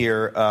close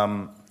here,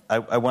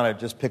 I want to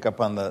just pick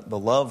up on the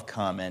love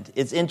comment.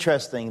 It's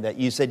interesting that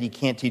you said you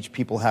can't teach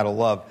people how to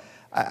love.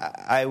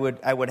 I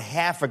would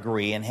half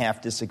agree and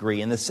half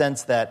disagree in the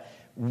sense that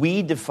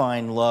we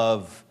define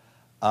love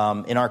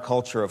in our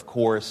culture, of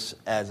course,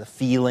 as a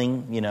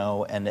feeling,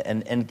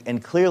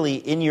 and clearly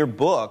in your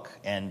book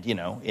and,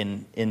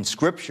 in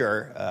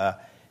Scripture,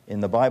 in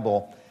the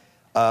Bible,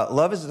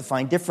 love is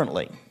defined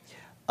differently.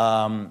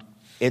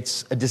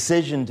 It's a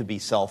decision to be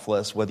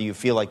selfless, whether you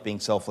feel like being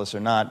selfless or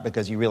not,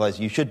 because you realize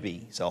you should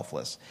be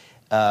selfless.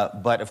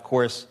 But, of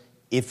course,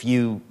 if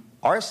you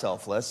are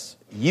selfless,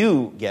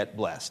 you get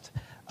blessed.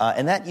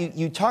 And that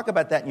you talk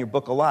about that in your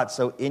book a lot.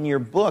 So in your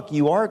book,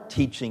 you are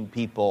teaching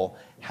people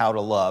how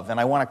to love. And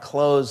I want to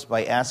close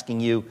by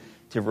asking you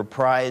to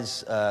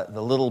reprise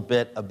the little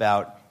bit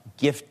about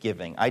gift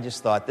giving. I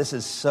just thought this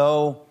is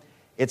so...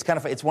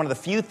 It's one of the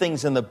few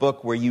things in the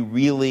book where you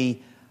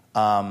really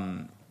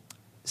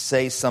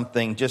say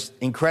something just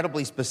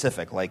incredibly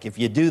specific. Like, if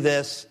you do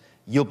this,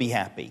 you'll be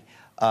happy.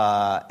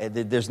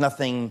 There's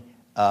nothing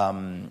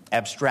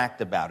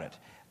abstract about it.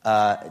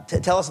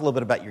 Tell us a little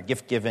bit about your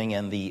gift giving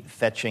and the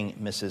fetching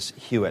Mrs.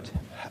 Hewitt.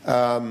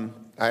 I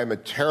am a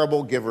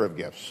terrible giver of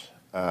gifts.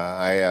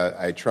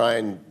 I try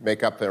and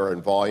make up there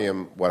in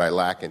volume what I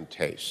lack in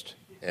taste.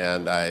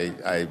 And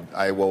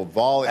I will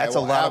That's a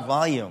lot of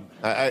volume.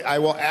 I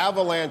will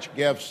avalanche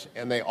gifts,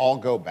 and they all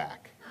go back.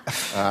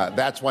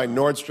 That's why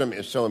Nordstrom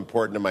is so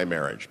important to my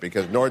marriage,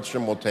 because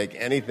Nordstrom will take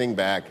anything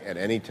back at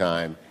any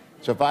time.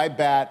 So if I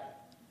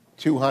bat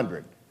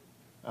 200,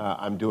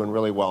 I'm doing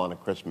really well on a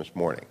Christmas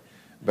morning.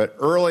 But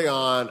early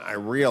on, I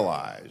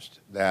realized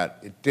that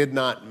it did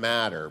not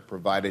matter,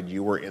 provided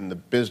you were in the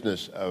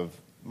business of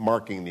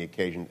marking the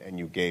occasion and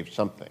you gave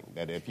something.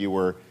 That if you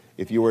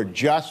were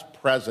just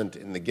present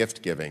in the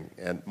gift giving,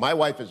 and my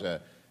wife is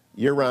a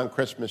year-round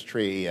Christmas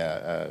tree.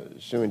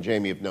 Sue and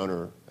Jamie have known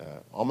her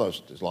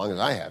almost as long as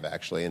I have,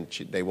 actually, and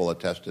they will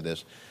attest to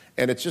this.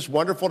 And it's just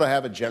wonderful to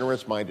have a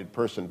generous-minded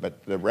person,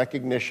 but the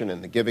recognition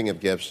and the giving of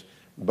gifts,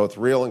 both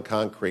real and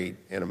concrete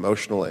and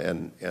emotional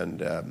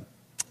and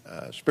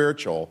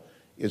spiritual,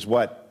 is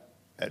what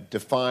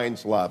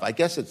defines love. I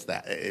guess it's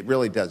that. It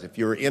really does. If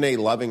you're in a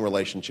loving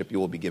relationship, you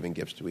will be giving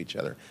gifts to each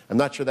other. I'm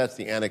not sure that's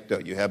the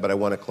anecdote you have, but I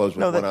want to close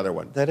with one other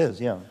one. That is,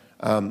 yeah.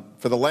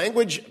 For the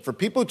language, for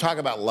people who talk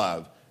about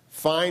love,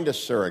 find a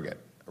surrogate.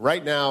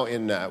 Right now,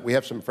 we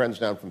have some friends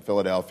down from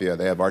Philadelphia.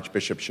 They have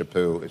Archbishop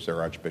Chaput is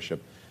their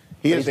archbishop.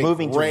 He's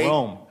moving to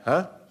Rome.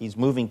 Huh? He's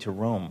moving to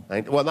Rome.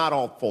 Well, not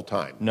all full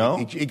time. No?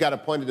 He got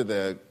appointed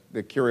to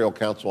the Curial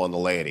Council on the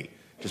Laity.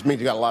 Just means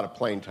he got a lot of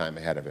plane time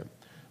ahead of him.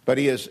 But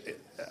he is,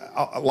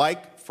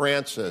 like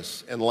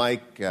Francis and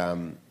like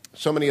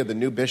so many of the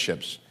new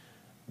bishops,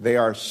 they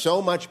are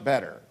so much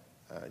better.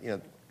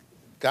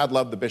 God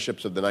loved the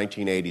bishops of the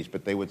 1980s,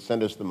 but they would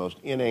send us the most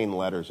inane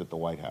letters at the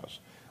White House.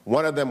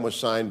 One of them was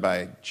signed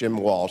by Jim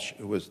Walsh,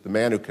 who was the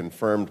man who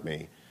confirmed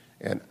me.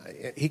 And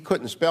he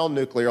couldn't spell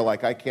nuclear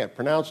like I can't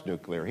pronounce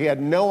nuclear. He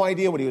had no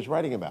idea what he was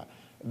writing about.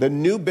 The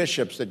new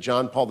bishops that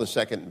John Paul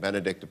II and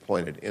Benedict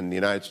appointed in the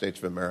United States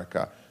of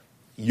America,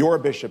 your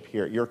bishop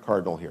here, your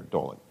cardinal here,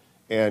 Dolan,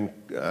 and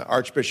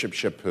Archbishop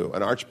Chaput,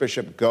 and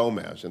Archbishop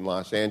Gomez in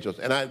Los Angeles.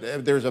 And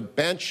there's a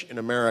bench in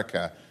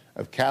America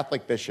of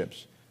Catholic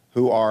bishops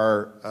who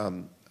are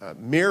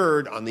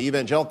mirrored on the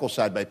evangelical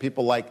side by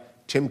people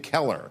like Tim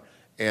Keller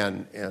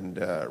and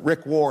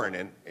Rick Warren,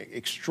 and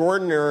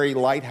extraordinary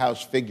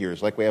lighthouse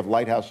figures, like we have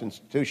lighthouse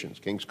institutions.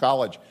 King's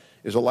College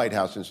is a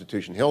lighthouse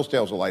institution.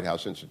 Hillsdale is a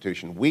lighthouse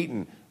institution.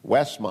 Wheaton,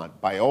 Westmont,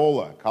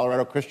 Biola,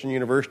 Colorado Christian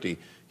University,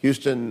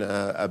 Houston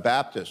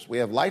Baptist. We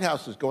have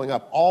lighthouses going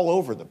up all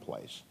over the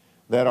place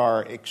that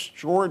are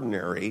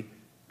extraordinary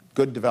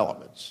good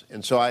developments.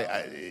 And so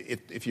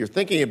if you're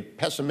thinking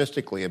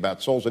pessimistically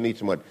about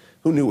Solzhenitsyn,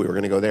 who knew we were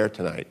going to go there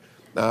tonight?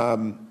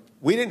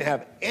 We didn't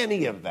have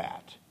any of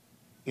that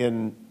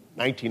in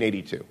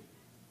 1982.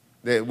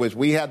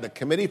 We had the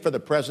Committee for the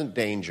Present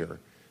Danger,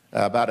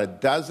 about a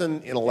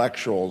dozen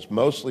intellectuals,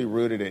 mostly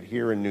rooted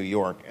here in New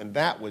York, and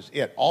that was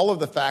it. All of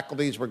the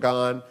faculties were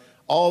gone.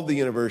 All of the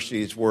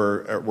universities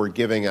were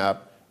giving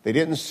up. They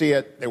didn't see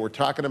it. They were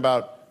talking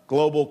about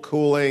global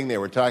cooling. They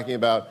were talking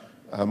about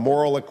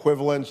moral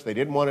equivalence. They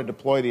didn't want to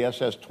deploy the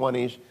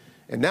SS-20s.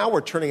 And now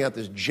we're turning out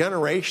this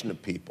generation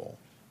of people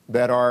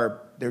that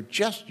they're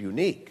just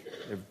unique.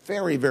 They're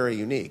very, very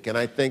unique. And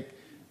I think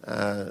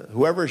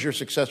whoever is your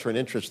successor in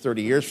interest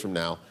 30 years from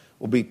now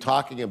will be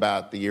talking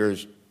about the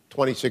years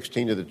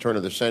 2016 to the turn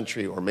of the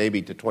century, or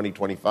maybe to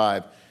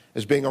 2025,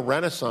 as being a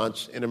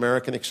renaissance in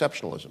American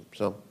exceptionalism.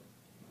 So,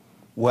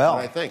 well,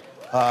 that's what I think.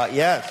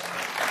 Yes.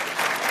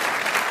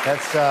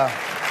 That's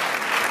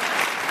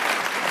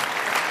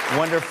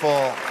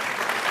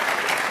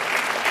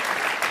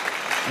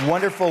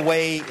wonderful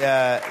way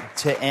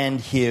to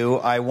end, Hugh.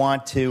 I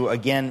want to,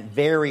 again,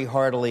 very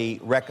heartily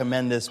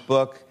recommend this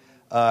book.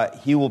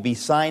 Hugh will be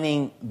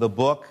signing the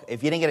book.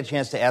 If you didn't get a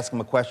chance to ask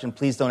him a question,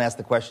 please don't ask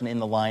the question in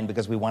the line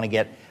because we want to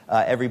get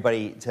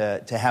everybody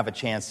to have a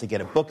chance to get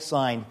a book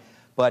signed.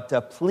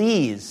 But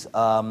please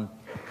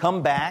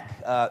come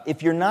back.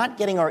 If you're not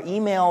getting our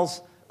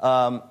emails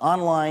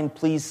online,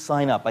 please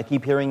sign up. I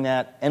keep hearing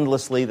that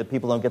endlessly, that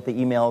people don't get the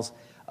emails.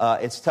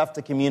 It's tough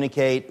to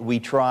communicate. We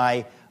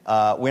try.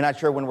 We're not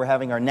sure when we're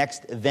having our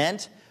next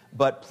event,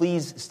 but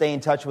please stay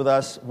in touch with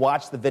us.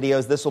 Watch the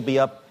videos. This will be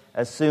up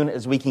as soon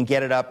as we can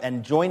get it up.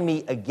 And join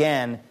me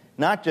again,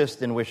 not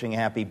just in wishing a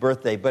happy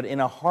birthday, but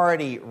in a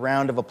hearty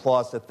round of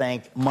applause to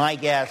thank my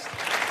guest,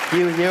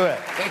 Hugh Hewitt.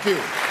 Thank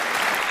you.